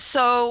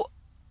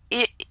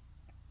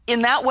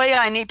 In that way,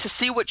 I need to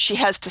see what she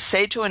has to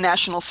say to a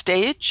national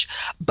stage,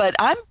 but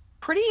I'm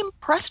pretty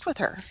impressed with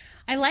her.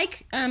 I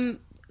like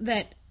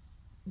that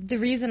the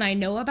reason I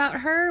know about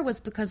her was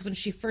because when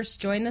she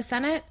first joined the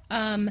Senate,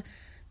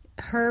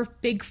 her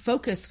big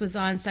focus was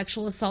on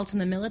sexual assault in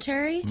the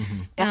military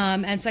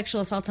and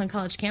sexual assault on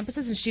college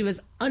campuses, and she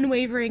was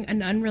unwavering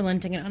and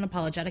unrelenting and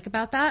unapologetic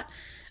about that.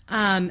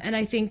 And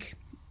I think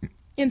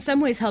in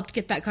some ways helped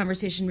get that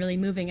conversation really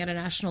moving at a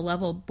national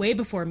level way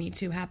before Me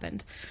Too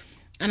happened.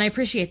 And I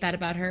appreciate that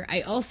about her.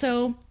 I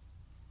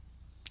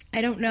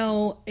don't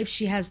know if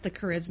she has the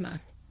charisma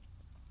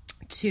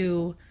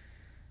to,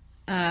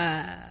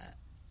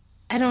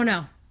 I don't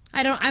know.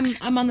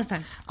 I'm on the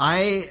fence.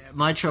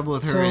 My trouble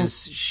with her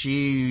is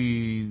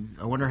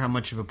I wonder how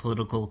much of a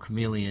political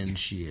chameleon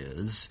she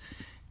is.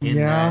 In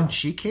that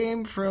she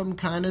came from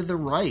kind of the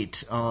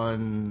right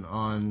on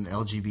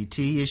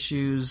LGBT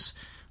issues,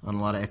 on a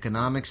lot of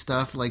economic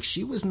stuff. Like,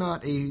 she was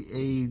not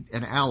an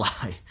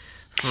ally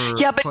for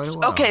quite a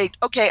while.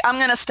 Okay, I'm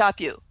going to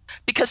stop you.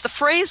 Because the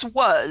phrase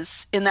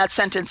 "was" in that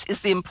sentence is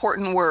the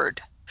important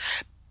word.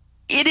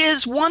 It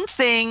is one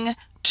thing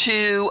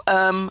to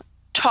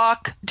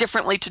talk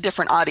differently to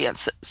different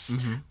audiences.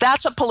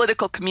 That's a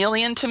political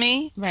chameleon to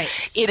me. Right.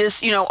 It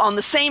is, on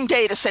the same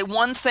day to say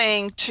one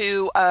thing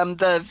to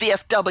the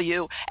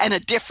VFW and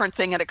a different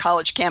thing at a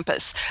college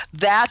campus.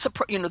 That's a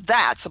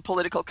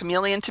political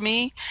chameleon to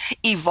me.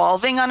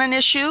 Evolving on an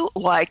issue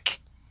like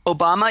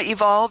Obama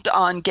evolved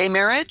on gay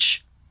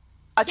marriage.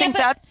 I think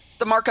that's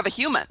the mark of a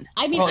human.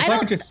 I mean, I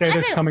could just say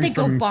this coming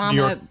from Obama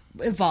New York.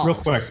 Evolved. Real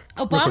quick.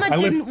 Obama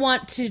didn't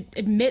want to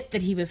admit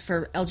that he was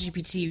for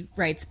LGBT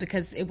rights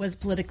because it was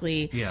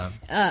politically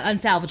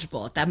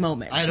unsalvageable at that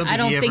moment. I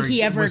don't think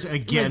he ever was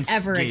against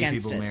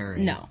people it.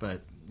 Marrying, no,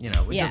 but it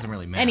doesn't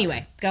really matter.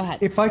 Anyway, go ahead.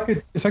 If I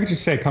could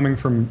just say, coming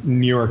from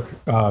New York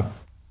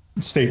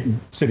state and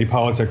city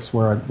politics,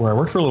 where I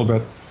worked for a little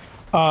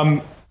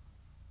bit,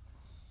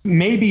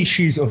 maybe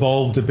she's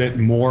evolved a bit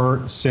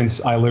more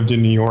since I lived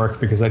in New York,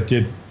 because I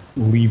did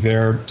leave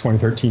there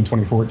 2013,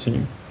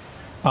 2014.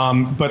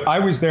 But I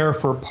was there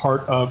for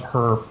part of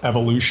her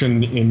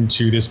evolution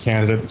into this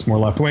candidate that's more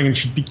left-wing, and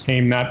she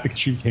became that because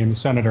she became a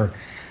senator.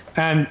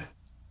 And,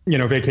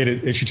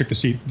 she took the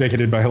seat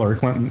vacated by Hillary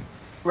Clinton.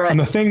 Right. And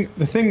the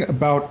thing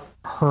about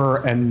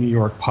her and New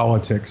York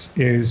politics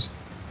is,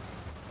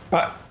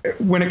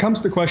 when it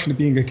comes to the question of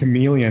being a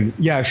chameleon,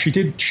 she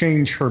did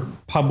change her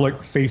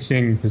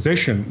public-facing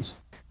positions.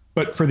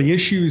 But for the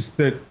issues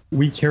that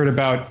we cared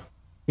about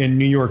in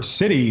New York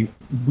City,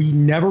 we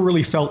never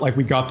really felt like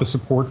we got the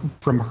support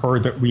from her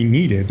that we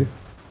needed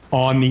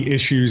on the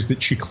issues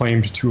that she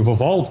claimed to have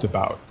evolved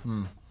about.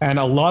 And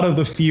a lot of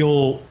the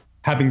feel,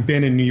 having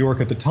been in New York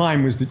at the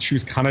time, was that she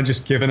was kind of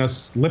just giving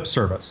us lip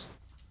service.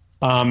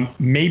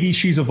 Maybe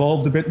she's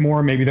evolved a bit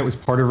more. Maybe that was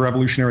part of a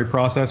revolutionary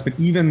process. But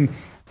even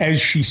as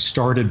she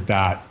started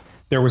that,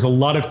 there was a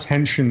lot of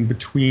tension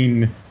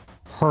between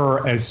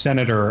her as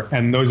senator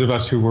and those of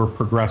us who were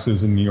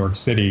progressives in New York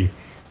City,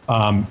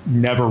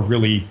 never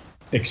really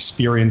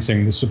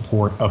experiencing the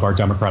support of our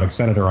Democratic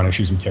senator on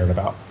issues we cared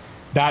about.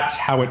 That's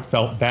how it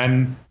felt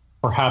then.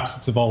 Perhaps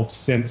it's evolved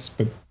since,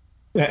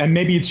 and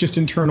maybe it's just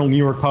internal New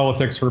York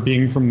politics, her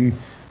being from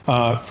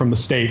the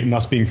state and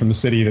us being from the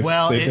city.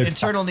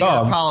 Internal New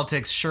York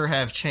politics sure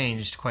have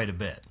changed quite a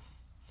bit.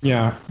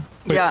 Yeah.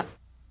 But,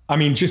 I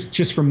mean,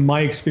 just from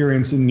my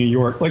experience in New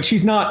York, like,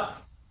 she's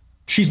not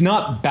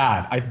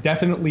bad. I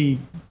definitely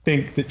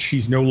think that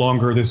she's no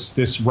longer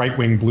this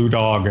right-wing blue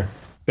dog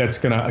that's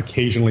going to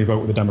occasionally vote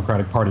with the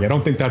Democratic Party. I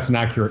don't think that's an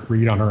accurate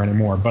read on her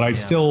anymore. But I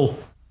still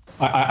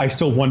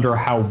wonder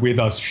how with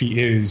us she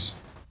is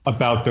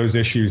about those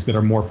issues that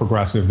are more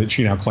progressive that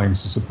she now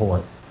claims to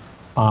support.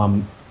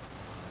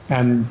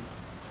 And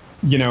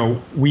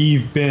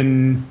we've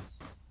been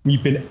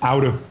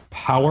out of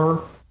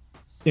power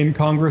in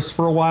Congress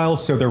for a while,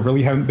 so there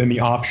really haven't been the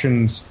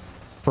options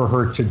for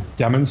her to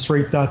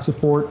demonstrate that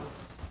support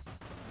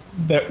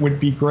that would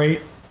be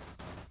great.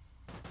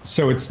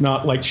 So it's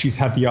not like she's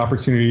had the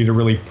opportunity to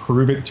really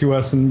prove it to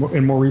us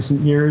in more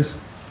recent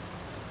years.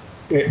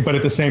 But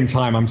at the same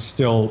time, I'm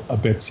still a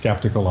bit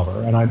skeptical of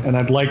her, and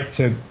I'd like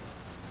to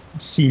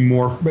see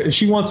more. But if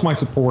she wants my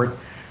support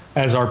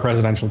as our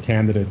presidential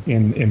candidate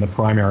in the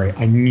primary,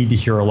 I need to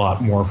hear a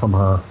lot more from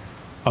her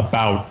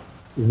about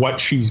what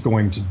she's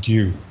going to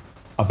do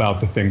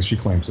about the things she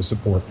claims to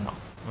support now.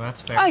 Well,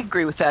 that's fair. I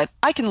agree with that.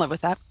 I can live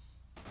with that.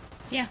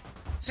 Yeah.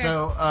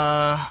 So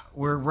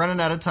we're running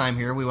out of time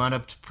here. We wound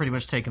up pretty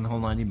much taking the whole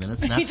 90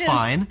 minutes, and that's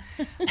fine.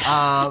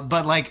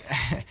 But like,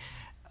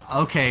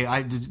 okay,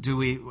 I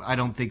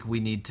don't think we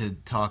need to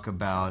talk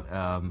about.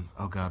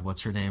 Oh God,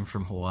 what's her name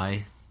from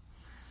Hawaii?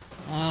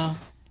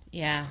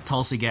 Yeah.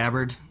 Tulsi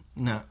Gabbard.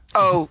 No.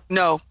 Oh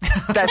no,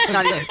 that's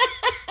not even.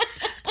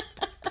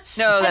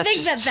 No, that's I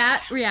think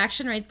that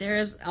reaction right there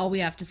is all we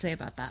have to say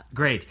about that.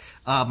 Great.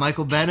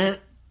 Michael Bennet.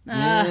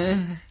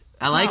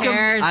 I like him.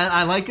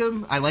 I like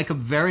him. I like him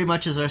very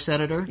much as our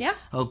senator. Yeah.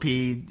 Hope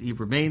he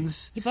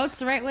remains. He votes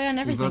the right way on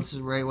everything. He votes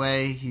the right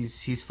way.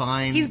 He's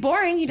fine. He's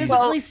boring. He doesn't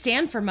really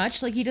stand for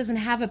much. Like, he doesn't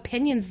have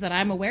opinions that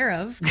I'm aware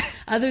of,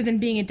 other than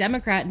being a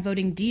Democrat and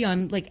voting D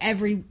on like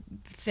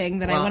everything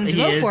that I wanted to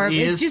vote for.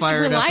 He it's is just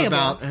fired reliable.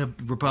 up about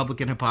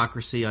Republican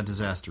hypocrisy on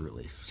disaster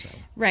relief. So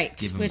right,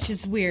 which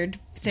is weird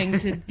thing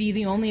to be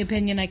the only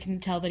opinion I can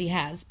tell that he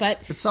has. But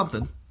it's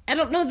something. I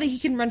don't know that he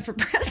can run for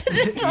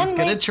president. He's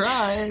going to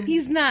try.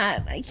 He's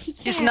not.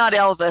 He's not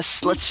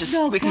Elvis.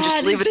 We can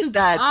just leave it at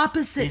that.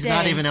 Opposite. He's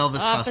not even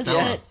Elvis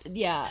Costello.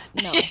 Yeah,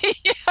 no.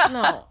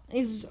 No,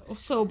 he's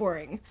so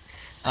boring.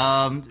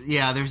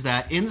 There's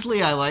that.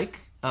 Inslee I like.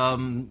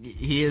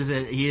 He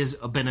has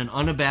been an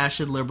unabashed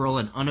liberal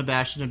and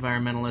unabashed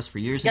environmentalist for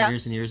years and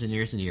years and years and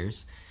years and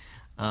years.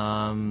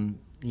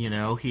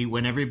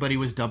 When everybody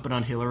was dumping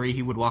on Hillary,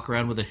 he would walk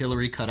around with a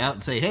Hillary cutout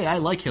and say, "Hey, I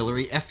like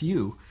Hillary. F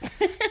you."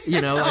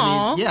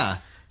 That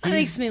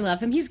makes me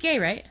love him. He's gay,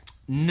 right?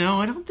 No,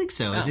 I don't think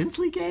so. Is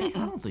Inslee gay?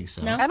 I don't think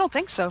so. No, I don't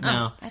think so.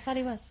 No, I thought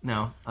he was.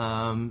 No,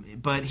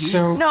 but he's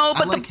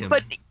I like him.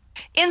 But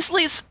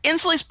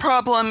Inslee's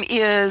problem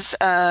is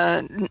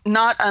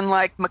not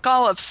unlike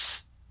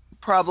McAuliffe's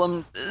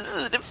problem.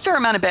 A fair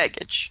amount of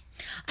baggage.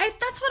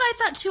 That's what I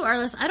thought too,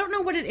 Arliss. I don't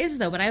know what it is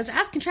though, but I was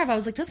asking Trev. I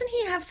was like, doesn't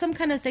he have some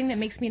kind of thing that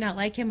makes me not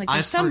like him? Like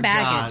there's some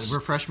baggage.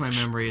 Refresh my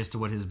memory as to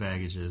what his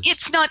baggage is.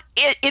 It's not.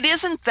 It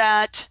isn't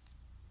that.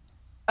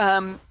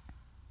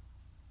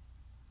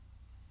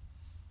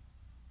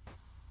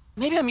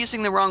 Maybe I'm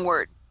using the wrong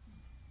word.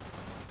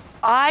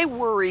 I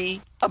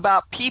worry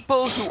about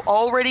people who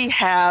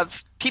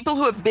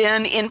have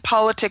been in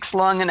politics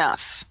long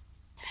enough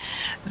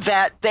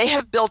that they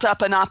have built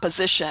up an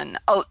opposition,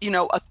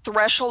 a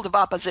threshold of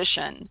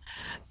opposition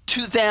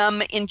to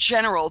them in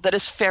general that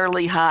is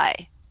fairly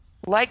high,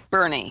 like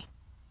Bernie,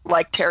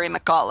 like Terry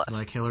McAuliffe,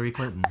 like Hillary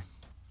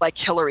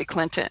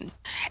Clinton.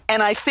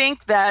 And I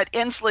think that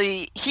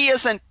Inslee, he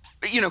isn't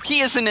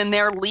in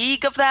their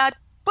league of that,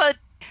 but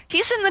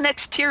he's in the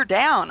next tier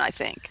down, I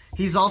think.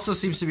 He's also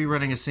seems to be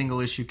running a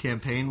single-issue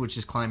campaign, which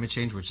is climate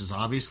change, which is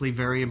obviously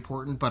very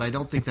important, but I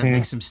don't think that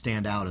makes him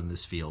stand out in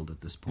this field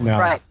at this point. No.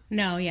 Right.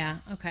 No, yeah,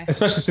 okay.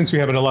 Especially since we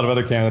have a lot of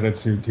other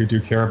candidates who do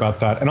care about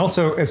that. And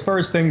also, as far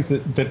as things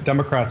that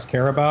Democrats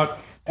care about,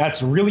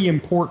 that's really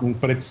important,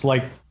 but it's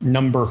like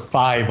number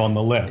 5 on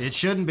the list. It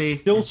shouldn't be.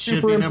 It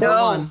should be number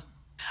 1.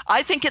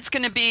 I think it's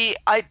going to be,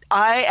 I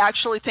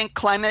actually think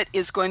climate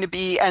is going to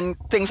be, and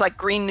things like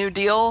Green New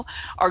Deal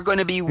are going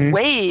to be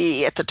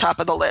way at the top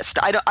of the list.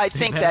 I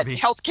think that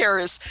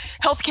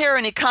healthcare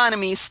and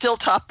economy still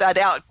top that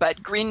out,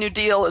 but Green New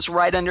Deal is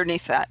right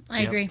underneath that.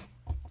 I agree.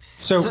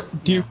 So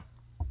do you,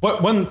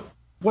 one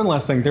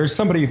last thing, there's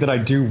somebody that I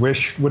do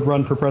wish would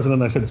run for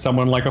president. I said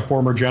someone like a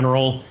former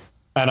general,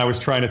 and I was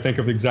trying to think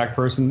of the exact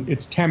person.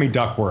 It's Tammy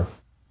Duckworth,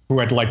 who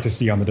I'd like to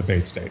see on the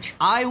debate stage.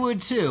 I would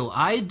too.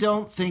 I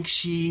don't think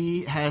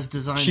she has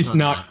designs She's on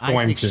not that. going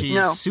I think to.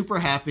 she's super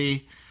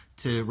happy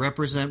to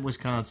represent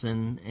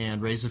Wisconsin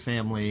and raise a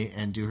family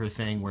and do her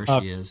thing where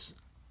she is.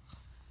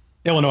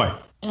 Illinois,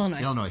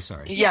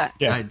 sorry. Yeah.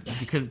 I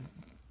could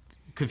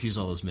confuse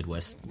all those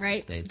Midwest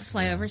states.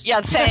 Flyovers.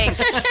 Yeah,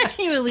 thanks.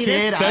 You elitist.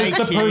 Kid, says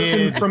the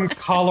person from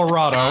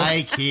Colorado.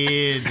 I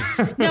kid.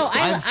 No,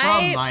 I'm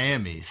from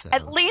Miami. So.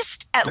 At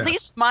least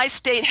my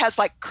state has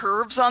like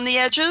curves on the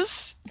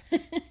edges.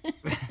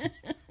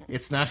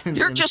 It's not.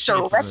 You're just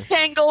a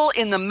rectangle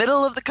in the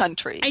middle of the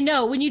country. I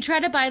know. When you try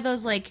to buy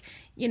those, like,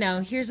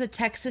 here's a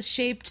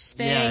Texas-shaped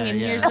thing, and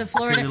here's a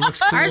Florida. It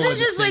looks cool. Ours is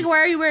just like, why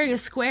are you wearing a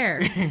square?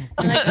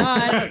 I'm like,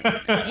 I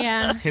don't.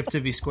 Yeah. It's hip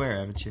to be square,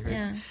 haven't you heard?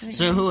 Yeah.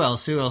 So who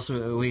else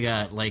we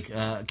got? Like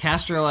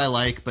Castro, I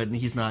like, but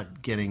he's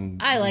not getting.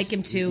 I like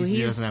him too. He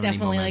He's doesn't have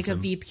definitely any like a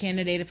momentum. Veep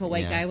candidate if a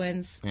white guy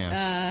wins.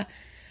 Yeah.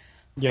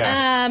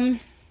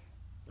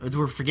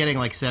 We're forgetting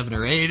like 7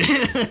 or 8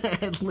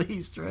 at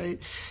least, right?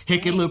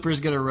 Hickenlooper's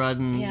going to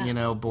run,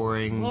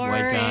 boring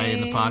white guy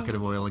in the pocket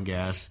of oil and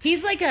gas.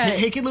 He's like a...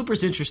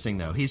 Hickenlooper's interesting,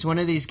 though. He's one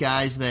of these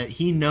guys that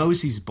he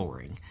knows he's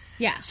boring.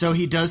 Yeah. So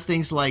he does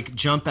things like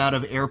jump out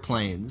of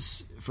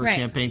airplanes for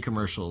campaign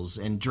commercials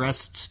and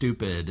dress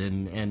stupid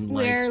and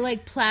wear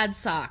like plaid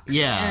socks.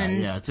 Yeah,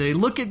 and say,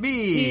 look at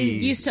me.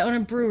 He used to own a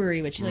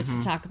brewery, which he likes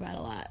to talk about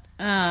a lot.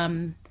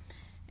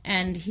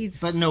 And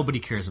But nobody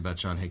cares about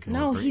John Hickenlooper,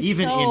 no,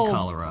 even in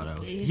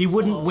Colorado. He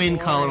wouldn't win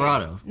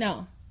Colorado.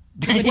 No.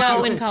 He would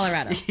not win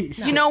Colorado. No.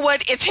 You know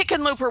what? If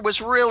Hickenlooper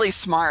was really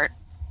smart,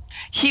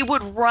 he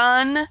would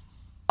run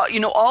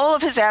all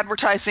of his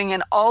advertising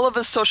and all of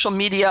his social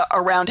media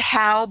around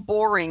how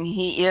boring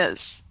he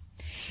is.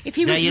 If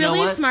he was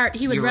really smart,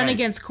 he would run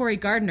against Cory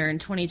Gardner in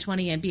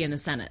 2020 and be in the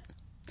Senate.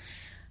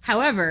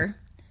 However,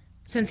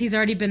 since he's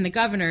already been the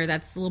governor,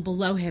 that's a little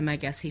below him, I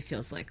guess he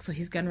feels like. So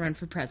he's going to run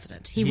for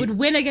president. He would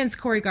win against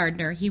Cory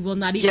Gardner. He will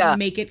not even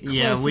make it close.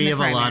 Yeah, we in the have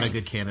primaries. a lot of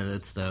good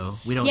candidates, though.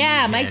 We don't.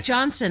 Yeah, need Mike Hick.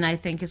 Johnston, I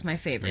think, is my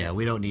favorite. Yeah,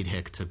 we don't need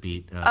Hick to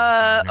beat.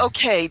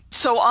 Okay,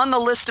 so on the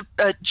list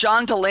of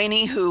John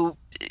Delaney, who,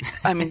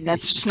 I mean,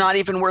 that's just not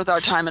even worth our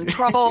time and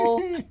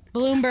trouble.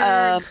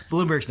 Bloomberg.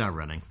 Bloomberg's not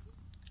running.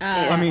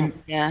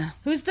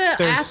 Who's the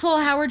asshole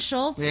Howard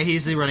Schultz? Yeah,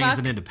 he's running as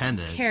an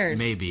independent. Who cares?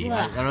 Maybe. Ugh.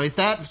 I don't know. Is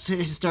that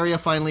hysteria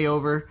finally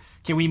over?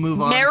 Can we move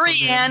on?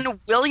 Marianne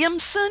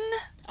Williamson?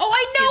 Oh,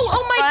 I know.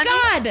 Oh, my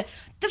God.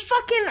 The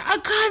fucking,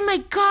 God,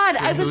 my God.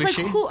 Wait, I was like,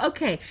 she? who?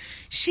 Okay.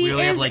 She we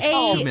only is have like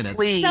 2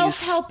 minutes.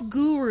 self-help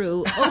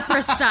guru,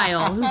 Oprah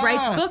style, who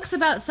writes books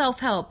about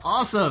self-help.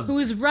 Awesome. Who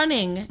is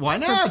running Why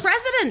not? for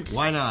president.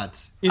 Why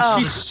not? Is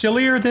she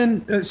sillier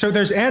than... so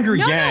there's Andrew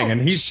Yang,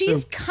 and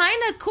she's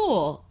kind of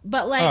cool,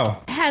 but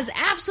has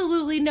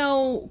absolutely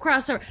no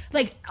crossover.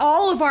 Like,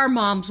 all of our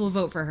moms will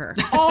vote for her.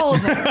 All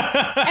of them.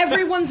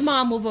 Everyone's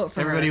mom will vote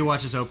for Everybody her. who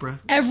watches Oprah?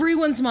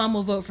 Everyone's mom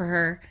will vote for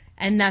her,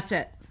 and that's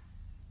it.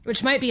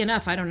 Which might be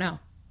enough. I don't know.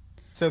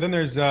 So then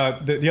there's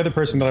the other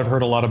person that I've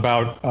heard a lot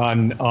about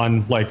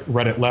on like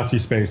Reddit lefty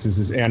spaces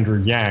is Andrew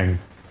Yang,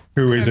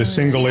 who is a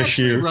single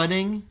issue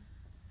running.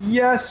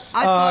 Yes,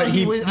 I thought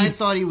he was. I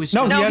thought he was.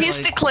 No, he's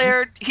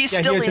declared. He's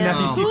still he has in. an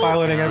FEC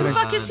piloting everything. Who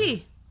the fuck is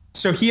he?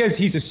 So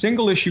he's a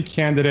single issue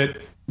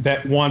candidate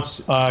that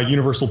wants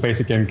universal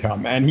basic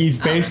income, and he's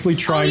basically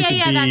trying to be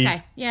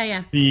that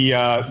guy.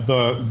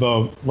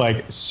 The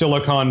like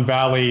Silicon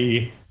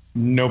Valley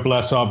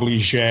noblesse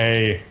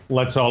oblige,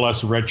 let's all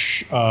us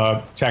rich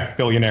tech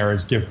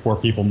billionaires give poor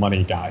people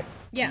money guy.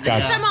 Yeah,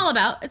 which I'm all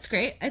about. It's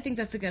great. I think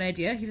that's a good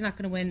idea. He's not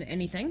going to win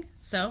anything,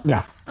 so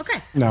yeah. Okay.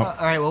 No.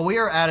 All right. Well, we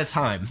are out of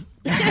time,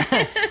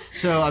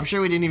 so I'm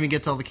sure we didn't even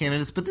get to all the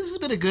candidates. But this has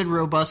been a good,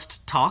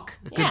 robust talk,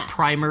 a good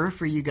primer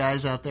for you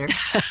guys out there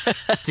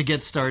to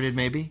get started,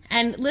 maybe.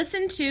 And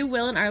listen to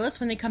Will and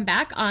Arliss when they come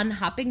back on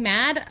Hopping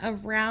Mad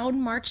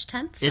around March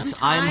 10th.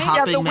 Sometime.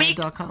 It's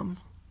imhoppingmad.com.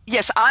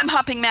 Yes,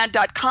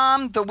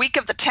 imhoppingmad.com. The week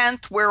of the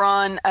 10th, we're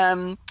on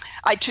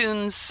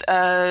iTunes,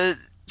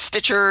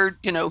 Stitcher,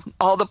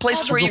 all the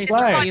places where you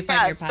find your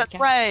podcast. That's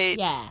right.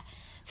 Yeah.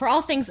 For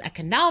all things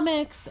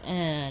economics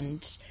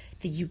and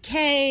the UK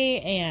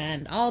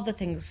and all the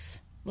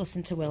things,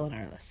 listen to Will and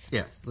Arliss.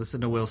 Yeah, listen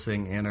to Will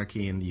sing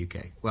Anarchy in the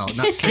UK. Well,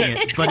 not sing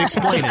it, but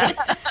explain it.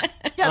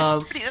 Yeah,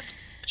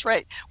 that's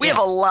right. We have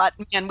a lot,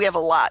 and we have a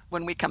lot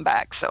when we come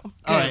back. So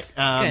all right.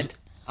 Good.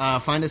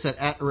 Find us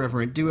at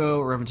Irreverent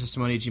Duo,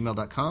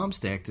 irreverenttestimony@gmail.com.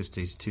 Stay active,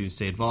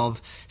 stay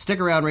involved.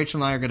 Stick around.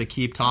 Rachel and I are going to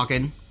keep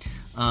talking.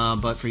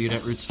 But for you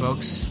Netroots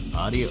folks,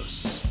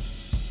 adios.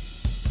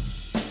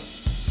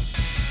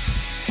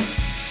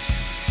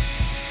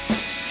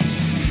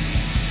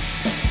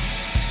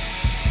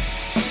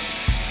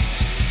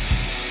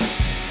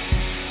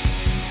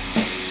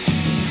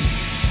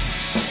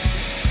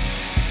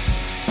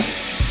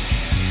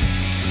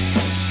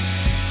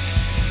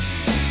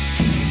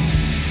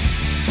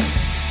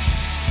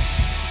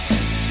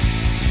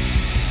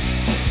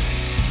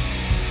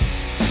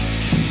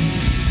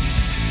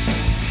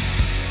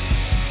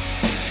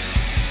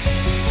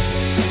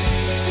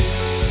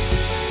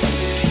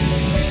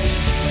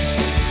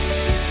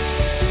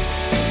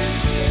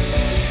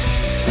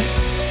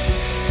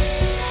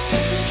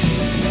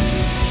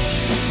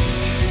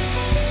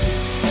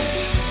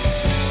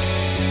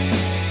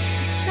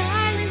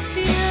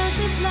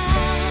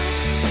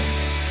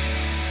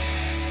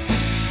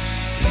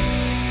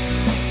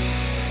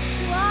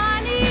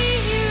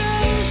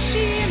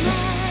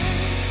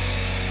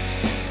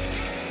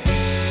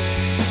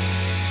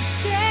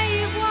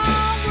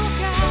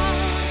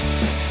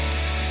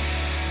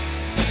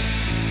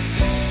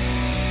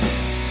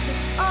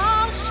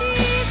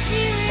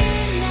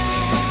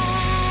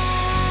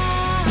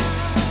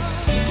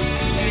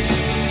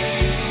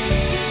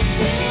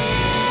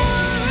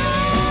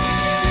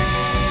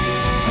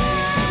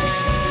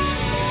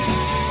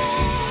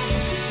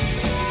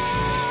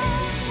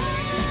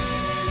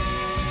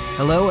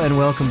 Hello and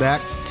welcome back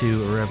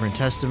to Irreverent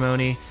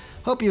Testimony.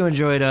 Hope you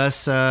enjoyed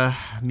us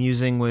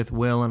musing with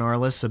Will and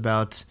Arliss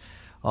about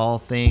all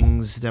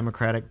things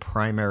Democratic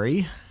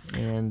primary.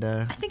 And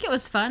I think it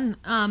was fun,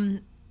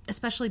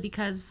 especially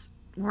because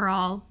we're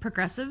all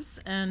progressives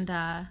and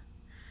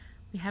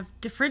we have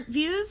different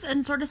views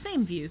and sort of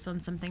same views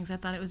on some things. I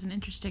thought it was an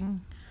interesting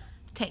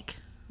take.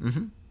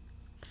 Mm-hmm. What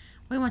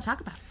do you want to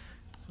talk about?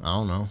 I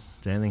don't know.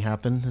 Did anything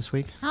happen this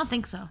week? I don't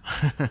think so. I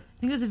think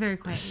it was a very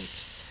quiet week.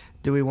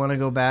 Do we want to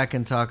go back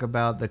and talk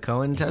about the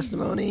Cohen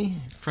testimony?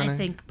 I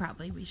think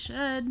probably we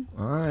should.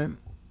 All right.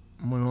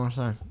 What do you want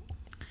to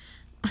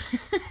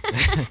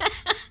say?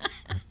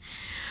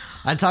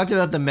 I talked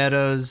about the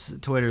Meadows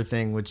Twitter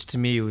thing, which to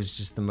me was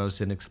just the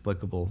most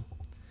inexplicable.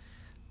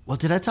 Well,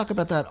 did I talk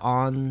about that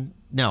on...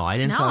 No, I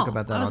didn't talk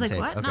about that on tape.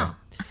 What? Okay. No.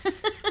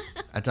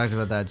 I talked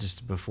about that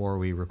just before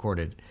we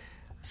recorded.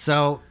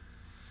 So,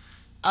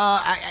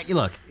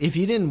 look, if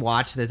you didn't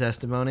watch the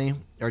testimony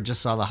or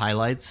just saw the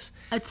highlights...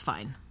 It's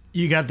fine.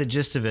 You got the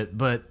gist of it,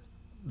 but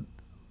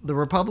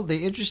the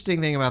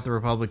interesting thing about the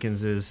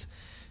Republicans is,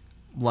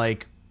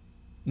 like,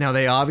 now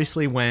they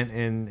obviously went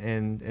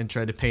and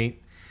tried to paint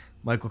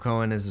Michael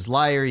Cohen as this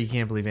liar. You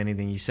can't believe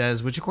anything he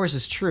says, which of course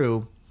is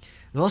true.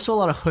 There's also a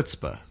lot of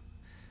chutzpah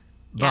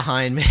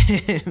behind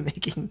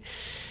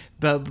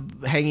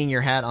hanging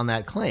your hat on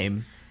that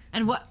claim.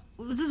 And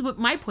this is what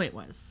my point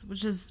was,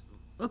 which is,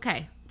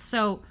 okay,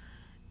 so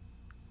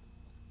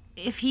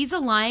if he's a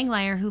lying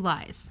liar who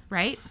lies,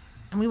 right?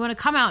 And we want to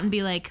come out and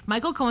be like,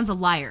 Michael Cohen's a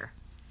liar.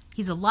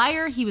 He's a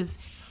liar.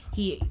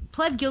 He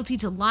pled guilty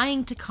to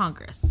lying to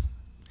Congress.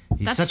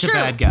 He's such a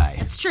bad guy.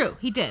 That's true.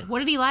 He did. What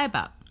did he lie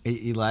about?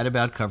 He lied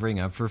about covering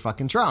up for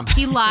fucking Trump.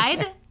 He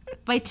lied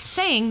by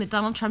saying that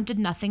Donald Trump did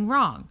nothing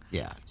wrong.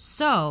 Yeah.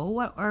 So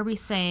what are we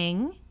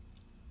saying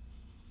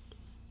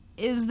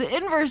is the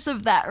inverse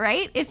of that,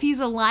 right? If he's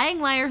a lying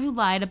liar who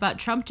lied about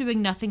Trump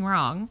doing nothing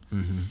wrong,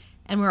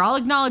 and we're all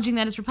acknowledging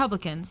that as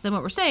Republicans, then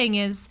what we're saying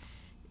is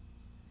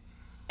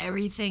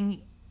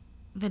everything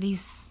that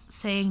he's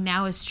saying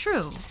now is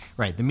true.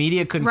 Right. The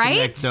media couldn't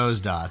connect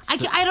those dots.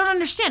 I don't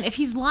understand. If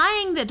he's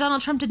lying that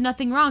Donald Trump did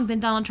nothing wrong, then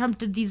Donald Trump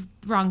did these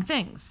wrong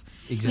things.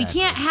 Exactly. You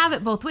can't have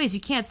it both ways. You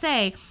can't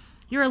say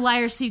you're a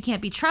liar so you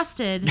can't be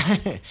trusted.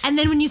 And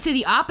then when you say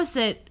the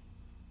opposite,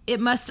 it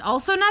must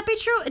also not be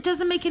true. It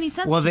doesn't make any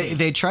sense to me.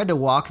 They tried to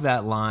walk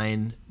that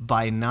line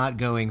by not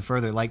going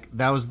further. Like,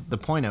 that was the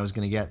point I was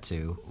going to get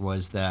to,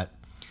 was that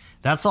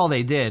that's all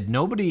they did.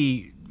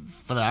 Nobody,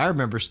 that I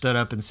remember, stood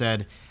up and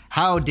said,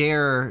 how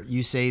dare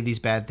you say these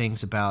bad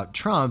things about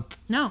Trump?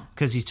 No.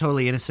 Because he's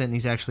totally innocent and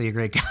he's actually a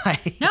great guy.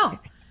 No.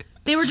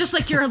 They were just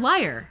like, you're a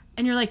liar.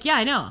 And you're like, yeah,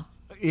 I know.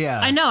 Yeah.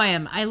 I know I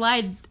am. I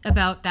lied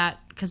about that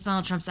because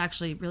Donald Trump's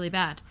actually really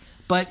bad.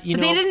 But, you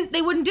know,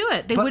 they wouldn't do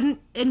it. They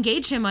wouldn't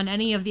engage him on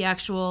any of the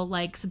actual,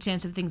 like,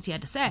 substantive things he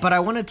had to say. But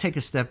I want to take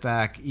a step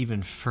back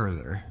even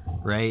further,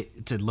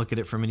 right? To look at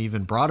it from an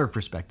even broader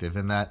perspective,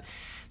 and that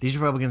these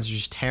Republicans are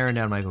just tearing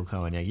down Michael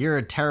Cohen. Yeah, you're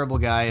a terrible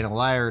guy and a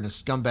liar and a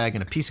scumbag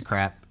and a piece of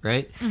crap,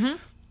 right? Mm-hmm.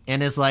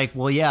 And it's like,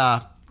 well, yeah,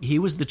 he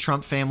was the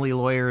Trump family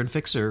lawyer and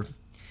fixer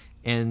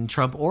and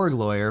Trump org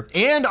lawyer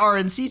and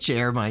RNC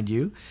chair, mind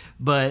you,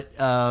 but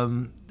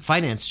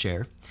finance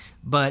chair.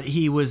 But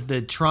he was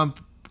the Trump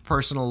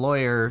personal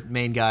lawyer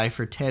main guy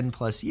for 10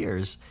 plus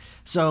years.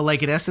 So,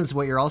 like, in essence,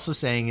 what you're also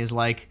saying is,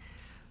 like,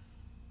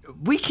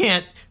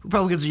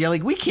 Republicans are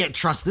yelling, we can't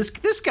trust this.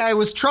 This guy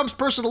was Trump's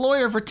personal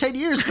lawyer for 10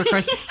 years, for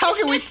Christ's sake. How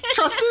can we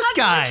trust this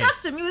guy? How can we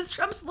trust him? He was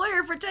Trump's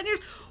lawyer for 10 years.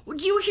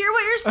 Do you hear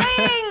what you're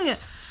saying?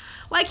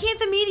 Why can't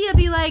the media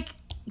be like,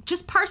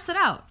 just parse it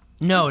out?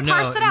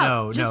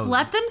 Just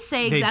let them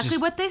say exactly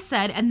what they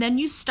said, and then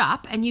you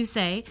stop and you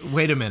say,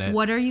 wait a minute.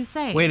 What are you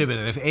saying? Wait a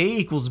minute. If A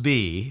equals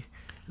B,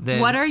 then...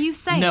 What are you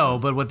saying? No,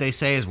 but what they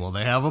say is, well,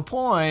 they have a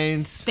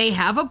point. They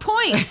have a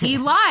point. He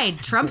lied.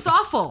 Trump's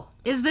awful.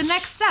 Is the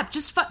next step.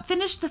 Just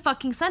finish the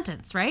fucking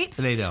sentence, right?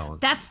 They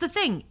don't. That's the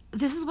thing.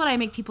 This is what I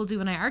make people do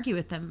when I argue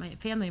with them, my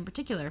family in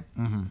particular.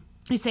 Mm-hmm.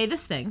 You say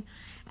this thing,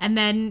 and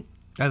then...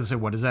 As I say,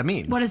 what does that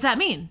mean? What does that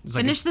mean?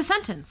 Finish the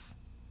sentence.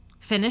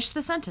 Finish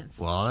the sentence.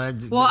 No,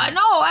 It's like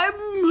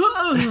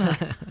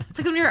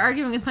when we were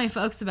arguing with my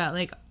folks about,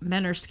 like,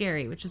 men are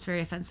scary, which is very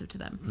offensive to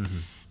them. Mm-hmm.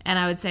 And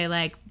I would say,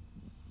 like,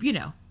 you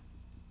know,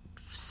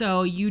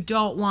 so you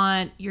don't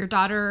want your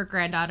daughter or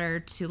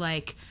granddaughter to,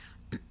 like...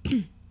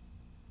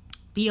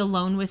 be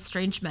alone with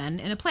strange men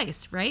in a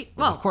place, right?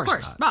 Well, of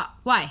course. Not.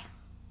 Why?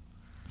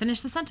 Finish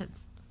the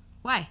sentence.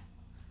 Why?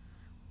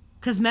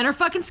 Because men are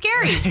fucking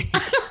scary,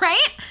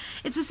 right?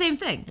 It's the same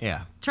thing.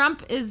 Yeah.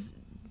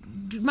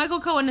 Michael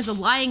Cohen is a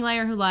lying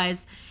liar who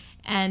lies,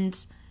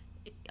 and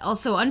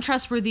also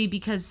untrustworthy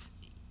because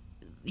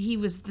he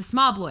was this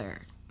mob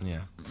lawyer.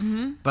 Yeah.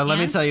 Mm-hmm. But let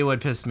me tell you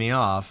what pissed me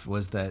off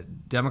was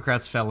that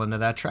Democrats fell into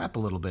that trap a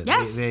little bit.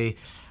 Yes.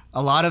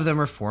 A lot of them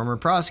are former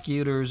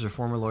prosecutors or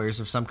former lawyers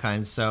of some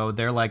kind. So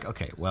they're like,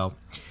 okay, well,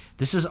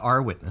 this is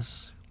our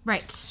witness.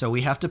 Right. So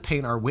we have to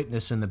paint our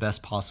witness in the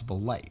best possible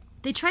light.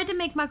 They tried to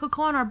make Michael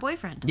Cohen our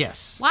boyfriend.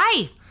 Yes.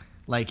 Why?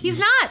 Like, he's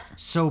not.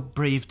 So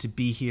brave to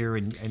be here,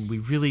 and we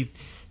really...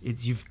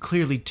 you've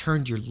clearly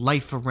turned your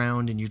life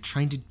around and you're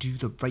trying to do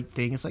the right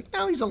thing. It's like,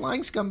 no, he's a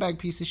lying scumbag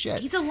piece of shit.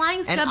 He's a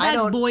lying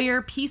scumbag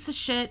lawyer, piece of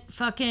shit,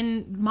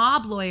 fucking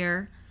mob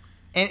lawyer.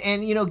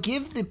 And you know,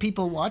 give the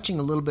people watching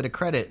a little bit of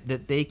credit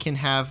that they can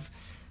have,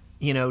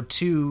 you know,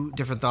 two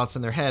different thoughts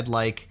in their head.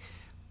 Like,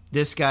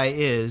 this guy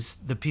is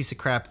the piece of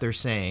crap they're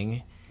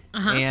saying,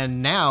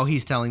 and now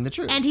he's telling the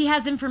truth. And he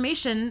has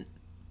information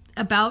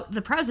about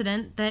the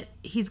president that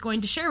he's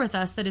going to share with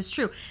us that is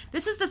true.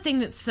 This is the thing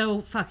that's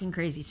so fucking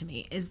crazy to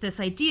me, is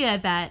this idea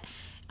that,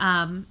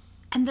 and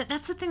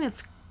that's the thing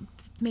that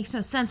makes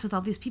no sense with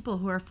all these people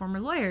who are former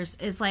lawyers,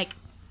 is like,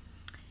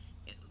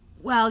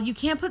 well, you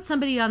can't put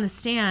somebody on the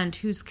stand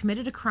who's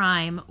committed a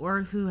crime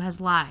or who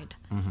has lied.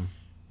 Mm-hmm.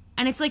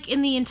 And it's like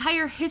in the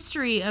entire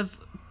history of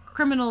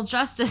criminal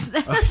justice,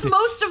 that's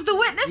most of the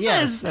witnesses.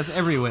 Yes, that's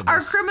every witness.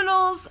 Are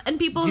criminals and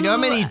people who... Do you know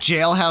how many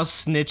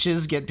jailhouse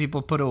snitches get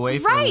people put away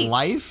for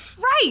life?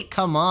 Right.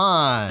 Come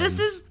on.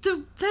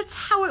 That's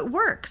how it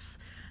works.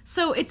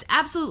 So it's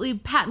absolutely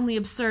patently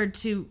absurd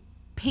to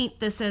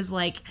paint this as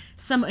like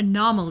some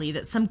anomaly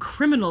that some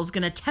criminal's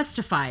going to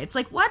testify. It's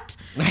like, what?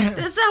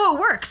 That's how it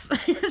works.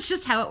 It's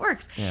just how it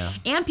works. Yeah.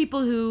 And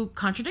people who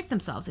contradict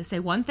themselves. They say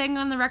one thing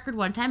on the record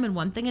one time and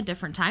one thing a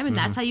different time, and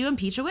that's how you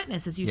impeach a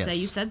witness, is you say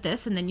you said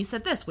this and then you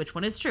said this. Which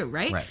one is true,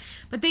 right? Right.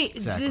 But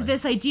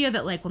this idea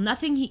that, like, well,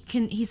 nothing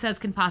he says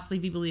can possibly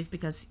be believed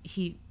because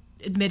he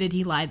admitted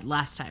he lied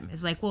last time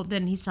is like, well,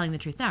 then he's telling the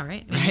truth now,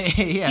 right? I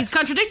mean, he's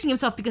contradicting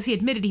himself because he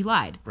admitted he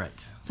lied.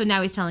 Right. So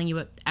now he's telling you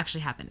what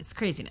actually happened. It's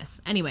craziness.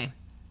 Anyway,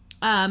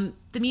 the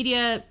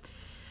media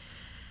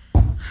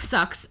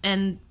sucks,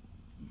 and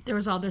there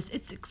was all this,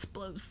 it's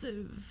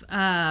explosive.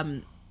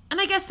 And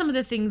I guess some of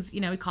the things,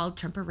 he called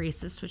Trump a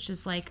racist, which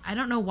is like, I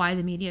don't know why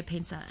the media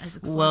paints that as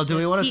explosive. Well, do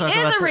we want to talk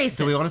about racist.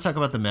 Do we want to talk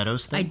about the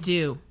Meadows thing? I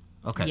do.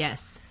 Okay.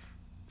 Yes.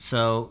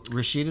 So,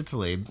 Rashida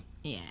Tlaib.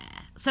 Yeah.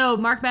 So,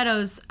 Mark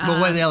Meadows...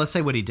 let's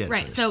say what he did.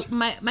 Right. First. So,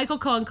 Michael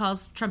Cohen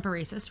calls Trump a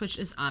racist, which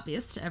is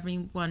obvious to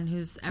everyone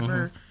who's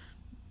ever...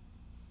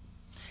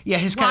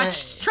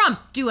 watched Trump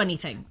do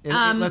anything.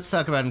 Let's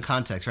talk about it in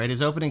context, right?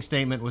 His opening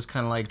statement was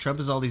kind of like, Trump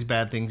is all these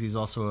bad things, he's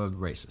also a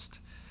racist.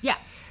 Yeah.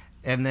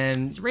 And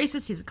then... He's a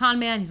racist, he's a con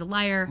man, he's a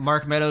liar.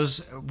 Mark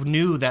Meadows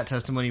knew that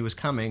testimony was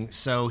coming,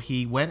 so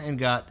he went and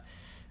got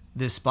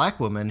this black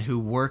woman who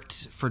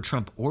worked for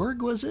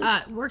Trump.org, was it?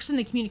 Works in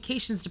the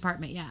communications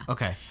department, yeah.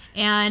 Okay.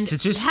 And to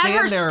just had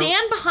her there,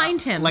 stand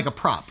behind him. Like a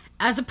prop.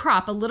 As a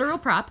prop, a literal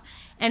prop,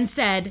 and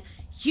said...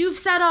 You've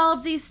said all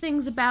of these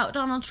things about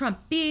Donald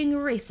Trump being a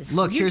racist.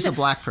 Look, here's a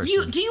black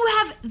person. Do you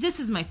have... This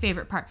is my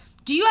favorite part.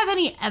 Do you have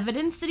any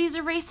evidence that he's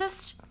a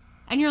racist?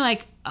 And you're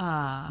like,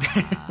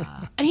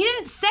 And he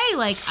didn't say,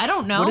 I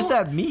don't know. What does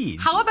that mean?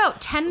 How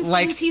about 10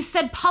 things he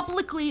said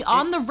publicly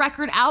on the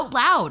record out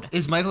loud?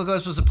 Is Michael Cohen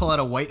supposed to pull out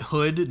a white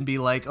hood and be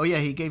like, oh yeah,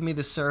 he gave me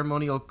this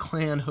ceremonial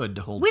Klan hood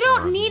to hold We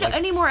don't him. need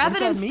any more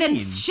evidence than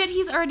shit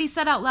he's already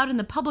said out loud in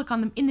the public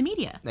in the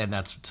media. And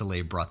that's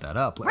Tlaib brought that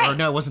up. Right. Or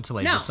no, it wasn't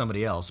Tlaib, it was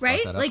somebody else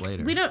brought that up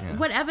later. We don't.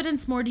 What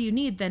evidence more do you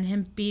need than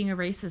him being a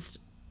racist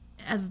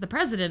as the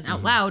president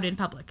out loud in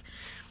public?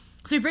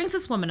 So he brings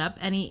this woman up,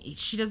 and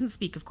she doesn't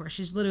speak, of course.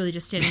 She's literally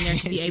just standing there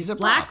to be a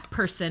black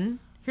person.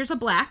 Here's a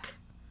black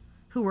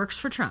who works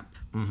for Trump,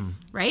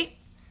 right?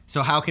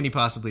 So how can he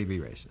possibly be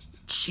racist?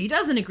 She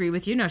doesn't agree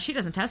with you. No, she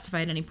doesn't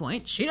testify at any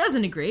point. She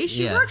doesn't agree.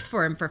 She works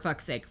for him, for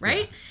fuck's sake,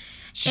 right? Yeah.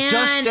 She's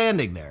just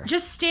standing there.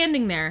 Just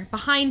standing there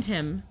behind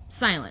him,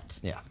 silent.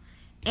 Yeah.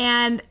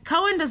 And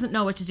Cohen doesn't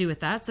know what to do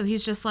with that, so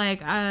he's just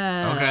like,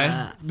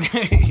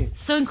 Okay.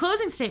 So in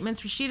closing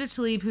statements, Rashida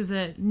Tlaib, who's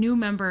a new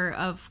member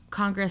of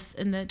Congress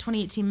in the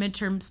 2018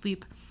 midterm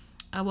sweep,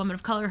 a woman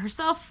of color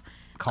herself,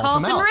 calls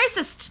him a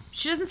racist.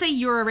 She doesn't say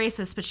you're a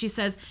racist, but she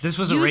says this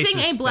was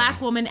using a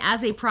black woman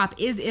as a prop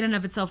is in and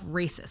of itself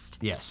racist.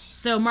 Yes.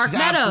 So Mark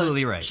Meadows,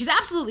 absolutely right. She's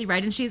absolutely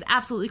right, and she's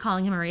absolutely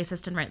calling him a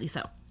racist, and rightly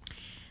so.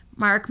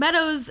 Mark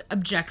Meadows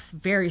objects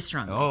very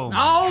strongly.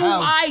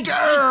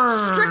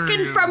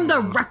 Stricken from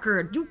the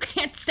record. You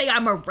can't say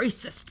I'm a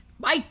racist.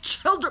 My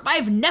children, I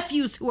have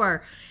nephews who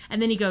are...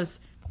 And then he goes,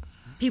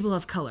 people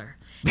of color.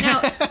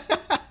 Now,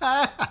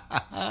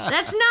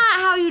 that's not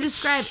how you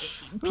describe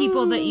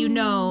people that you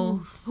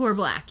know who are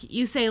black.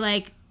 You say,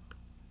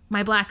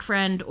 my black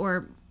friend,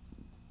 or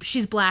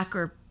she's black,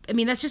 or... I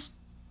mean, that's just...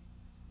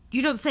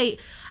 You don't say,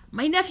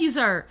 my nephews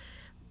are...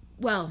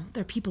 Well,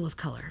 they're people of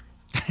color.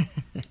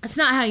 That's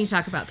not how you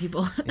talk about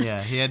people.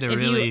 Yeah, he had to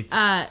really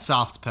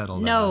soft pedal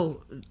that.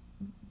 No,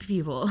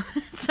 people.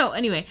 So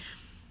anyway,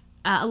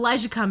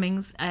 Elijah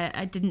Cummings,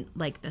 I didn't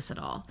like this at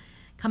all,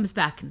 comes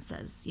back and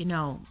says,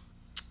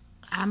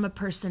 I'm a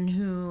person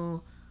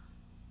who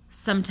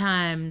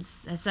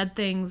sometimes has said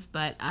things,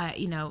 but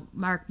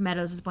Mark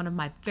Meadows is one of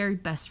my very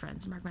best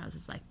friends. And Mark Meadows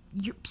is like,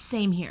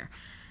 same here.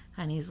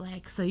 And he's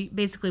like, so you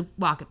basically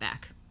walk it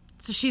back.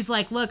 So she's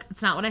like, look,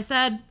 it's not what I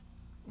said.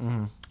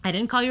 Mm-hmm. I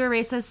didn't call you a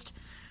racist.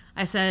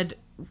 I said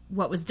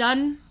what was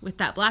done with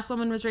that black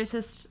woman was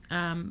racist.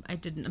 I'm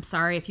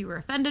sorry if you were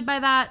offended by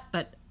that,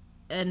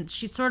 and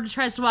she sort of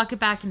tries to walk it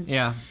back and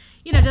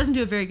doesn't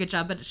do a very good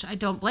job, but I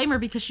don't blame her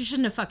because she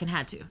shouldn't have fucking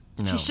had to.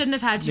 No. She shouldn't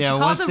have had to. Yeah, she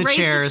once the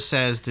chair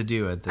says to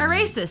do it, then a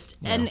racist.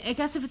 Yeah. And I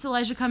guess if it's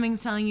Elijah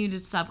Cummings telling you to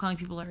stop calling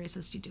people a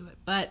racist, you do it.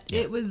 But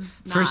it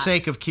was not. For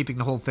sake of keeping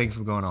the whole thing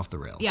from going off the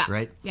rails,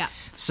 right? Yeah.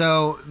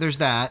 So there's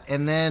that,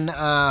 and then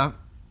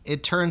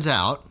it turns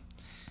out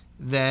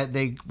that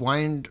they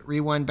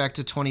rewind back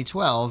to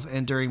 2012,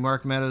 and during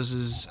Mark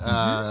Meadows'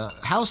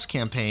 House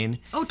campaign...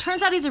 Oh,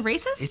 turns out he's a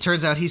racist? It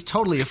turns out he's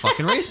totally a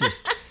fucking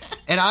racist.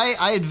 And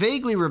I had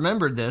vaguely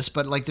remembered this,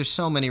 but there's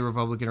so many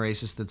Republican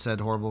racists that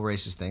said horrible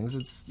racist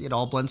things, it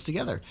all blends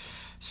together.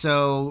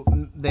 So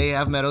they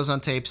have Meadows on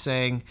tape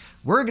saying,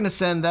 we're going to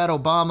send that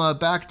Obama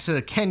back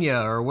to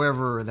Kenya or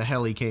wherever the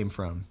hell he came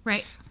from.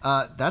 Right.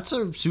 That's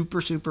a super,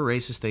 super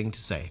racist thing to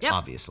say,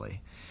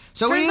 obviously.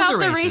 So turns he is out a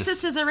racist. The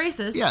racist is a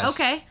racist. Yes.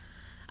 Okay.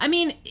 I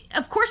mean,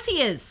 of course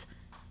he is.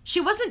 She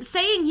wasn't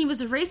saying he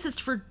was a racist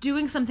for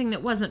doing something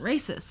that wasn't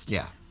racist.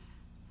 Yeah.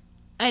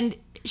 And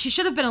she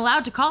should have been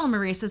allowed to call him a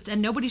racist,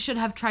 and nobody should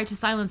have tried to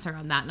silence her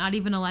on that, not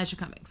even Elijah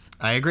Cummings.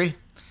 I agree.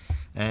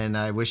 And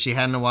I wish she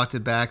hadn't walked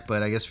it back,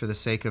 but I guess for the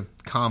sake of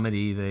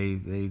comedy,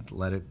 they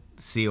let it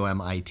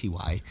COMITY.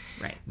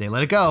 Right. They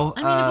let it go.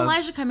 I mean, if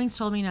Elijah Cummings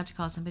told me not to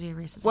call somebody a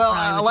racist...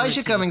 Well,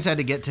 Elijah Cummings had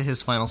to get to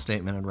his final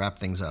statement and wrap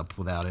things up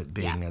without it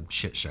being a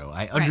shit show.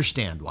 I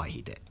understand why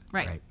he did.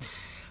 Right.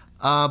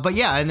 But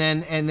yeah, and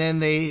then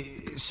they...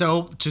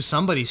 So, to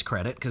somebody's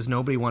credit, because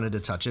nobody wanted to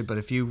touch it, but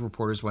a few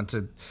reporters went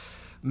to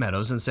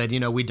Meadows and said,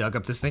 we dug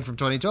up this thing from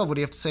 2012. What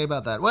do you have to say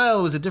about that? Well,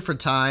 it was a different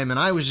time, and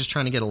I was just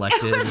trying to get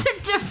elected. It was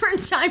a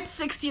different time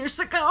 6 years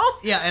ago.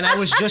 Yeah, and I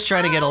was just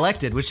trying to get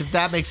elected, which if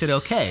that makes it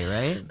okay,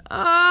 right?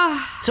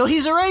 So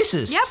he's a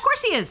racist. Yeah, of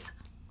course he is.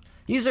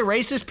 He's a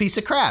racist piece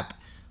of crap.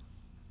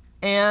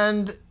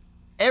 And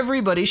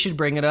everybody should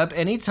bring it up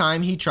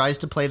anytime he tries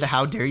to play the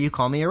how dare you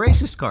call me a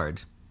racist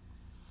card.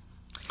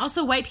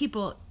 Also, white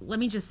people, let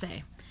me just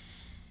say,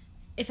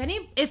 if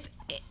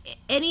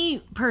any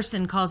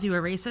person calls you a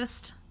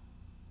racist,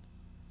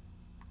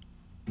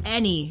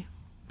 any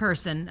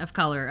person of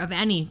color, of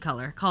any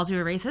color, calls you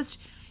a racist,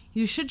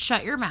 you should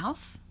shut your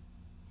mouth,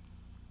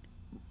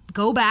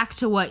 go back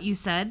to what you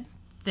said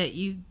that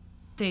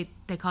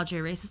they called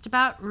you a racist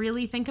about,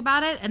 really think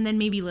about it, and then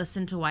maybe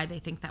listen to why they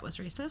think that was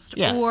racist.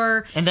 Yeah.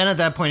 Or, and then at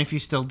that point, if you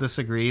still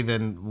disagree,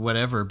 then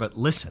whatever, but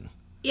listen.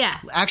 Yeah.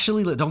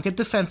 Actually, don't get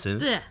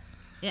defensive. Yeah.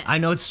 Yeah. I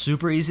know it's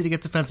super easy to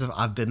get defensive.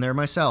 I've been there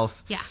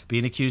myself. Yeah.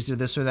 Being accused of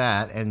this or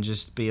that and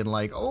just being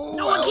like, oh.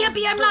 No, it can't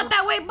be. I'm not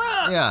that way.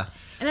 Blah. Yeah.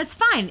 And it's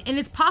fine. And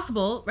it's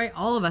possible, right?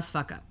 All of us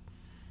fuck up.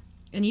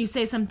 And you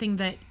say something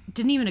that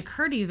didn't even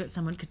occur to you that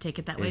someone could take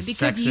it that way.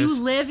 Because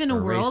you live in a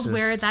world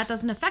where that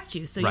doesn't affect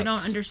you. So you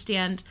don't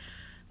understand,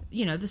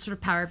 the sort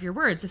of power of your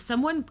words. If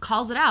someone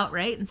calls it out,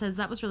 right, and says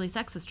that was really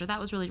sexist or that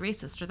was really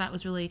racist or that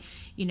was really,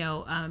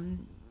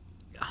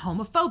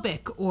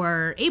 homophobic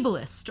or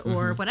ableist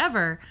or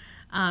whatever,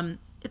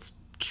 it's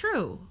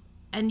true.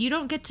 And you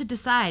don't get to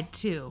decide,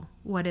 too,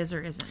 what is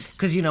or isn't.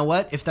 Because you know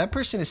what? If that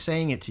person is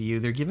saying it to you,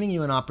 they're giving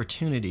you an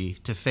opportunity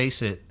to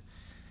face it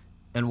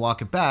and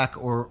walk it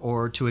back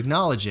or to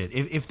acknowledge it.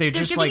 If they're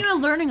just giving you a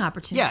learning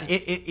opportunity. Yeah,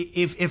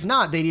 if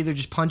not, they'd either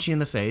just punch you in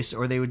the face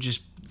or they would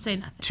just say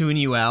nothing, tune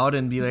you out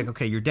and be like,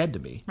 okay, you're dead to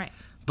me. Right.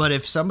 But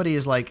if somebody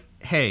is like,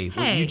 hey,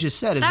 what you just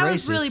said is that racist.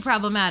 Was really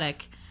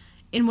problematic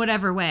in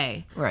whatever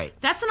way. Right.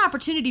 That's an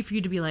opportunity for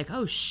you to be like,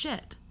 oh,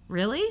 shit,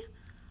 really?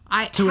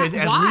 At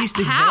least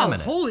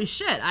examine it. Holy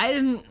shit, I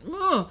didn't.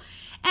 Ugh.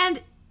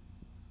 And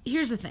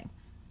here's the thing.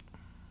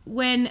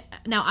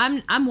 Now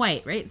I'm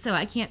white, right? So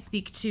I can't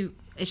speak to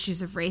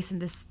issues of race in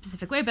this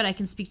specific way, but I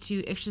can speak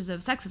to issues of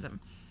sexism.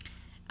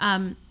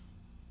 When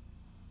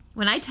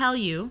I tell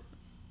you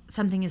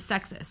something is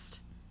sexist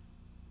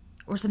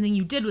or something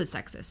you did was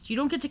sexist, you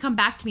don't get to come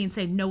back to me and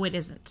say, no, it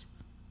isn't.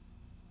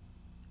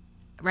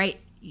 Right?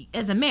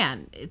 As a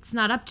man, it's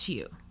not up to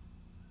you.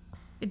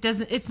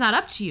 It's not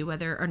up to you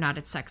whether or not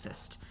it's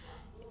sexist.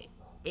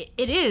 It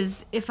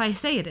is if I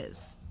say it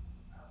is.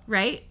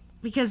 Right?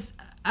 Because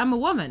I'm a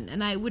woman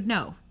and I would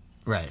know.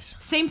 Right.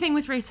 Same thing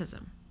with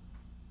racism.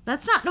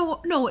 That's not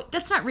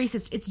that's not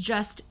racist. It's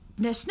just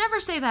never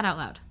say that out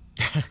loud.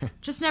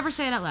 Just never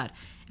say it out loud.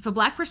 If a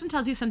black person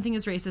tells you something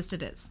is racist,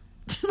 it is.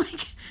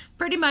 Like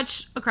pretty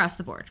much across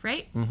the board,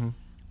 right? Mm-hmm.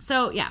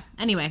 So yeah.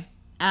 Anyway,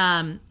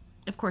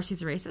 of course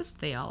he's a racist.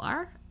 They all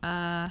are.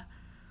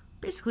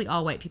 Basically,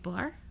 all white people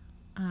are.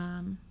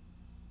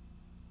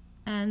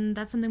 And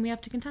that's something we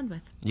have to contend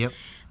with. Yep.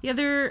 The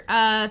other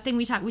thing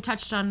we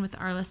touched on with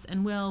Arliss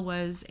and Will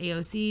was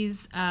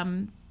AOC's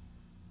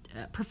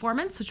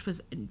performance, which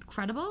was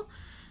incredible.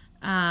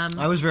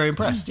 I was very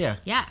impressed. Yeah.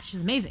 Yeah, she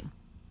was amazing.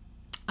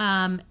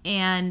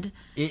 And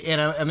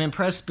I'm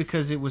impressed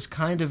because it was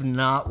kind of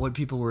not what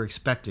people were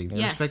expecting. They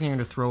were expecting her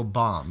to throw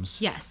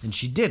bombs. Yes. And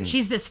she didn't.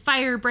 She's this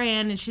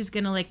firebrand and she's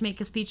going to make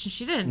a speech and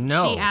she didn't.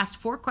 No. She asked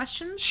 4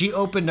 questions. She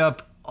opened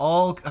up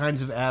all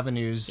kinds of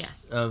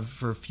avenues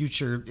for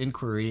future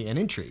inquiry and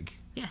intrigue.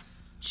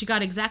 Yes. She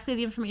got exactly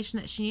the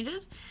information that she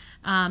needed,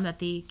 that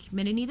the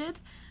committee needed.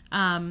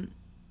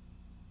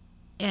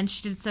 And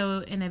she did so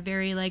in a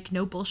very,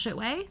 no bullshit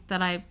way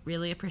that I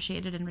really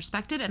appreciated and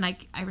respected. And I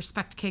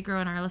respect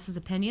Kagro and Arliss's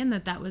opinion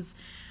that was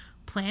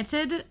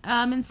planted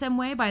in some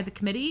way by the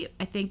committee.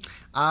 I think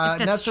if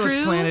that's not so true,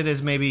 much planted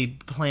as maybe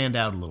planned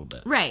out a little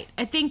bit. Right.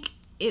 I think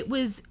it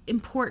was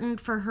important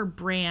for her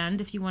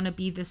brand, if you want to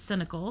be this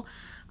cynical,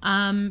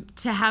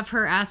 to have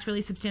her ask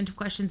really substantive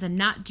questions and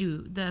not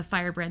do the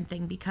firebrand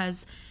thing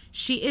because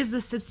she is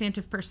a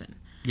substantive person.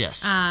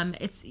 Yes.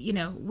 It's,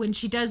 when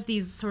she does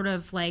these sort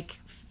of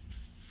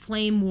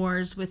flame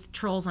wars with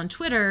trolls on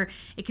Twitter,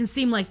 it can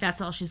seem like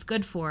that's all she's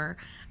good for.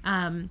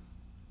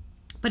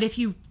 But if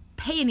you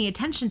pay any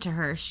attention to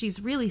her, she's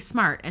really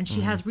smart and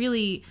she has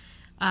really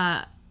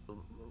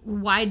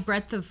wide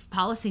breadth of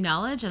policy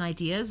knowledge and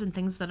ideas and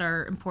things that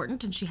are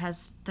important, and she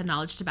has the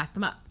knowledge to back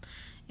them up.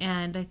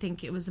 And I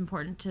think it was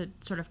important to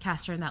sort of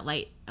cast her in that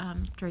light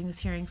during this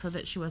hearing so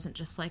that she wasn't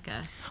just like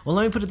a... Well,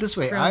 let me put it this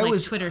way.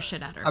 Twitter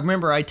shit at her. I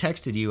remember I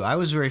texted you. I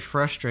was very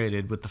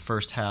frustrated with the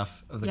first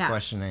half of the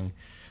questioning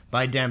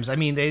by Dems. I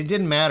mean, it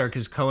didn't matter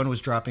because Cohen was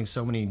dropping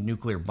so many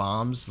nuclear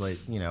bombs.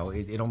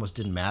 It almost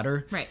didn't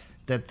matter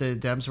that the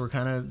Dems were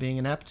kind of being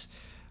inept.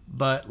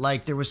 But,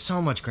 there was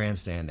so much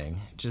grandstanding.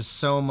 Just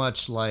so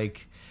much,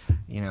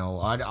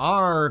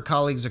 our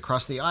colleagues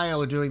across the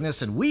aisle are doing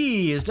this, and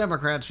we, as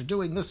Democrats, are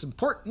doing this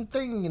important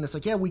thing. And it's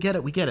like, yeah, we get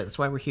it. That's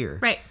why we're here.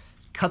 Right.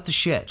 Cut the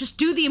shit. Just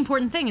do the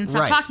important thing and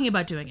stop talking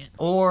about doing it.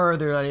 Or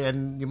they're like,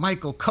 and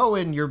Michael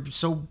Cohen, you're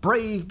so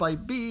brave by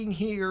being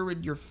here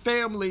and your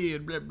family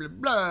and blah, blah,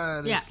 blah.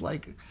 And it's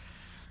like,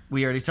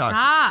 we already talked.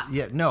 Stop.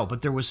 Yeah, no,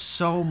 but there was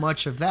so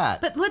much of that.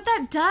 But what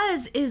that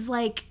does is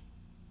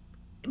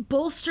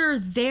bolster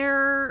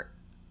their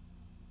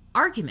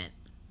argument.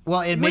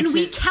 Well, when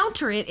we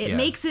counter it, it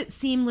makes it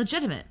seem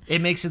legitimate.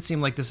 It makes it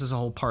seem like this is a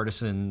whole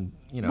partisan,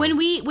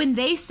 When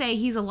they say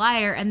he's a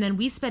liar, and then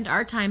we spend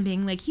our time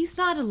being like, he's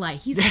not a liar.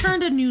 He's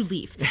turned a new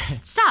leaf.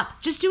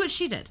 Stop. Just do what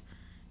she did.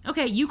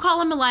 Okay, you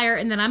call him a liar,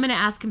 and then I'm going to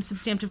ask him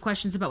substantive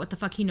questions about what the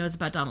fuck he knows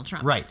about Donald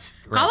Trump. Right.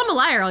 Call him a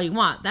liar all you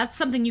want. That's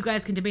something you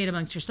guys can debate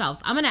amongst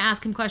yourselves. I'm going to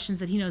ask him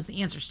questions that he knows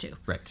the answers to.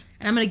 Right.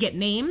 And I'm going to get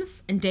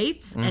names and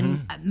dates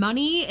and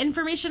money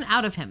information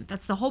out of him.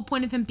 That's the whole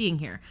point of him being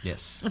here.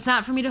 Yes. It's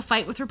not for me to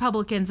fight with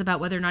Republicans about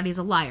whether or not he's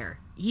a liar.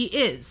 He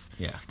is.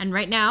 Yeah. And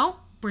right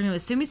now, we're going to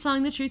assume he's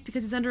telling the truth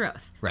because he's under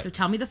oath. Right. So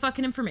tell me the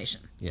fucking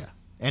information. Yeah.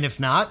 And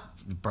if not,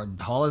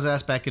 haul his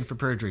ass back in for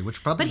perjury,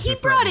 which probably. But he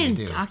brought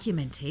in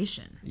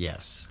documentation.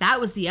 Yes. That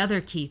was the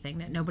other key thing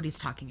that nobody's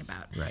talking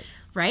about. Right.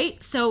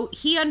 Right? So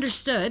he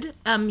understood.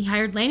 He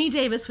hired Lanny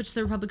Davis, which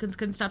the Republicans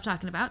couldn't stop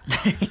talking about,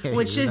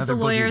 which is the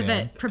lawyer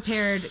that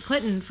prepared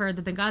Clinton for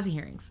the Benghazi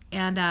hearings.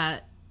 And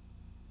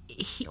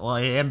he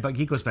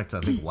goes back to,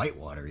 I think,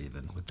 Whitewater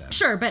even with that.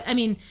 Sure, but I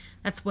mean,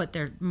 that's what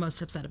they're most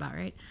upset about,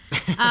 right?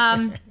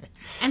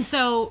 And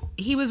so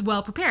he was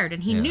well prepared,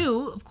 and he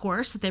knew, of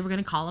course, that they were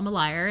going to call him a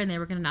liar and they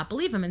were going to not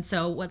believe him. And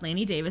so what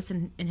Lanny Davis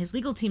and his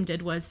legal team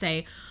did was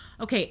say,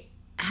 okay,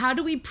 how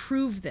do we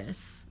prove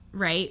this,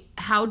 right?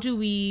 How do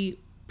we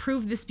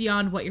prove this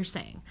beyond what you're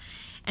saying?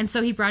 And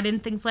so he brought in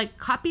things like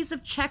copies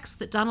of checks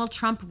that Donald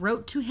Trump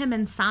wrote to him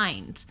and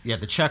signed. Yeah,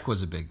 the check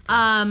was a big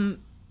thing.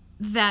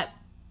 That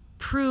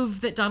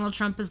prove that Donald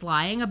Trump is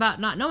lying about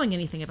not knowing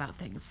anything about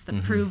things.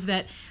 That prove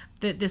that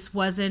this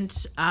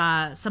wasn't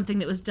something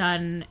that was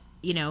done,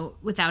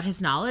 without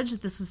his knowledge.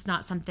 That this was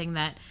not something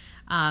that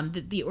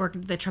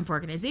the Trump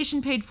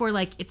organization paid for.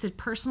 Like, it's a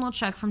personal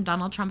check from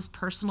Donald Trump's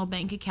personal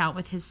bank account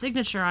with his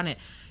signature on it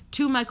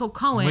to Michael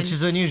Cohen, which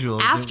is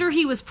unusual after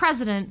he was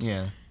president.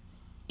 Yeah.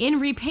 In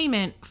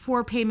repayment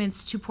for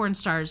payments to porn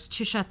stars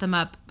to shut them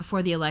up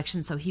before the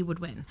election so he would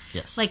win.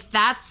 Yes. Like,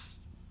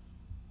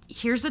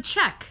 here's a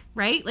check,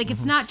 right? Like,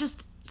 it's not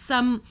just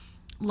some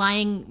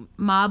lying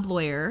mob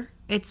lawyer.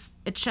 It's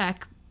a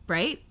check,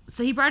 right?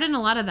 So he brought in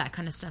a lot of that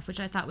kind of stuff, which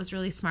I thought was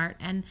really smart.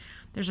 And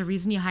there's a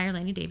reason you hire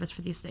Lanny Davis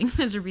for these things.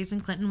 There's a reason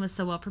Clinton was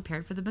so well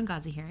prepared for the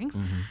Benghazi hearings.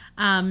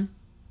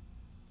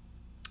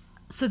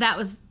 So that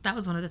was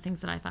one of the things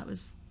that I thought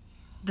was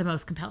the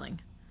most compelling.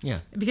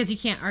 Yeah. Because you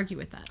can't argue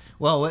with that.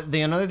 Well,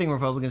 another thing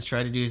Republicans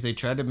try to do is they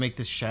try to make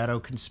this shadow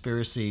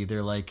conspiracy.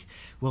 They're like,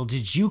 well,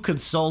 did you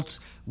consult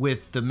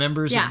with the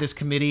members of this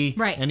committee?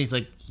 Right. And he's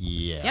like,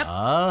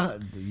 yeah.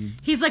 Yep.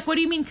 He's like, what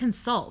do you mean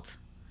consult?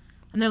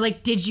 And they're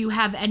like, did you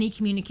have any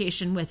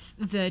communication with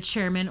the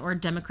chairman or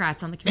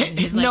Democrats on the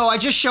committee? He's like, no, I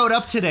just showed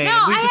up today.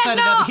 No, we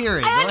decided to have a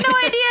hearing. I had no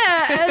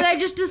idea. And I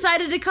just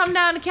decided to come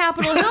down to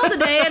Capitol Hill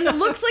today, and it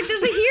looks like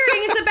there's a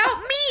hearing. It's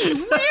about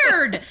me.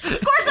 Weird.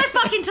 Of course I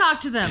fucking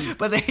talked to them.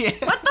 But what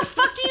the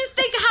fuck do you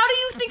think? How do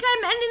you think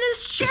I'm in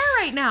this chair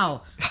right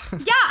now?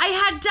 Yeah,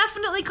 I had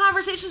definitely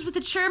conversations with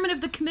the chairman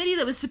of the committee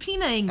that was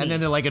subpoenaing me. And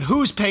then they're like, and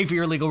who's paying for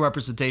your legal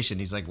representation?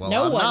 He's like, well,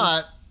 I'm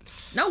not.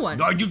 No one.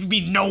 No, you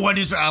mean no one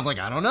is? I'm like,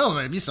 I don't know.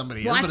 Maybe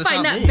somebody is, but it's not me.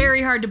 I find that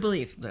very hard to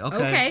believe.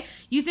 Okay.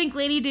 You think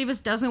Lanny Davis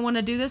doesn't want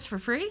to do this for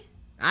free?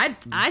 I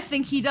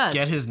think he does.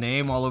 Get his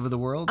name all over the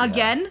world?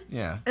 Again?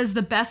 Yeah. As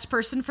the best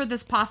person for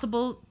this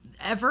possible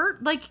ever?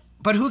 Like...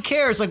 But who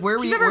cares? Like, where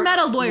were you? You've never met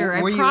a lawyer.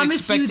 I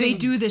promise you they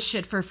do this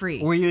shit for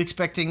free. Were you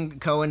expecting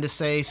Cohen to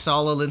say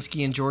Saul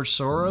Alinsky and George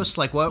Soros?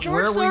 Like, what? Where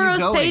were you going? George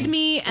Soros paid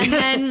me, and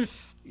then...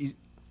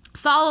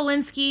 Saul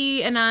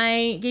Alinsky and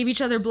I gave each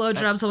other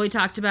blowjobs while we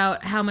talked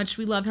about how much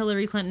we love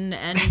Hillary Clinton,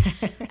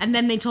 and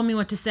then they told me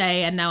what to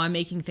say, and now I'm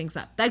making things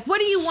up. Like, what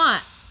do you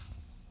want?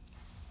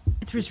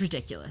 It was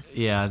ridiculous.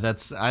 Yeah,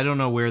 I don't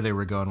know where they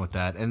were going with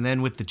that. And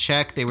then with the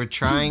check, they were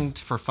trying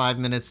for 5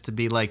 minutes to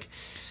be like,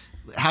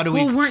 how do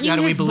we weren't you how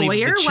do his we believe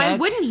lawyer? the check? Why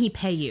wouldn't he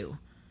pay you?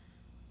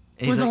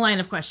 Was a line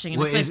of questioning.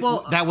 And it's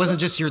like, that wasn't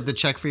just the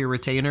check for your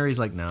retainer? He's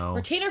like, no.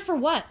 Retainer for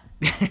what?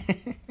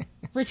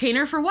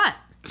 Retainer for what?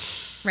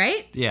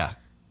 Right? Yeah.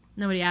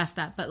 Nobody asked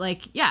that, but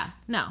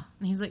no.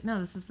 And he's like, no,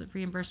 this is the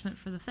reimbursement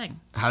for the thing.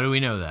 How do we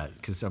know that?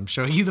 Because I'm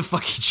showing you the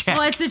fucking check.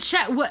 Well, it's a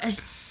check.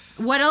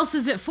 What else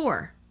is it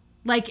for?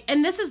 Like,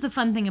 and this is the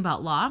fun thing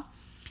about law,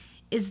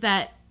 is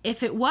that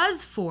if it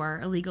was for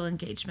illegal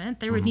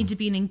engagement, there would need to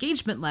be an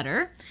engagement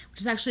letter,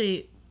 which is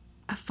actually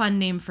a fun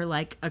name for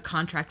like a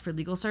contract for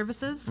legal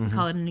services. We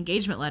call it an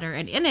engagement letter.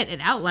 And in it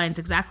outlines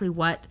exactly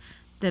what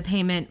the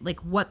payment,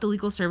 like what the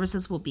legal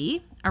services will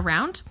be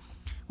around.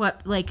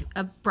 What, like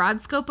a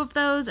broad scope of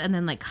those, and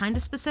then like kind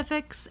of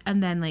specifics,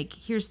 and then like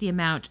here's the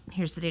amount,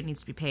 here's the date it needs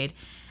to be paid.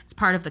 It's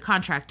part of the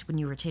contract when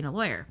you retain a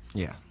lawyer.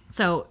 Yeah.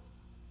 So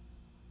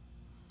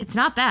it's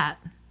not that,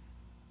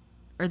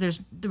 or there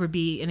would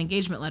be an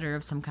engagement letter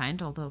of some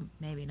kind, although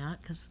maybe not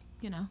because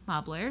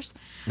mob lawyers.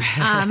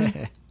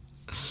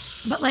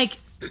 But like,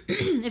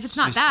 if it's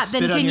not that,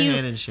 then can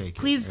you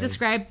please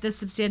describe the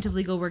substantive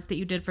legal work that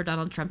you did for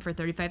Donald Trump for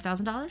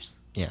 $35,000?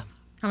 Yeah.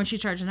 How much you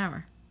charge an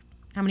hour?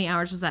 How many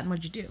hours was that, and what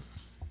did you do?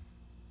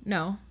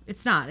 No,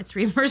 it's not. It's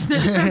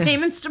reimbursement for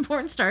payments to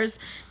porn stars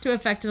to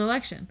affect an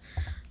election.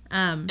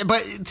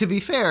 But to be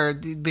fair,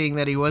 being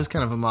that he was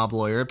kind of a mob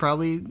lawyer,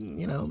 probably,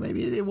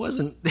 maybe it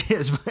wasn't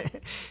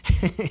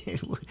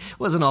it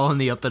wasn't all in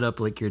the up and up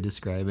like you're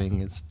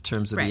describing in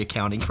terms of the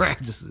accounting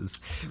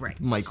practices. Right.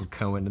 Michael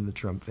Cohen and the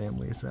Trump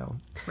family. So,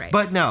 right.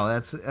 But no,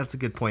 that's a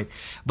good point.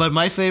 But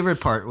my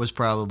favorite part was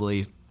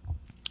probably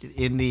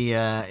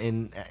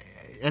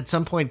at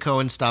some point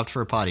Cohen stopped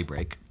for a potty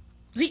break.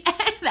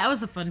 That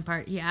was a fun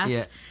part. He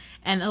asked,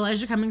 and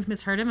Elijah Cummings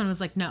misheard him and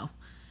was like, "No,"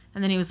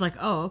 and then he was like,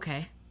 "Oh,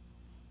 okay."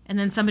 And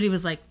then somebody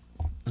was like,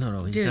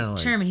 No, he's dude,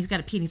 Chairman, he's got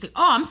to pee. And he's like,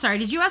 "Oh, I'm sorry.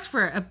 Did you ask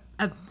for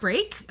a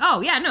break?"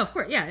 "Oh, yeah, no, of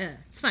course. Yeah,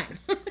 it's fine."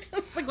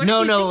 It's like,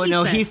 no.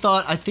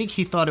 I think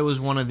he thought it was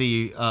one of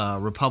the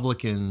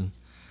Republican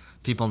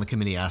people on the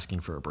committee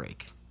asking for a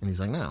break. And he's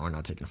like, "No, we're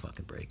not taking a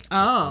fucking break."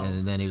 Oh.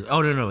 And then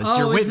no, it's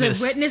your witness.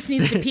 The witness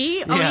needs to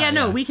pee?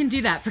 Oh, we can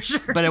do that for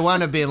sure. But it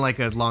wound up being like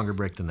a longer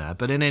break than that.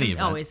 But in any event.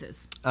 It always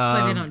is.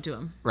 That's why they don't do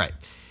them. Right.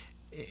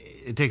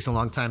 It takes a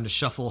long time to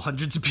shuffle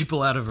hundreds of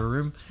people out of a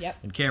room. Yep.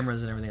 And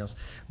cameras and everything else.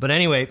 But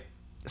anyway,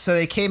 so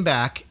they came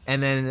back,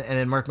 and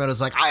then Mark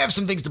Meadows like, "I have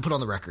some things to put on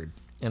the record."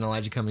 And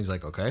Elijah Cummings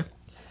like, "Okay."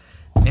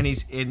 And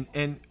he's in,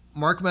 and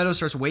Mark Meadows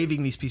starts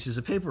waving these pieces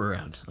of paper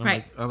around.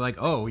 I'm like,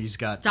 oh, he's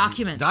got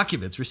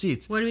documents,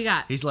 receipts. What do we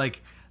got? He's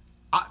like,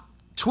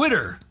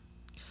 Twitter,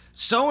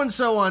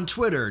 so-and-so on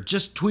Twitter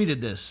just tweeted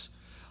this.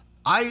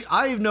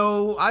 I've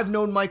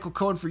known Michael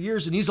Cohen for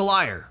years, and he's a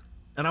liar.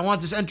 And I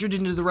want this entered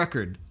into the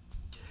record.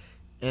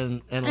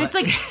 And it's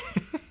like,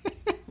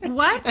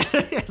 what?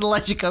 And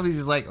Elijah Cummings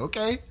is like,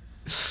 okay.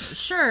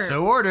 Sure.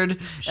 So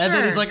ordered. Sure. And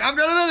then he's like, I've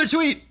got another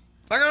tweet.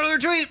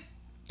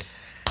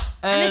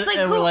 And it's like,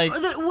 and we're like,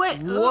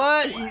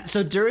 what?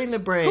 So during the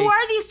break, who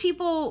are these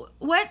people?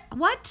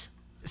 What?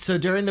 So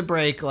during the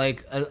break,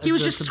 like he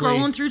was just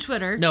scrolling through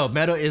Twitter. No,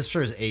 Meadows, as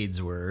far as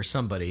aides were, or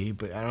somebody,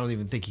 but I don't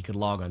even think he could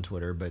log on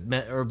Twitter. But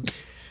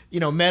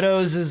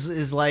Meadows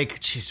is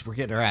like, geez, we're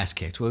getting our ass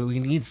kicked. Well, we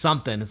need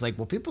something. It's like,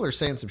 well, people are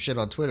saying some shit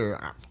on Twitter.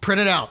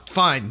 Print it out.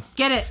 Fine.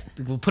 Get it.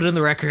 We'll put it in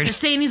the record. They're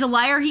saying he's a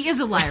liar. He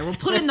is a liar. We'll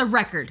put it in the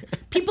record.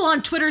 People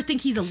on Twitter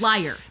think he's a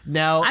liar.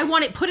 Now, I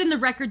want it put in the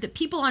record that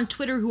people on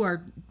Twitter who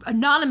are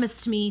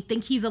anonymous to me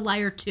think he's a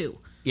liar too.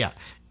 Yeah.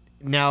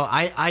 Now,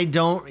 I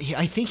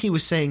think he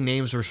was saying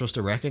names we're supposed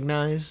to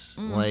recognize.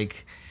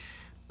 Like,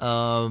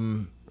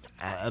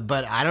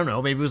 but I don't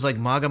know. Maybe it was like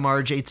MAGA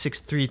Marge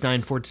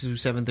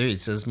 863942273. It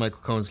says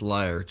Michael Cohen's a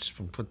liar.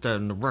 Just put that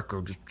in the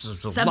record.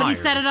 Somebody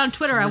said it on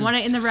Twitter. I want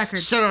it in the record.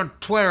 Said on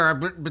Twitter,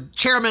 but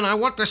Chairman, I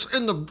want this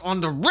on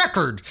the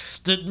record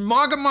that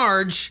MAGA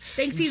Marge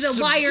thinks he's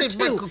a liar too.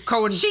 Michael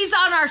Cohen, she's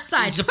on our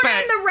side. Put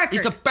it in the record.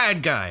 He's a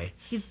bad guy.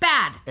 He's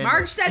bad.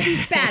 Marge says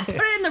he's bad. Put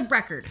it in the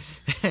record.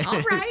 All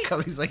right.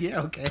 Cummings like,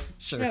 yeah, okay,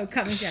 sure. No,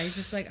 Cummings, yeah, he's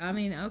just like, I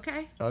mean,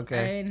 okay.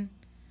 Okay.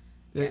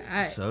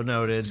 So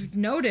noted.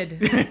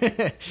 Noted.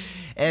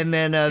 And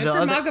then the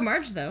other MAGA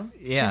Marge though.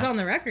 Yeah, she's on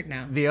the record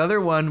now. The other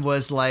one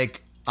was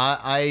like,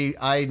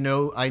 I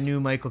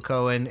knew Michael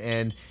Cohen,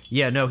 and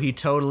he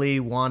totally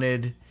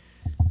wanted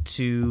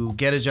to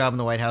get a job in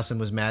the White House and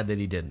was mad that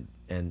he didn't.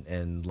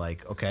 And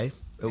like, okay,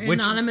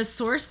 anonymous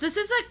source. This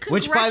is a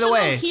congressional by the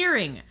way,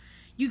 hearing.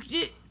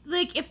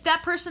 Like, if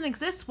that person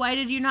exists, why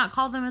did you not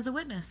call them as a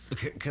witness?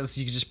 Because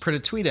you could just print a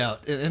tweet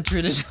out and enter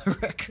it into the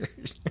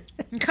record.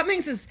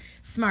 Cummings is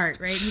smart,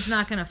 right? He's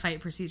not going to fight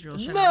procedural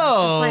shit.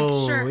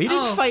 No, sure. He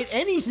didn't fight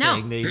anything.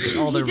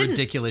 No, all the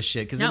ridiculous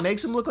shit because it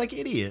makes them look like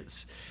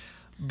idiots.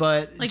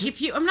 But like,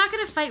 I'm not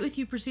going to fight with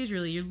you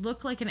procedurally. You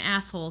look like an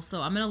asshole,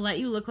 so I'm going to let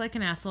you look like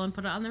an asshole and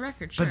put it on the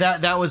record. Sure.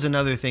 But that was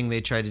another thing they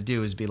tried to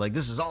do, is be like,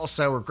 this is all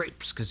sour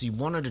grapes because he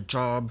wanted a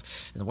job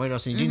in the White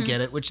House and he didn't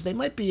get it, which they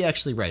might be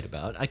actually right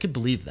about. I could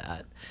believe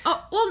that.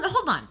 Oh, well,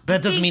 hold on. But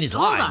that doesn't mean he's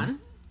lying. Hold on.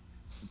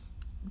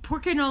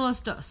 Porque no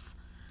los dos.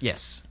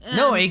 Yes.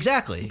 No,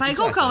 exactly.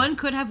 Michael Cohen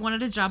could have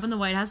wanted a job in the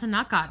White House and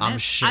not gotten it. I'm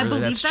sure I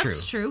believe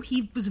that's true.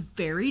 He was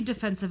very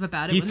defensive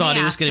about it. He thought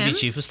he was going to be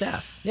chief of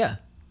staff. Yeah.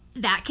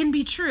 That can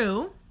be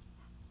true.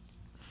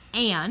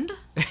 And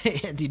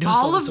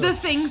all of the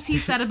things he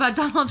said about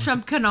Donald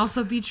Trump can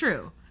also be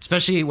true.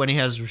 Especially when he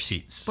has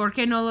receipts. Porque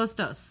no los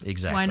dos?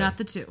 Exactly. Why not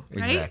the two?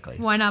 Right? Exactly.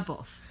 Why not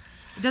both?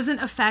 It doesn't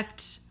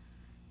affect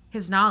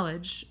his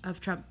knowledge of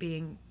Trump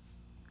being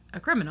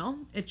a criminal.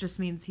 It just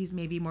means he's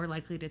maybe more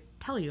likely to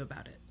tell you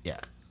about it. Yeah.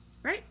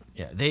 Right?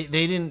 Yeah. They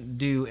didn't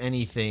do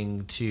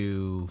anything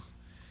to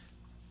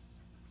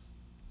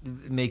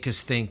make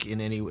us think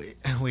in any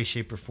way,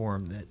 shape, or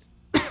form that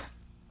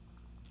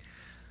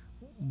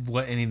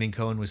what anything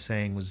Cohen was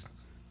saying was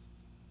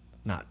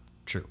not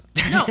true.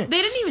 No, they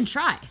didn't even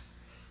try.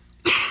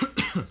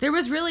 There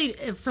was really,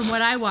 from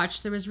what I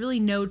watched, there was really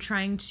no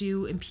trying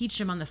to impeach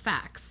him on the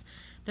facts.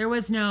 There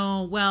was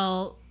no,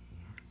 well,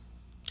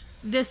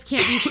 this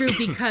can't be true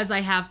because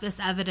I have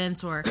this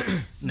evidence, or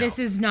this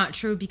is not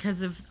true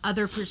because of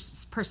other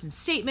person's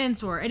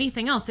statements or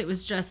anything else. It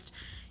was just,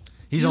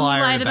 he's a liar,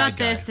 you lied about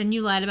this, and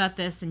you lied about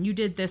this, and you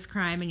did this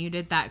crime, and you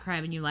did that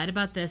crime, and you lied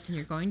about this, and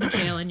you're going to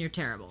jail, and you're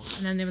terrible.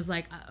 And then there was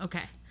like,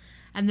 okay.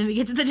 And then we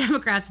get to the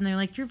Democrats, and they're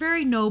like, you're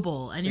very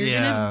noble, and you're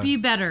going to be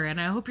better, and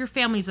I hope your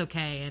family's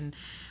okay, and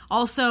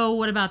Also,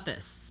 what about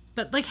this?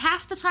 But like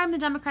half the time the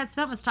Democrats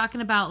spent was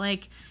talking about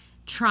like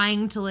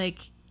trying to like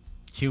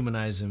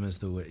humanize him as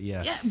the way.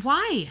 Yeah.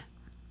 Why?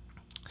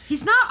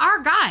 He's not our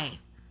guy.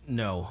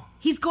 No.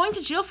 He's going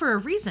to jail for a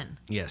reason.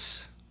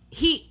 Yes.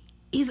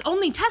 He's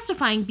only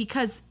testifying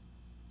because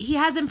he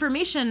has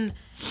information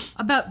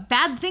about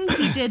bad things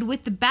he did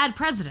with the bad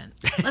president.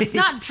 Let's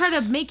not try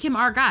to make him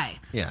our guy.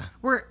 Yeah.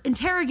 We're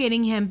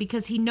interrogating him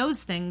because he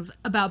knows things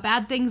about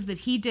bad things that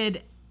he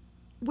did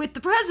with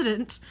the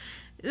president.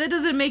 That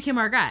doesn't make him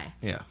our guy.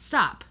 Yeah.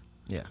 Stop.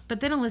 Yeah. But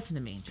they don't listen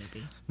to me,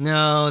 JP.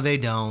 No, they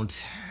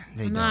don't.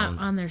 I'm not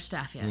on their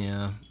staff yet.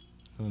 Yeah.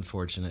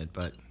 Unfortunate,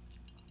 but...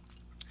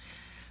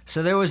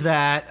 So there was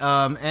that.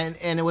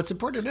 And what's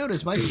important to note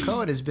is Michael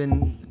Cohen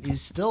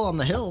he's still on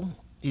the Hill.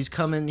 He's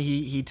coming.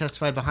 He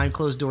testified behind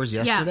closed doors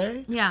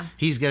yesterday. Yeah.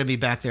 He's going to be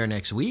back there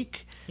next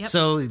week. Yep.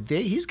 So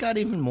he's got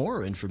even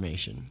more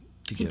information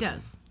to give. He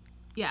does.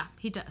 Yeah,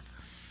 he does.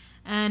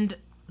 And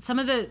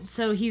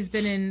so he's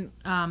been in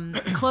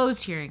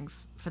closed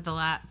hearings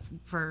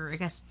for I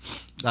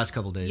guess last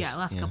couple days.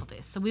 Yeah, couple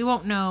days. So we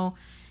won't know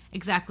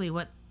exactly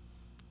what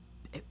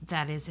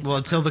that is. Well,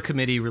 until the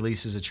committee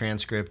releases a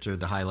transcript or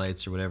the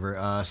highlights or whatever.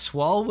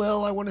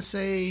 Swalwell, I want to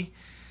say,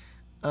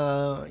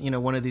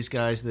 one of these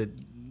guys that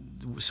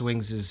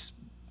swings his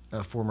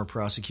former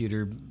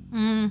prosecutor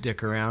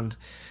dick around,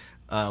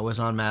 was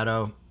on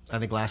Maddow, I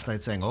think last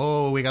night saying,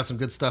 "Oh, we got some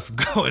good stuff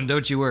going,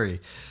 don't you worry."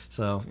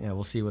 So, yeah,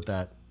 we'll see what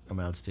that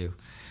amounts to.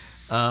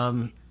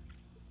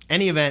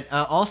 Any event,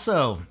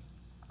 also,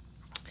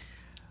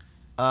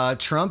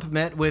 Trump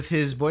met with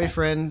his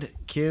boyfriend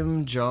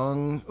Kim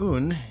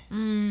Jong-un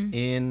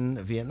in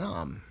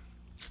Vietnam.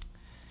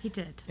 He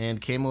did. And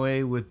came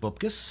away with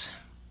bupkis.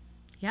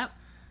 Yep.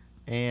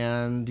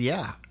 And,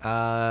 yeah,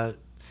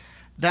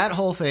 that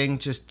whole thing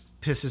just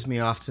pisses me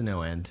off to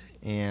no end.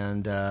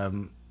 And,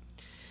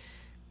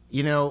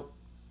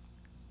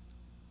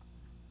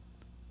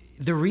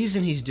 the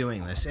reason he's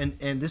doing this,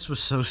 and this was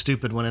so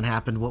stupid when it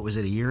happened, what was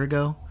it, a year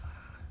ago?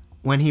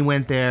 When he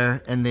went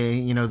there and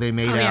they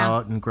made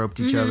out and groped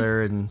each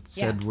other and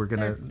said, we're going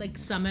to... Like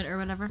summit or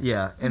whatever.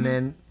 Yeah. And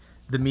then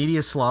the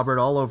media slobbered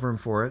all over him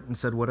for it and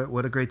said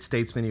what a great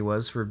statesman he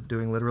was for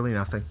doing literally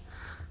nothing.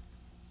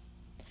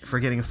 For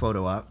getting a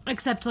photo op.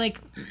 Except, like,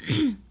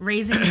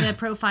 raising the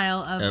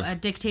profile of a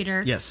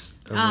dictator. Yes.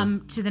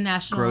 To the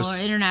national or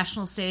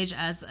international stage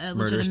as a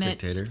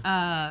legitimate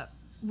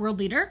world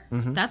leader.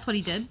 Mm-hmm. That's what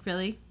he did,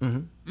 really.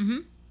 Mm-hmm. Mm-hmm.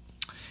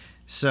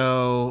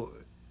 So,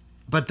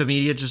 but the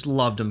media just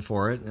loved him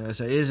for it. And I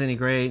said, isn't he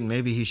great? And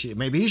maybe he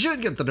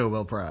should get the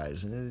Nobel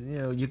Prize.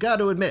 And, you got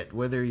to admit,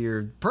 whether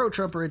you're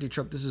pro-Trump or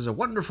anti-Trump, this is a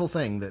wonderful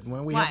thing that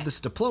when we have this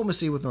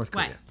diplomacy with North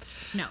Korea.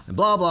 No. And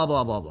blah, blah,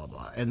 blah, blah, blah,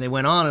 blah. And they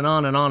went on and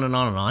on and on and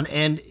on and on.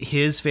 And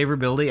his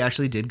favorability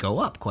actually did go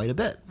up quite a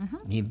bit.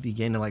 Mm-hmm. He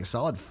gained like a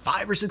solid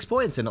 5 or 6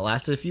 points, and it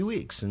lasted a few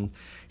weeks. And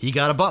he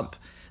got a bump.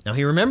 Now,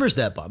 he remembers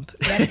that bump.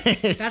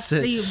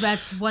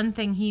 That's one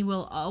thing he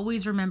will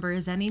always remember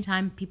is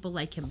anytime people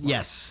like him.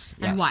 Yes.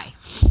 And why.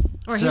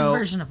 Or his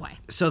version of why.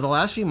 So the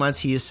last few months,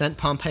 he has sent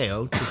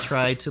Pompeo to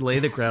try to lay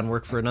the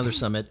groundwork for another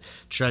summit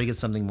to try to get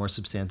something more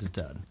substantive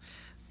done.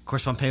 Of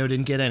course, Pompeo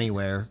didn't get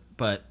anywhere,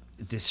 but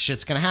this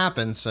shit's going to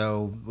happen,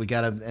 so we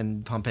got to...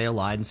 And Pompeo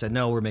lied and said,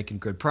 no, we're making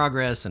good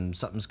progress, and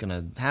something's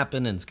going to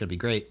happen, and it's going to be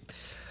great.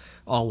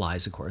 All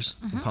lies, of course.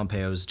 Mm-hmm.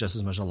 Pompeo's just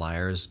as much a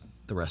liar as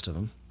the rest of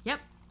them. Yep.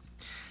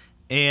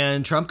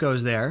 And Trump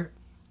goes there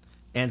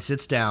and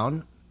sits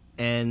down,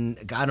 and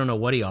I don't know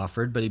what he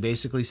offered, but he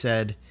basically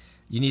said,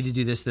 you need to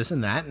do this, this,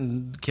 and that.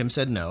 And Kim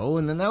said no,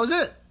 and then that was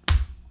it.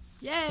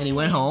 Yay. And he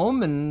went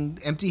home and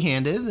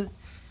empty-handed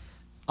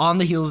on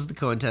the heels of the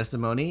Cohen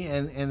testimony,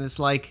 and it's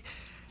like...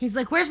 He's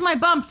like, where's my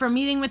bump from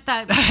meeting with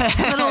that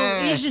little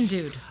Asian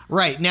dude?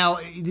 Right. Now,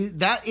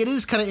 that it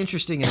is kind of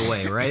interesting in a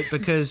way, right?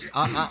 Because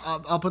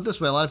I'll put it this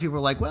way. A lot of people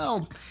are like,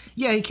 well,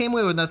 yeah, he came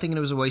away with nothing and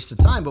it was a waste of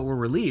time, but we're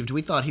relieved.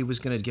 We thought he was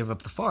going to give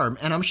up the farm.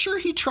 And I'm sure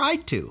he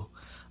tried to.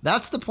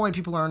 That's the point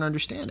people aren't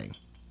understanding.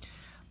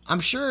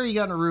 I'm sure he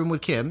got in a room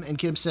with Kim, and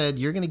Kim said,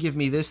 you're going to give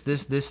me this,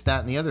 that,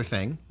 and the other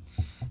thing.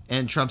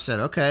 And Trump said,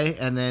 okay.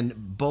 And then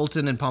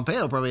Bolton and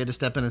Pompeo probably had to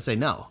step in and say,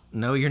 no,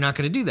 you're not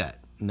going to do that.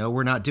 No,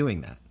 we're not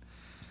doing that.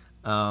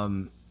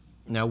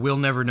 Now, we'll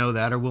never know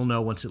that, or we'll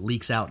know once it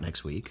leaks out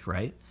next week,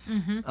 right?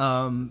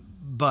 Mm-hmm.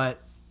 But,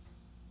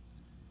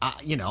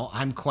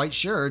 I'm quite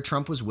sure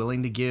Trump was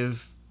willing to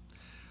give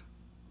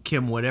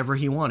Kim whatever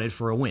he wanted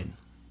for a win.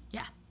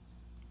 Yeah.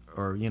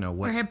 Or,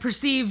 what? Or a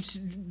perceived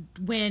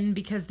win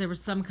because there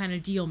was some kind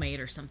of deal made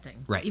or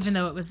something. Right. Even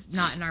though it was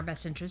not in our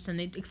best interest. And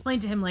they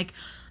explained to him, like,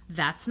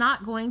 that's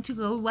not going to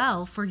go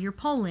well for your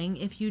polling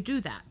if you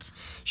do that.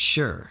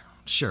 Sure.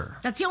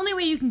 That's the only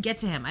way you can get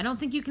to him. I don't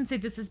think you can say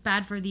this is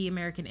bad for the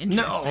American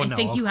interest. No, I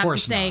think you have to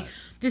say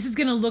this is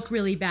going to look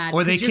really bad.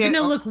 Or you're going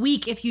to look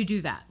weak if you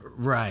do that.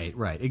 Right,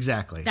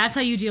 exactly. That's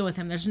how you deal with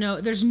him.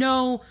 There's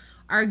no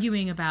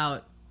arguing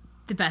about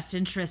the best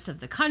interests of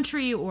the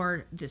country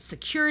or the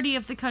security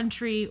of the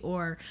country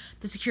or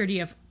the security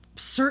of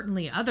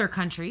certainly other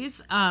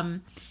countries.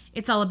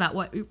 It's all about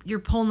what your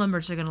poll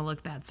numbers are going to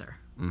look bad, sir.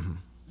 Mm-hmm.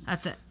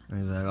 That's it. And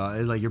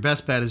he's like, your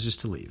best bet is just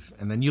to leave.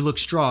 And then you look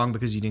strong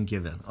because you didn't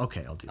give in.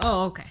 Okay, I'll do that.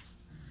 Oh, okay.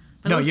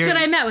 But it looks good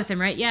I met with him,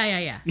 right?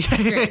 Yeah.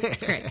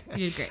 It's great.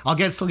 You did great. I'll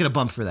still get a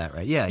bump for that,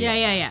 right?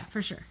 Yeah.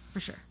 For sure.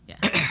 Yeah.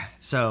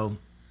 So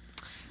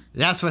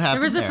that's what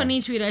happened. There was a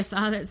funny tweet I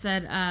saw that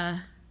said,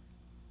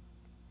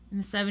 in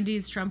the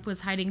 70s, Trump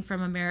was hiding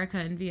from America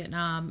in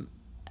Vietnam,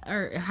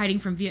 or hiding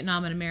from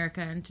Vietnam in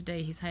America, and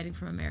today he's hiding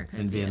from America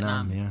in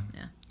Vietnam. Yeah.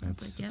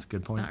 That's a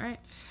good point. All right.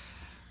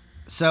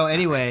 So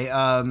anyway,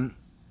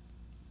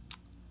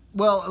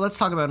 well, let's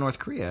talk about North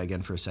Korea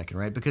again for a second,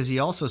 right? Because he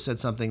also said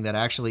something that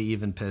actually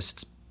even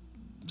pissed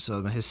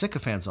his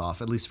sycophants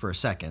off, at least for a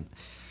second.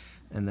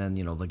 And then,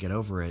 they'll get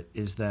over it,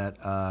 is that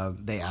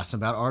they asked him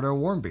about Otto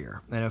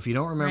Warmbier. And if you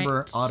don't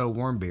remember Otto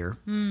Warmbier,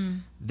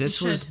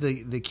 this was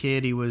the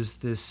kid. He was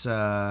this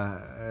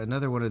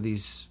another one of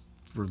these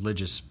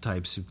religious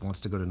types who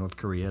wants to go to North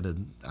Korea to,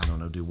 I don't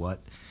know, do what.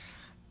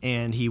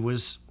 And he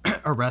was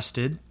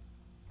arrested,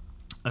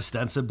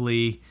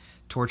 ostensibly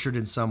tortured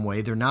in some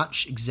way. They're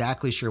not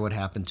exactly sure what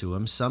happened to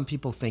him. Some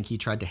people think he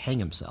tried to hang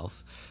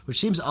himself, which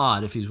seems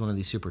odd if he's one of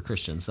these super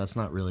Christians. That's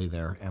not really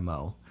their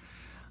MO.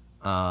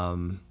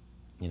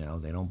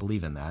 They don't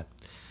believe in that.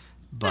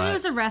 But he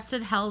was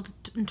arrested, held,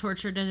 and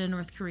tortured in a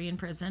North Korean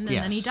prison, and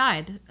then he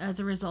died as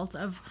a result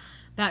of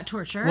that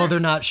torture. Well, they're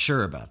not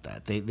sure about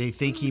that. They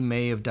think he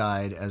may have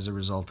died as a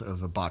result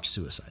of a botched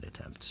suicide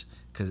attempt,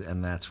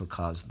 and that's what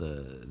caused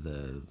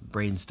the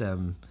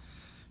brainstem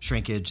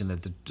shrinkage, and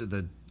that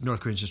the North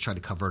Koreans just tried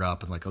to cover it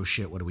up and like, oh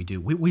shit, what do we do?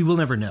 We will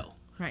never know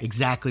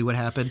exactly what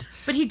happened.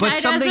 But he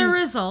died as a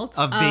result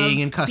of being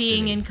in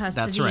custody.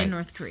 That's right. In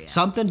North Korea.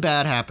 Something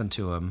bad happened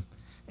to him.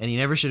 And he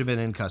never should have been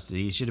in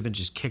custody. He should have been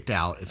just kicked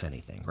out, if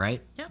anything,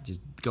 right? Yep. Just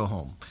go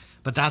home.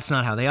 But that's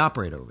not how they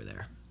operate over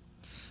there.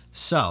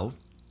 So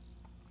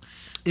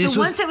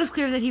once it was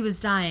clear that he was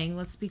dying,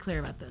 let's be clear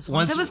about this.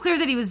 Once it was clear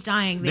that he was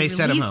dying, they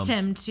released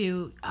him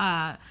to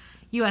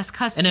U.S.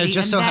 custody. And it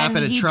just so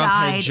happened that Trump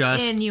had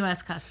just in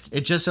U.S. custody.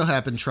 It just so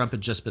happened Trump had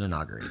just been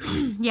inaugurated.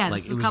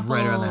 Like it was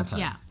right around that time.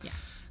 Yeah.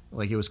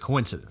 Like it was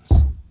coincidence,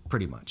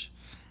 pretty much.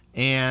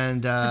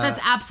 And but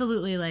that's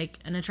absolutely like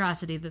an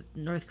atrocity that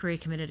North Korea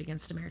committed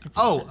against American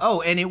citizens.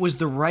 And it was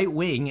the right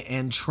wing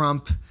and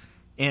Trump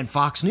and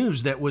Fox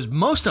News that was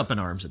most up in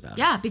arms about it.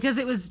 Yeah, because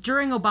it was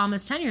during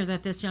Obama's tenure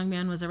that this young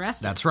man was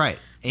arrested. That's right.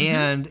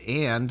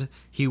 And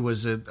he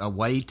was a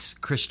white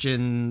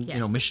Christian,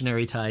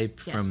 missionary type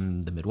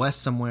from the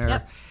Midwest somewhere.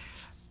 Yep.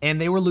 And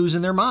they were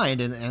losing their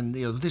mind, and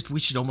we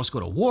should almost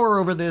go to war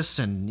over this.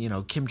 And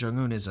Kim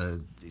Jong-un is a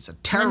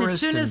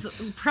terrorist. And as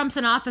soon as Trump's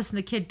in office and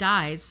the kid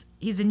dies,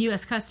 he's in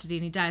U.S. custody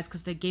and he dies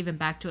because they gave him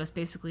back to us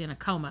basically in a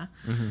coma.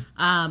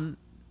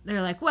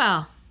 They're like,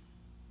 well,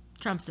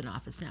 Trump's in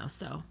office now,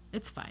 so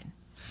it's fine.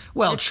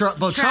 Well, Trump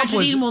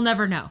was. We'll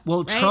never know.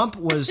 Well, right? Trump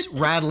was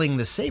rattling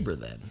the saber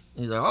then.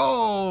 He's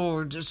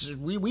like,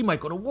 we might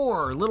go to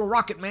war, little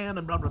rocket man,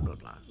 and blah blah blah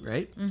blah.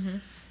 Right. Mm-hmm.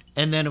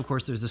 And then, of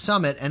course, there's the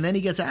summit. And then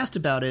he gets asked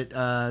about it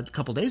a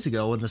couple days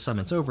ago when the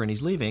summit's over and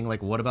he's leaving.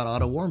 Like, what about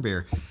Otto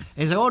Warmbier? And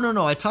he's like, oh,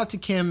 no, I talked to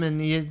Kim and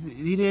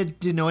he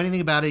didn't know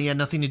anything about it. He had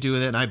nothing to do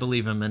with it. And I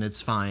believe him and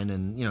it's fine.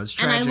 And, it's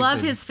tragic. And I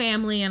love his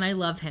family and I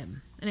love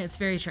him. And it's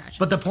very tragic.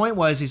 But the point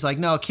was, he's like,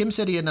 no, Kim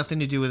said he had nothing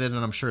to do with it.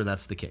 And I'm sure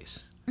that's the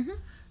case. Mm-hmm.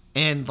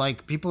 And,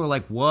 like, people are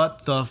like,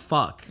 what the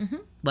fuck? Mm-hmm.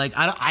 Like,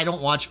 I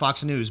don't watch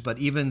Fox News, but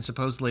even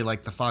supposedly,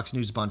 like, the Fox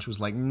News bunch was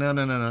like,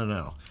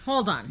 no.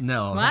 Hold on.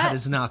 No, what? That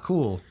is not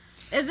cool.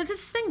 This is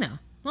his thing, though.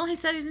 Well, he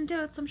said he didn't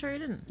do it, so I'm sure he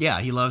didn't. Yeah,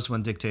 he loves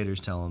when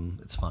dictators tell him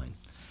it's fine.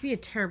 He'd be a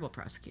terrible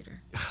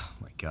prosecutor. Oh,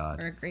 my God.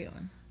 Or a great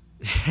one,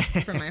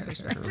 from my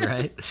perspective.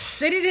 Right?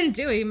 Said he didn't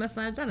do it. He must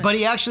not have done it. But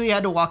he actually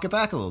had to walk it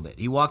back a little bit.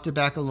 He walked it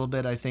back a little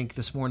bit, I think,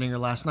 this morning or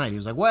last night. He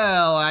was like,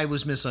 well, I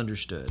was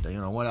misunderstood.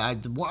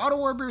 Otto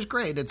Warmbier's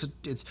great.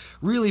 It's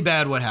really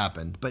bad what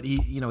happened. But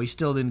he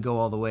still didn't go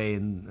all the way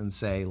and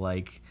say,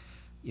 like,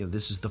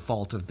 this is the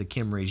fault of the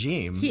Kim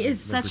regime. He is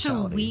such a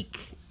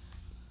weak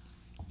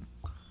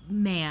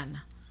man.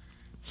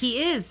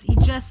 He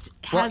just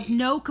has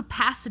no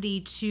capacity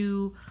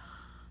to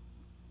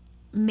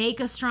make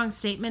a strong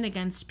statement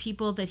against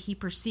people that he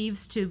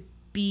perceives to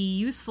be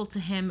useful to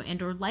him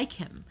and or like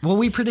him. Well,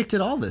 we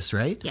predicted all this,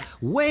 right? Yeah.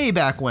 Way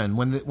back when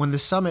the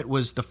summit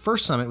was, the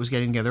first summit was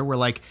getting together, we're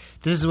like,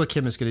 this is what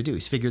Kim is going to do.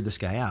 He's figured this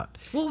guy out.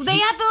 Well, they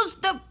had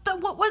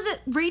what was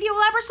it, Radio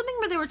Lab or something,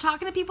 where they were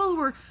talking to people who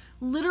were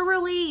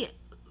literally,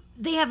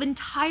 they have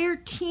entire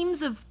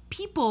teams of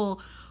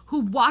people who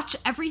watch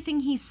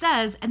everything he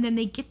says, and then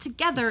they get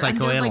together and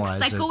they're like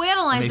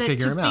psychoanalyze it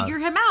to figure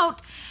him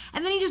out.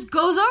 And then he just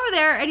goes over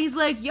there and he's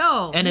like,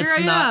 "Yo, and here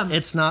I am."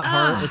 It's not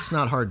hard. It's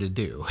not hard to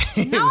do.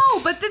 No,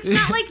 but it's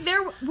not like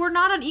we're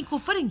not on equal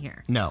footing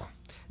here. No,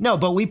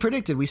 but we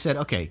predicted. We said,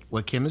 okay,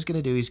 what Kim is going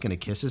to do? He's going to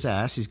kiss his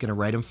ass. He's going to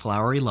write him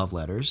flowery love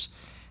letters,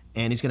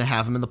 and he's going to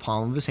have him in the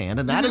palm of his hand.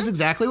 And that is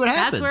exactly what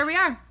happened. That's where we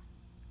are.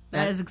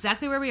 That is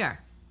exactly where we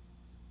are.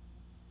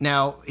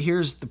 Now,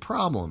 here's the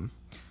problem.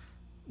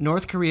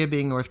 North Korea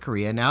being North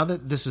Korea, now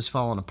that this has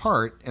fallen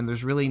apart and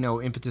there's really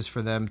no impetus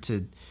for them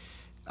to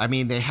I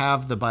mean, they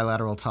have the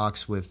bilateral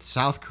talks with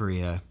South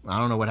Korea. I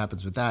don't know what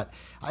happens with that.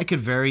 I could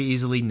very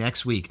easily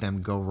next week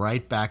them go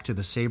right back to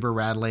the saber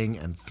rattling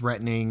and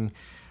threatening,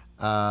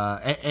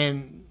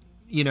 and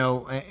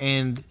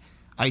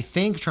I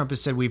think Trump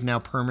has said we've now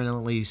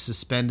permanently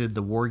suspended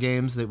the war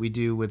games that we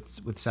do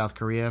with South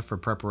Korea for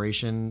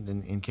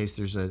preparation in case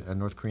there's a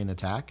North Korean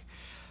attack.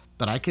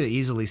 But I could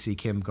easily see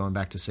Kim going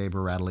back to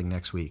saber rattling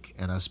next week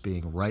and us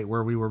being right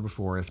where we were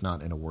before, if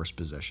not in a worse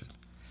position.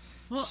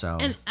 Well,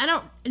 and I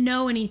don't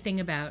know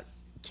anything about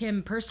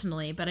Kim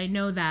personally, but I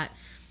know that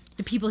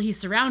the people he's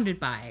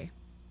surrounded by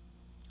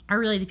are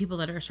really the people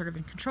that are sort of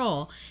in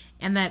control,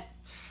 and that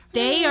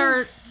they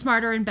are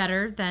smarter and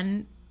better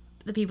than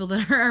the people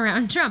that are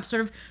around Trump.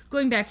 Sort of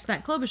going back to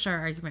that Klobuchar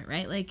argument,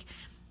 right? Like,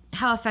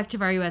 how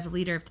effective are you as a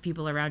leader if the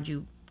people around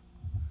you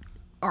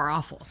are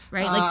awful,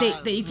 right?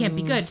 Like, that you can't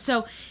be good.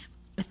 So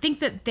I think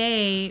that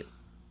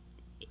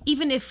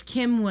even if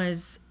Kim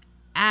was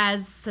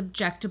as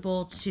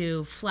subjectable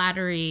to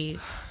flattery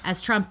as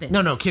Trump is.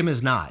 No, Kim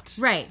is not.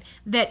 Right.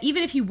 That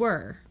even if he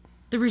were,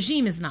 the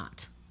regime is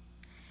not.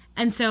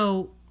 And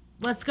so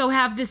let's go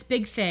have this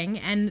big thing,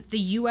 and the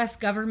U.S.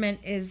 government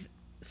is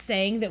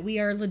saying that we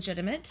are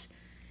legitimate,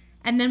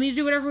 and then we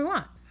do whatever we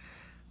want.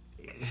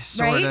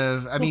 Sort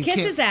of. I mean, we'll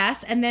kiss his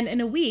ass, and then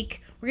in a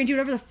week, we're going to do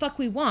whatever the fuck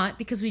we want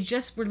because we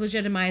just were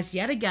legitimized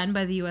yet again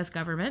by the U.S.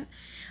 government.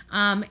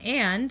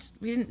 And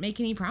we didn't make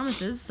any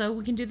promises, so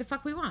we can do the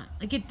fuck we want.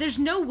 Like, there's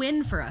no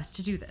win for us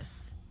to do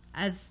this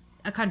as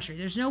a country.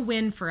 There's no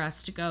win for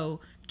us to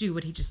go do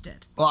what he just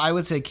did. Well, I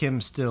would say Kim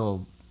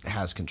still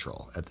has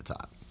control at the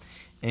top,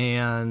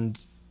 and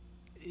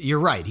you're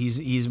right.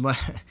 He's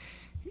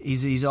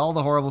all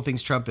the horrible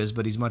things Trump is,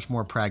 but he's much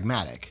more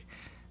pragmatic.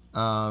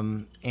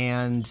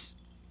 And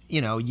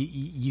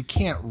you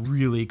can't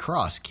really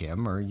cross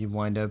Kim, or you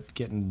wind up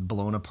getting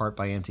blown apart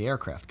by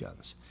anti-aircraft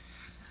guns.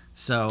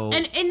 So,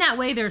 and in that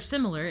way, they're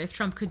similar. If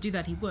Trump could do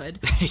that, he would.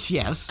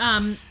 Yes.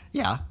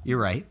 Yeah, you're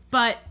right.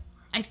 But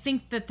I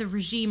think that the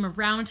regime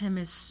around him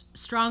is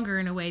stronger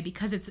in a way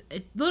because it's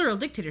a literal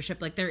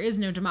dictatorship. Like, there is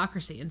no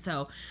democracy. And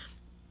so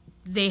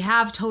they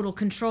have total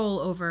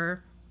control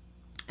over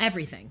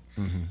everything.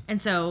 Mm-hmm.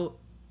 And so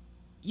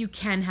you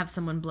can have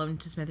someone blown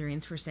to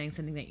smithereens for saying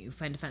something that you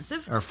find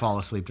offensive. Or fall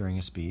asleep during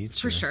a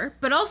speech. For sure.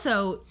 But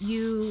also,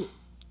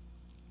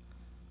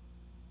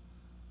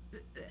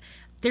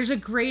 there's a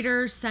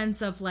greater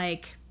sense of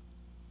like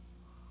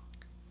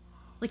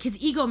his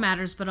ego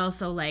matters, but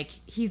also like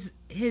his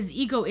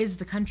ego is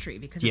the country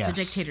because it's a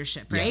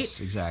dictatorship, right? Yes,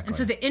 exactly. And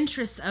so the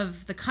interests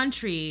of the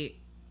country,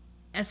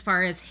 as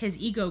far as his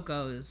ego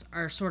goes,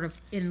 are sort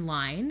of in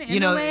line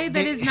in a way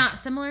that is not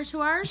similar to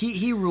ours.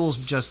 He rules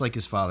just like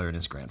his father and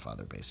his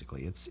grandfather,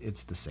 basically. It's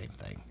the same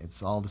thing.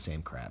 It's all the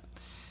same crap.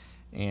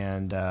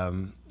 And I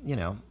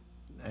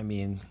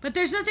mean, but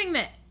there's nothing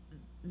that.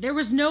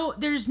 There's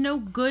no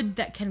good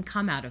that can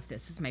come out of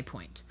this, is my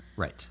point.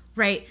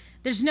 Right.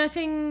 There's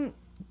nothing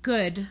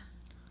good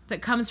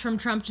that comes from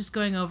Trump just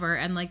going over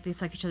and like they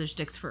suck each other's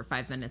dicks for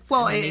 5 minutes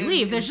and then they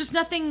leave. There's just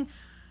nothing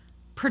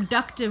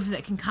productive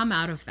that can come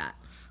out of that.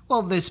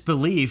 Well, this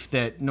belief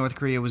that North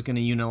Korea was going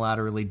to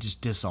unilaterally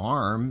just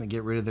disarm and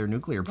get rid of their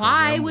nuclear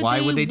program.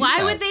 Why would they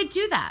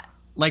do that?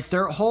 Like,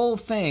 their whole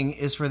thing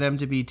is for them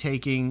to be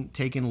taken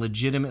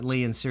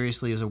legitimately and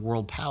seriously as a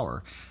world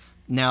power.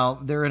 Now,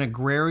 they're an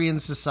agrarian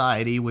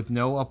society with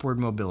no upward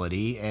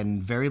mobility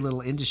and very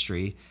little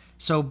industry.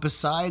 So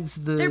besides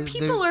their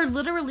people are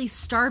literally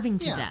starving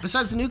to death.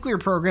 Besides the nuclear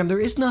program, there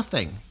is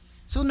nothing.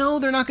 So no,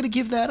 they're not going to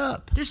give that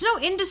up. There's no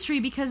industry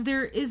because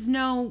there is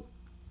no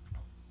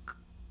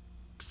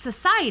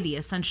society,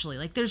 essentially.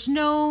 Like, there's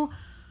no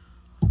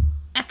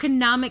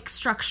economic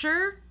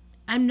structure.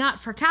 I'm not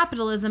for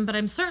capitalism, but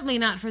I'm certainly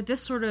not for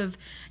this sort of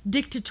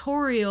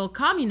dictatorial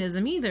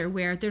communism either,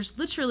 where there's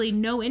literally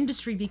no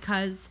industry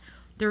because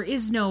there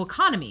is no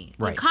economy.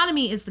 The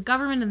economy is the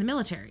government and the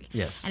military.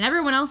 Yes. And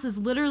everyone else is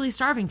literally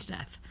starving to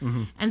death.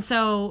 Mm-hmm. And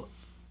so,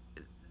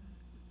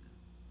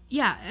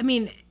 yeah, I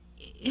mean,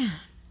 yeah.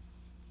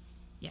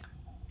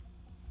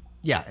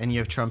 Yeah, and you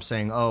have Trump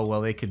saying, oh,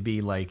 well, they could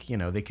be like,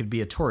 they could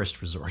be a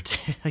tourist resort.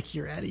 Like,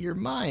 you're out of your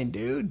mind,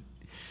 dude.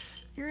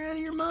 You're out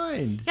of your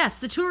mind. Yes,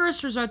 the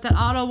tourist resort that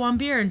Otto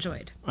Warmbier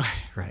enjoyed.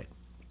 Right.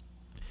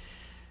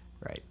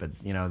 But,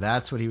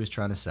 that's what he was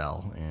trying to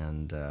sell.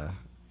 And,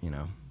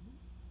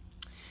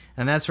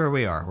 and that's where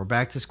we are. We're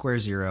back to square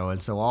zero.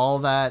 And so all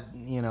that,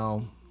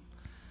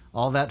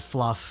 all that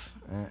fluff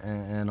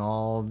and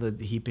all the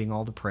heaping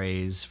all the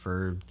praise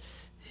for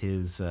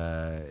his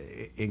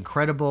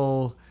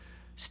incredible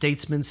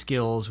statesman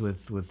skills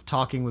with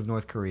talking with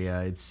North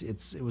Korea.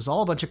 It was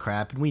all a bunch of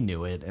crap, and we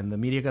knew it, and the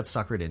media got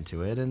suckered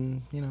into it,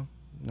 and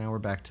now we're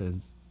back to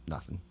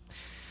nothing.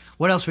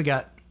 What else we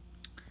got?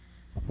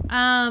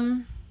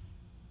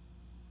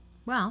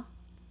 Well,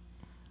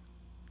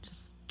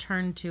 just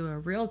turn to a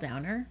real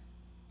downer.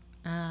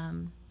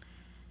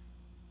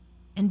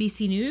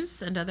 NBC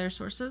News and other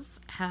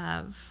sources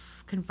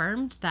have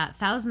confirmed that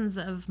thousands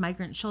of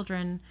migrant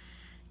children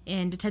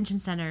in detention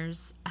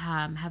centers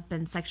have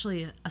been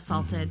sexually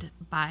assaulted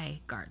by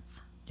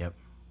guards. Yep.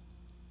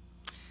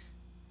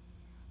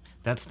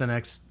 That's the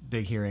next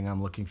big hearing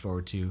I'm looking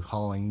forward to,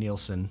 hauling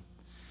Nielsen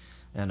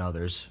and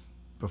others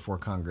before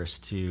Congress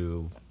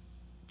to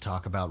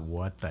talk about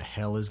what the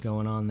hell is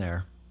going on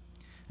there.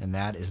 And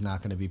that is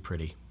not going to be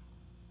pretty.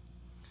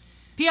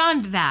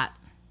 Beyond that,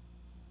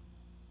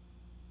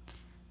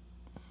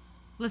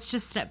 let's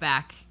just step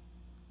back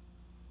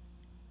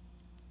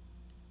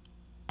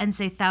and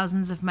say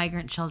thousands of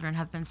migrant children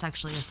have been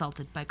sexually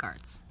assaulted by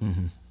guards.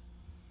 Mm-hmm.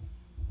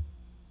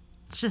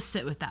 Let's just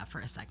sit with that for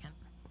a second.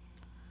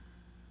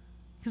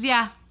 Because,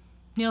 yeah,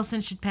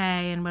 Nielsen should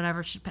pay and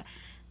whatever should pay.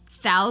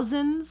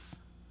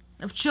 Thousands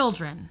of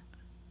children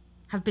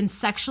have been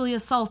sexually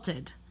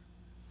assaulted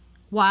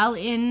while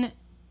in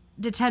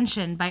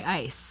detention by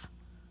ICE.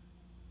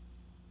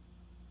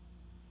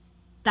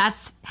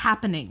 That's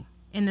happening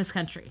in this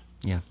country.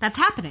 Yeah. That's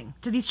happening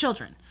to these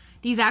children.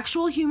 These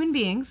actual human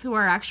beings who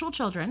are actual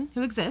children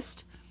who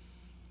exist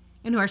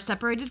and who are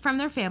separated from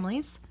their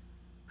families,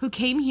 who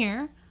came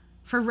here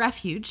for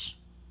refuge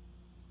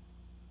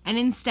and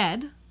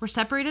instead were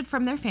separated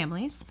from their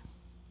families,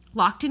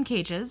 locked in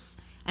cages,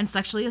 and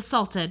sexually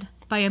assaulted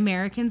by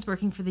Americans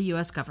working for the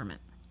U.S.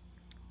 government.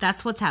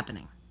 That's what's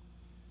happening.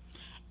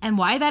 And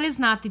why that is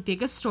not the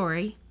biggest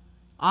story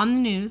on the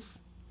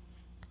news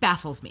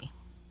baffles me.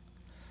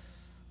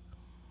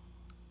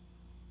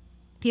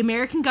 The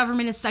American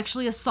government is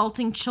sexually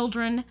assaulting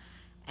children,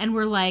 and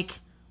we're like,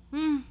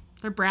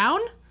 they're brown?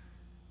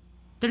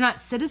 They're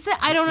not citizen?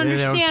 I don't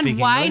understand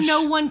why English.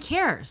 No one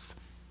cares.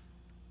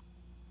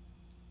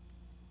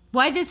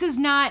 Why this is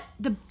not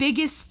the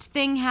biggest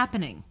thing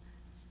happening.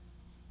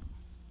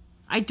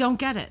 I don't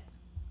get it.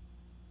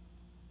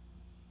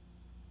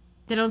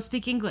 They don't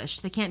speak English.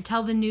 They can't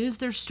tell the news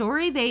their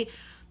story.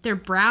 They're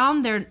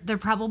brown. They're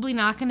probably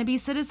not going to be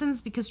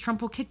citizens because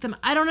Trump will kick them.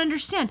 I don't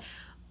understand.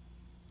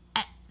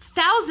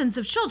 Thousands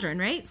of children,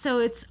 right? So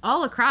it's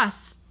all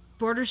across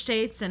border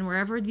states and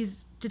wherever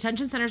these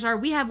detention centers are.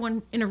 We have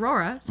one in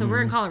Aurora, so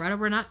we're in Colorado.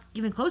 We're not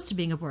even close to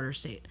being a border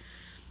state.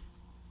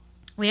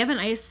 We have an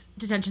ICE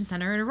detention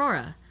center in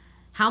Aurora.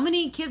 How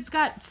many kids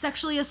got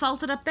sexually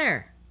assaulted up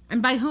there?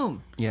 And by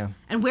whom? Yeah.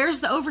 And where's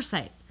the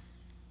oversight?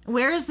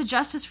 Where is the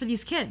justice for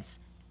these kids?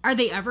 Are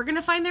they ever going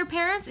to find their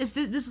parents? Is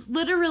this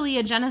literally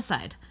a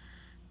genocide?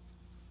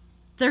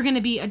 They're going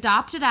to be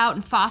adopted out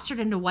and fostered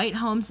into white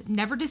homes,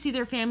 never to see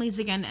their families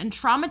again, and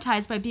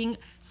traumatized by being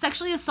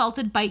sexually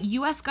assaulted by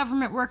U.S.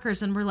 government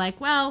workers. And we're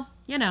like, well,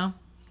 you know.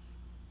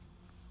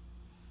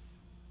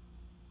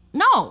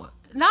 No,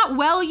 not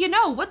well, you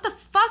know. What the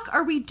fuck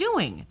are we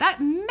doing? That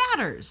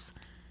matters.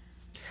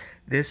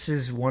 This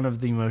is one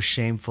of the most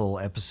shameful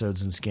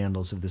episodes and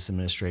scandals of this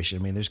administration.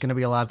 I mean, there's going to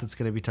be a lot that's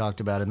going to be talked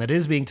about, and that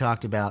is being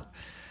talked about,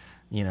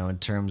 you know, in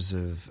terms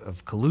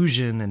of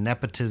collusion and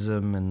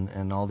nepotism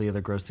and all the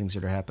other gross things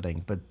that are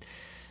happening. But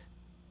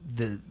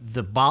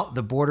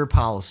the border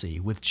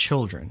policy with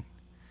children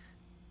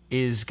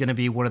is going to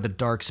be one of the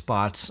dark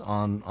spots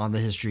on the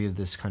history of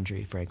this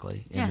country,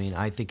 frankly. Yes. I mean,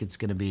 I think it's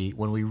going to be,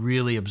 when we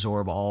really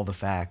absorb all the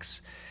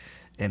facts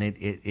and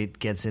it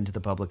gets into the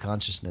public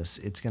consciousness,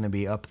 it's going to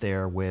be up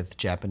there with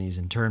Japanese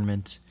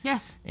internment.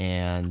 Yes.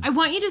 And I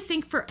want you to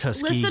think, for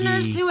Tuskegee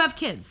listeners who have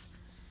kids,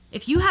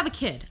 if you have a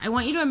kid, I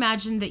want you to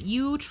imagine that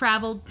you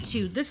traveled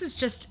to, this is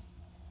just,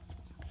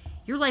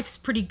 your life's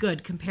pretty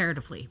good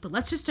comparatively, but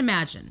let's just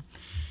imagine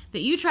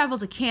that you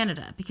traveled to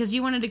Canada because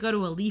you wanted to go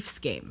to a Leafs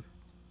game.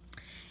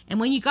 And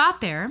when you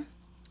got there,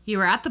 you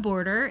were at the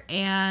border,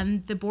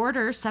 and the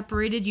border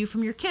separated you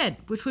from your kid,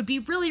 which would be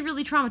really,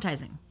 really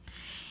traumatizing.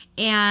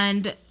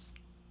 And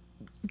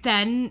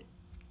then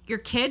your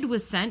kid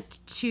was sent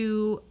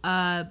to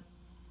a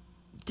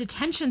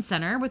detention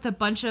center with a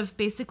bunch of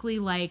basically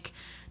like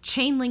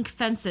chain link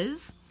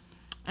fences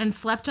and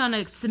slept on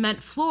a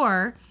cement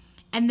floor.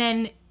 And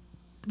then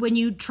when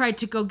you tried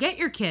to go get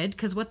your kid,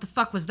 because what the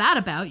fuck was that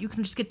about? You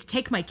can just get to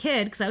take my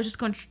kid because I was just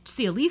going to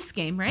see a Leafs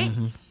game, right?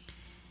 Mm-hmm.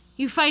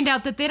 You find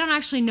out that they don't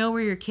actually know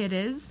where your kid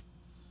is.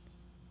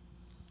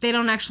 They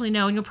don't actually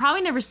know, and you'll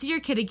probably never see your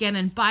kid again.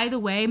 And by the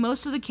way,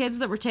 most of the kids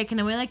that were taken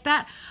away like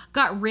that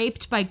got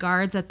raped by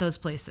guards at those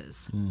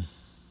places.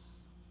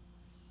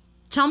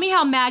 Tell me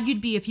how mad you'd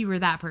be if you were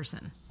that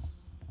person.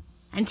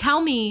 And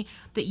tell me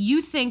that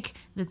you think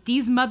that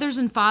these mothers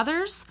and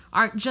fathers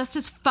aren't just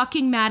as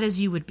fucking mad as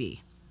you would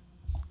be.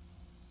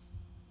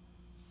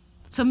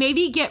 So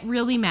maybe get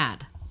really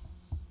mad.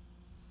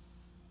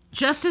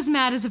 Just as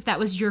mad as if that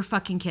was your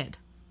fucking kid.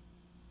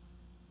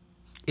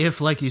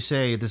 If, like you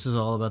say, this is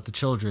all about the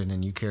children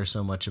and you care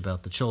so much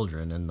about the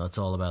children, and that's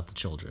all about the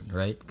children,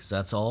 right? Because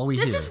that's all we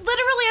hear. This is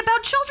literally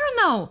about children,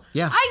 though.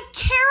 Yeah. I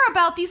care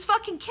about these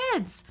fucking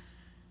kids.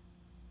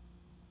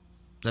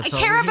 I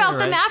care about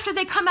them after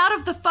they come out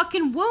of the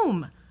fucking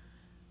womb.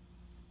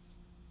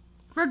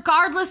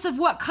 Regardless of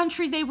what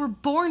country they were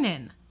born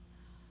in.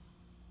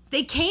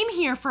 They came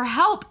here for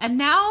help, and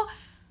now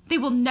they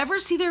will never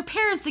see their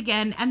parents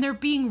again, and they're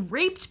being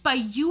raped by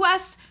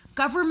U.S.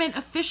 government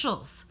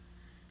officials.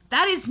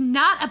 That is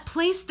not a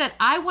place that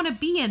I want to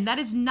be in. That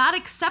is not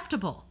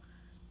acceptable.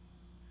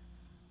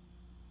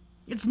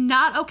 It's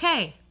not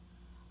okay.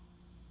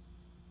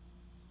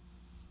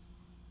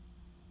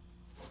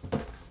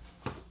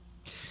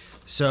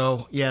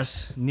 So,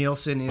 yes,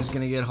 Nielsen is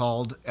going to get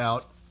hauled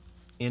out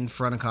in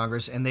front of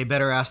Congress, and they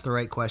better ask the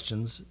right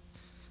questions,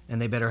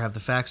 and they better have the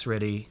facts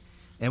ready,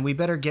 and we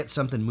better get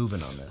something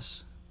moving on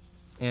this.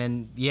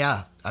 And,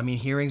 yeah, I mean,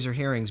 hearings are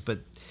hearings,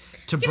 but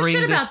to Give bring a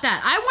shit this... about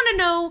that. I want to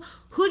know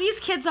who these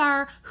kids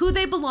are, who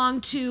they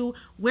belong to,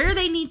 where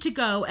they need to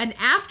go, and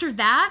after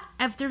that,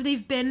 after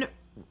they've been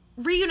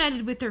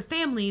reunited with their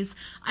families,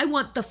 I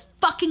want the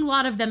fucking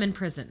lot of them in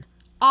prison.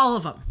 All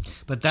of them.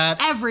 But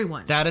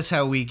everyone. That is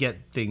how we get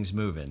things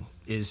moving,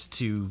 is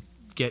to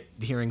get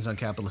hearings on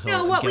Capitol Hill.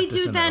 No, what we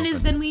do then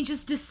is then we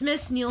just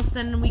dismiss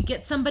Nielsen and we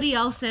get somebody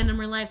else in and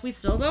we're like, we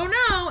still don't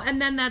know. And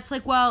then that's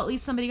like, well, at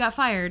least somebody got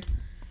fired.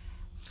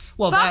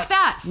 Well, fuck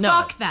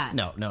that.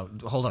 No,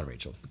 hold on,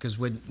 Rachel. Because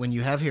when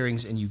you have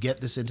hearings and you get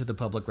this into the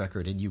public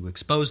record and you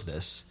expose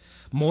this,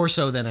 more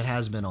so than it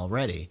has been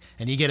already,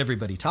 and you get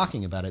everybody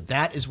talking about it,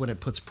 that is when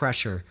it puts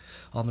pressure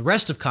on the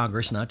rest of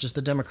Congress, not just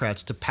the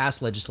Democrats, to pass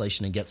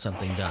legislation and get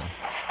something done.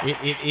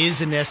 It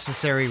is a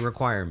necessary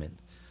requirement.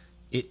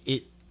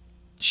 It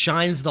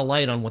shines the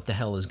light on what the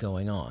hell is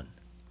going on.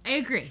 I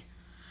agree.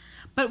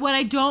 But what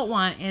I don't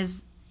want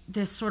is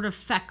this sort of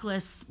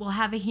feckless, we'll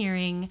have a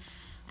hearing,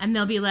 and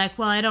they'll be like,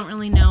 well, I don't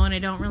really know, and I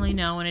don't really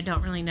know, and I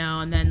don't really know,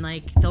 and then,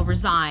 like, they'll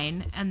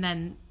resign, and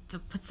then they'll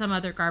put some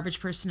other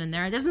garbage person in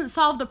there. It doesn't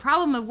solve the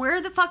problem of where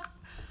are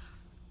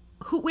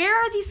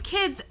these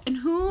kids, and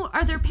who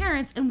are their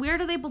parents, and where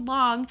do they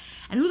belong,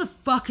 and who the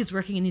fuck is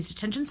working in these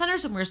detention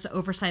centers, and where's the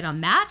oversight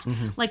on that?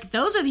 Mm-hmm. Like,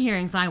 those are the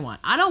hearings I want.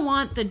 I don't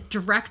want the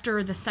director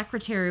or the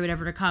secretary or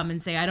whatever to come and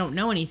say, I don't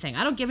know anything.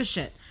 I don't give a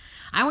shit.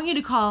 I want you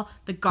to call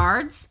the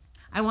guards.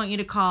 I want you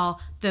to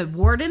call the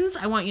wardens.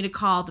 I want you to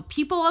call the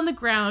people on the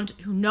ground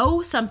who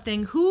know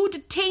something. Who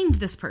detained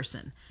this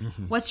person?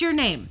 Mm-hmm. What's your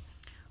name?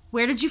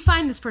 Where did you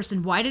find this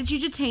person? Why did you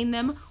detain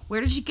them? Where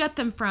did you get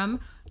them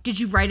from? Did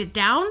you write it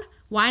down?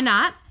 Why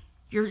not?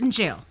 You're in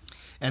jail.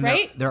 And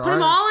right? Put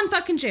them all in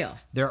fucking jail.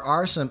 There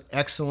are some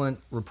excellent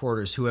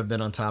reporters who have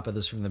been on top of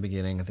this from the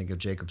beginning. I think of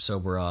Jacob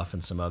Soboroff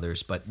and some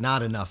others, but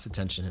not enough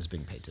attention has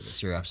been paid to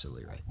this. You're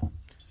absolutely right.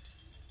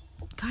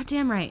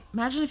 Goddamn right.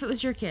 Imagine if it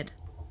was your kid.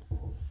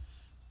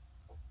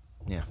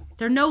 Yeah.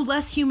 They're no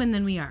less human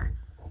than we are.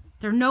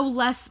 They're no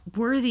less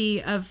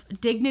worthy of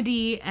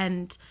dignity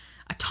and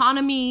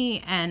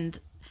autonomy and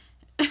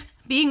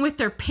being with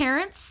their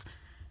parents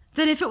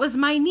than if it was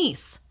my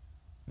niece.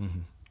 Mm-hmm.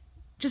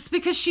 Just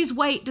because she's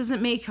white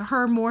doesn't make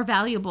her more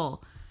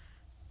valuable.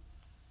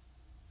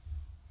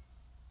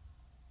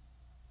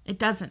 It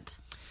doesn't.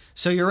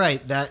 So you're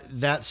right.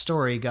 That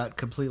story got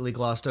completely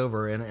glossed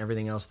over in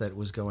everything else that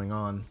was going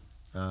on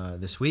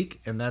this week,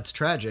 and that's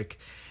tragic.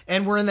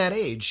 And we're in that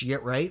age,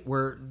 yet right,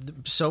 where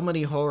so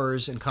many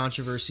horrors and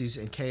controversies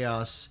and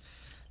chaos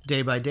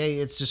day by day,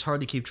 it's just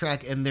hard to keep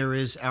track, and there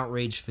is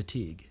outrage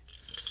fatigue.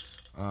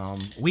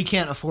 We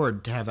can't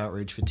afford to have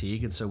outrage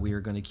fatigue, and so we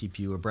are going to keep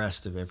you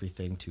abreast of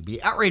everything to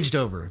be outraged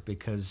over,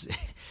 because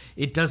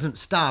it doesn't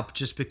stop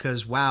just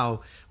because,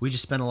 wow, we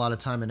just spent a lot of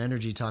time and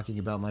energy talking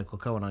about Michael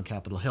Cohen on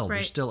Capitol Hill. Right.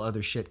 There's still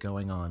other shit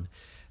going on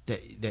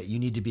that you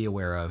need to be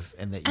aware of,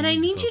 and that I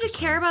need you to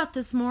care about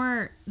this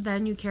more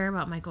than you care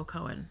about Michael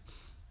Cohen.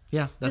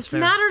 Yeah, that's fair.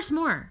 This matters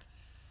more.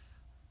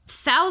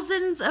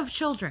 Thousands of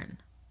children.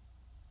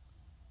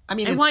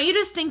 I want you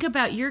to think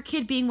about your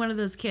kid being one of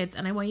those kids,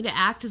 and I want you to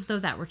act as though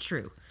that were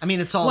true. I mean,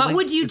 it's all. What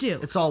would you do?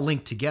 It's all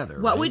linked together.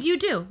 What would you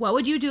do? What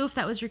would you do if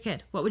that was your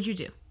kid? What would you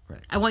do?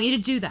 Right. I want you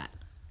to do that.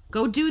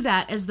 Go do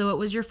that as though it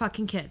was your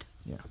fucking kid.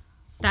 Yeah.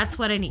 That's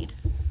what I need.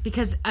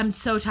 Because I'm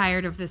so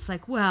tired of this,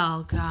 like,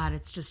 well, God,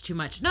 it's just too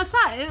much. No, it's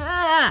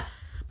not.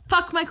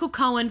 Fuck Michael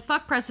Cohen.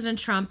 Fuck President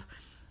Trump.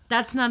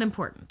 That's not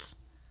important.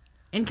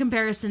 In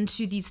comparison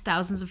to these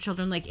thousands of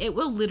children, like, it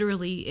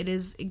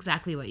is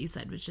exactly what you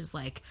said, which is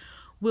like,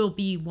 will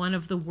be one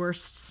of the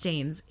worst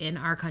stains in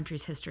our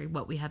country's history,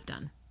 what we have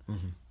done.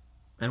 Mm-hmm.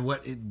 And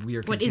what we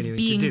are continuing to do. What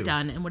is being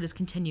done and what is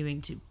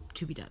continuing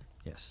to be done.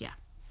 Yes. Yeah.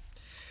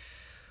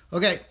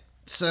 Okay,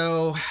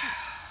 so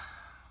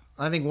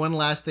I think one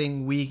last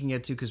thing we can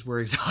get to, because we're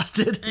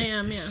exhausted. I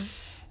am, yeah.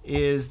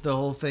 Is the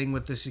whole thing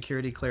with the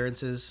security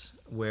clearances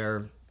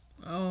where...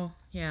 Oh,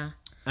 yeah.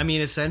 I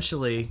mean,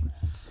 essentially...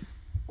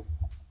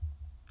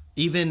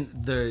 Even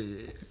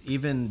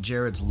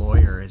Jared's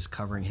lawyer is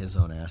covering his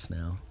own ass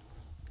now.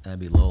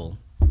 Abby Lowell.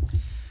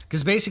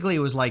 Because basically it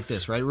was like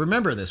this, right?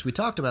 Remember this. We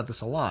talked about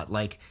this a lot.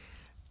 Like,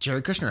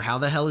 Jared Kushner, how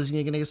the hell is he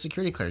going to get a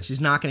security clearance? He's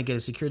not going to get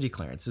a security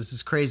clearance. This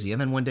is crazy. And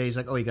then one day he's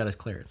like, oh, he got his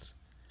clearance.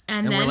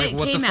 And then it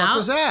came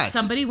out,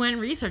 somebody went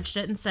and researched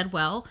it and said,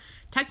 well,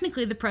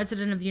 technically the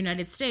President of the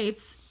United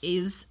States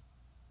is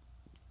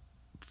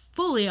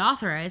fully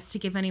authorized to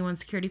give anyone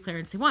security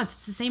clearance he wants.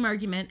 It's the same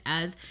argument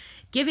as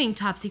giving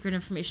top secret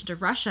information to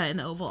Russia in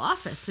the Oval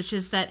Office, which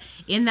is that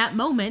in that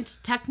moment,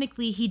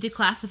 technically he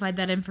declassified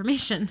that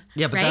information.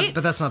 Yeah, but, right?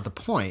 That's not the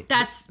point.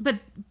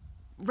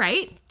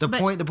 Right? The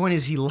point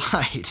is he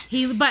lied.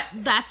 But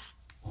that's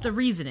the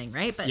reasoning,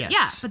 right? But yes.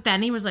 Yeah, but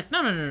then he was like,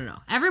 no.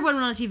 Everyone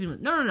on TV,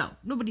 no.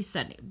 Nobody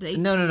said it.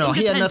 No.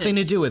 He had nothing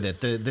to do with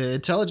it. The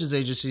intelligence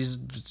agencies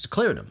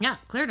cleared him. Yeah,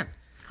 cleared him.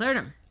 cleared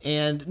him.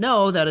 And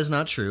no, that is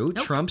not true.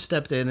 Nope. Trump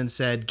stepped in and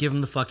said, give him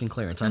the fucking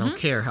clearance. I don't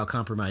care how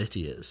compromised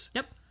he is.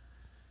 Yep.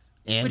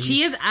 And which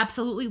he is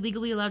absolutely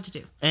legally allowed to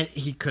do. And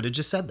he could have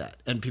just said that.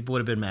 And people would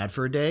have been mad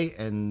for a day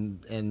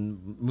and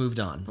moved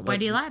on. But why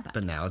do you lie about it?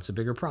 But now it's a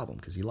bigger problem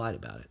because he lied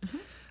about it.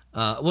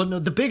 Well, no,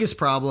 the biggest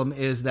problem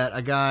is that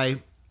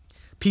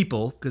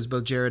people, because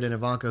both Jared and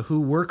Ivanka,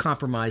 who were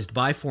compromised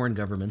by foreign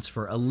governments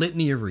for a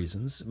litany of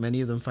reasons, many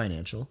of them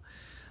financial,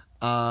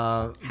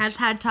 has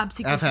had top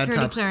secret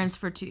security clearance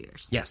for 2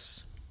 years.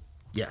 Yes.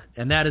 Yeah,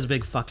 and that is a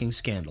big fucking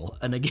scandal.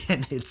 And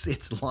again,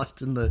 it's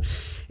lost in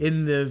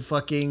the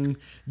fucking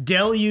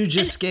deluge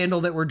of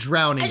scandal that we're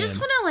drowning in. I just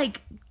want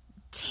to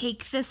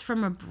take this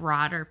from a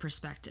broader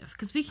perspective,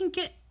 because we can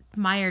get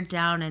mired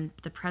down in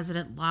the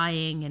president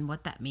lying and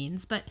what that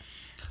means. But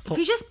if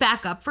you just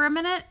back up for a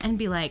minute and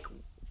be like,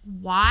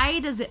 why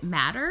does it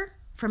matter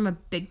from a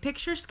big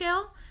picture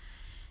scale?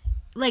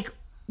 Like,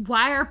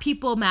 why are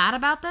people mad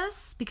about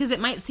this? Because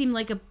it might seem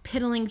like a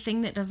piddling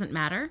thing that doesn't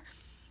matter.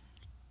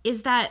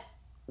 Is that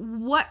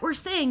what we're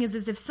saying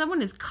is if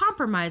someone is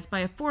compromised by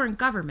a foreign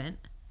government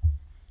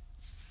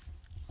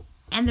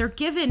and they're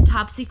given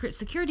top secret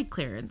security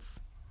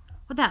clearance,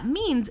 what that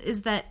means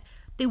is that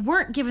they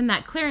weren't given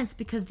that clearance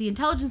because the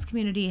intelligence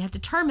community had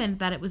determined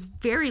that it was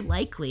very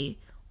likely,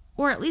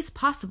 or at least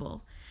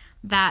possible,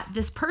 that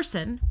this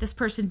person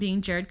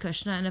being Jared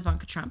Kushner and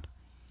Ivanka Trump,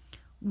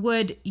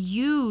 would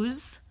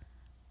use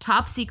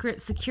top secret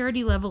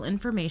security level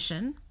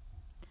information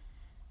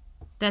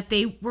that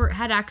they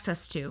had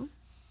access to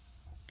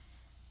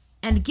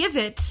and give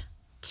it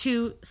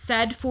to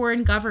said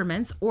foreign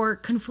governments or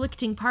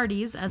conflicting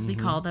parties, as we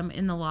call them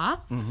in the law,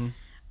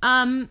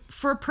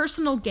 for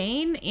personal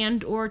gain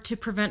and or to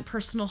prevent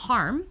personal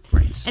harm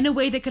in a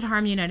way that could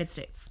harm the United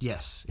States.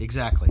 Yes,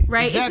 exactly.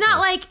 Right? Exactly. It's not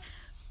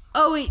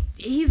like,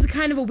 he's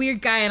kind of a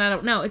weird guy and I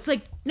don't know. It's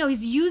like, no,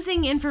 he's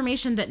using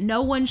information that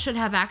no one should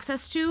have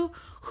access to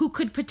who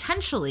could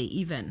potentially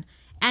even,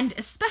 and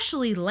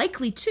especially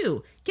likely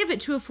to, give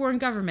it to a foreign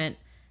government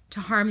to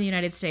harm the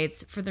United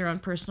States for their own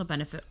personal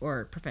benefit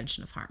or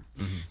prevention of harm.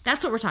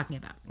 That's what we're talking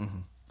about.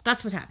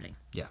 That's what's happening.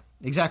 Yeah,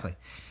 exactly.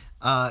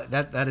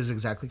 That is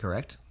exactly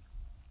correct.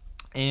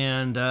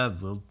 And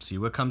we'll see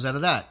what comes out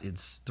of that.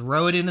 It's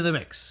throw it into the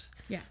mix.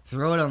 Yeah.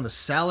 Throw it on the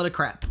salad of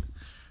crap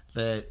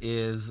that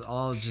is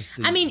all just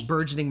the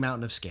burgeoning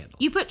mountain of scandal.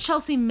 You put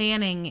Chelsea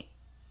Manning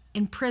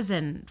in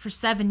prison for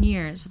 7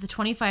 years with a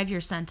 25-year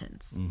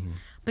sentence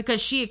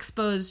because she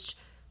exposed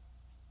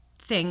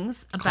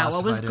things about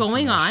what was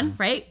going on,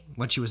 right?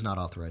 When she was not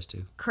authorized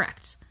to.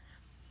 Correct.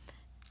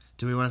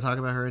 Do we want to talk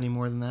about her any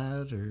more than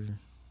that, or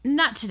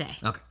not today?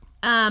 Okay.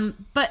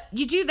 But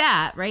you do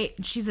that, right?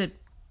 She's a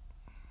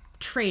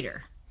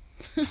traitor.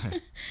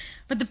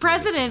 But the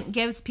president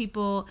gives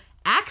people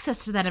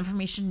access to that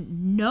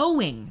information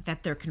knowing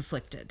that they're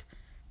conflicted.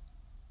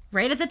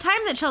 Right? At the time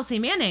that Chelsea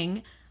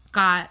Manning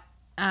got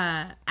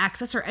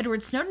access, or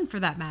Edward Snowden for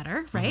that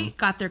matter, right?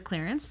 Got their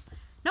clearance.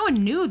 No one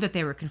knew that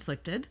they were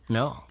conflicted.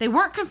 No. They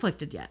weren't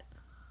conflicted yet.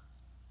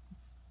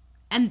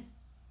 And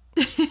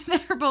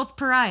they're both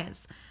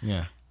pariahs.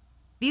 Yeah.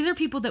 These are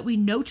people that we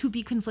know to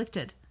be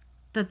conflicted,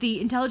 that the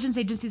intelligence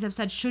agencies have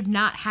said should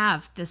not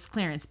have this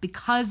clearance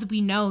because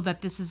we know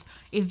that this is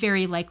a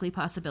very likely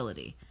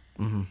possibility.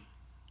 And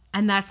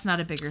that's not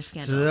a bigger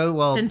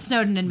scandal than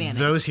Snowden and Manning.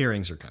 Those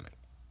hearings are coming.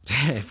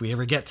 If we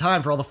ever get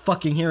time for all the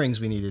fucking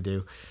hearings we need to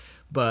do.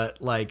 But,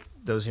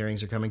 those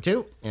hearings are coming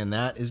too. And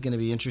that is going to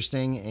be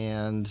interesting.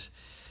 And,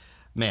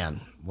 man,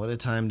 what a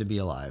time to be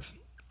alive.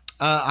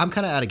 I'm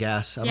kind of out of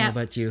gas. I don't know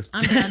about you.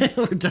 I'm done.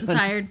 We're done. I'm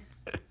tired.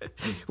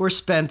 We're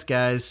spent,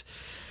 guys.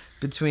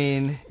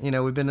 Between,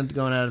 we've been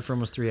going at it for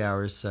almost 3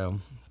 hours, so.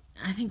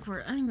 I think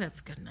that's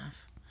good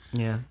enough.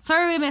 Yeah.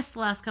 Sorry we missed the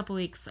last couple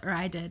weeks, or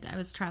I did. I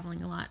was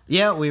traveling a lot.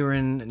 Yeah, we were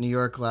in New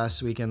York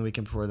last weekend. The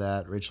weekend before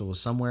that, Rachel was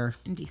somewhere.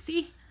 In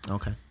D.C.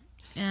 Okay.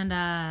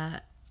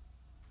 And,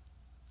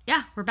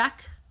 we're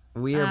back.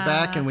 We are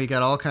back, and we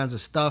got all kinds of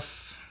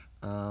stuff.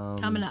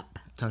 Coming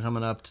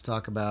up to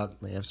talk about.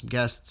 We have some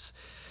guests.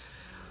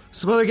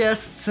 Some other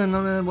guests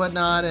and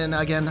whatnot. And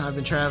again, I've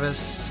been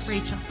Travis.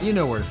 Rachel. You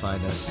know where to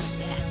find us.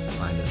 Yeah.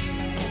 Find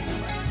us.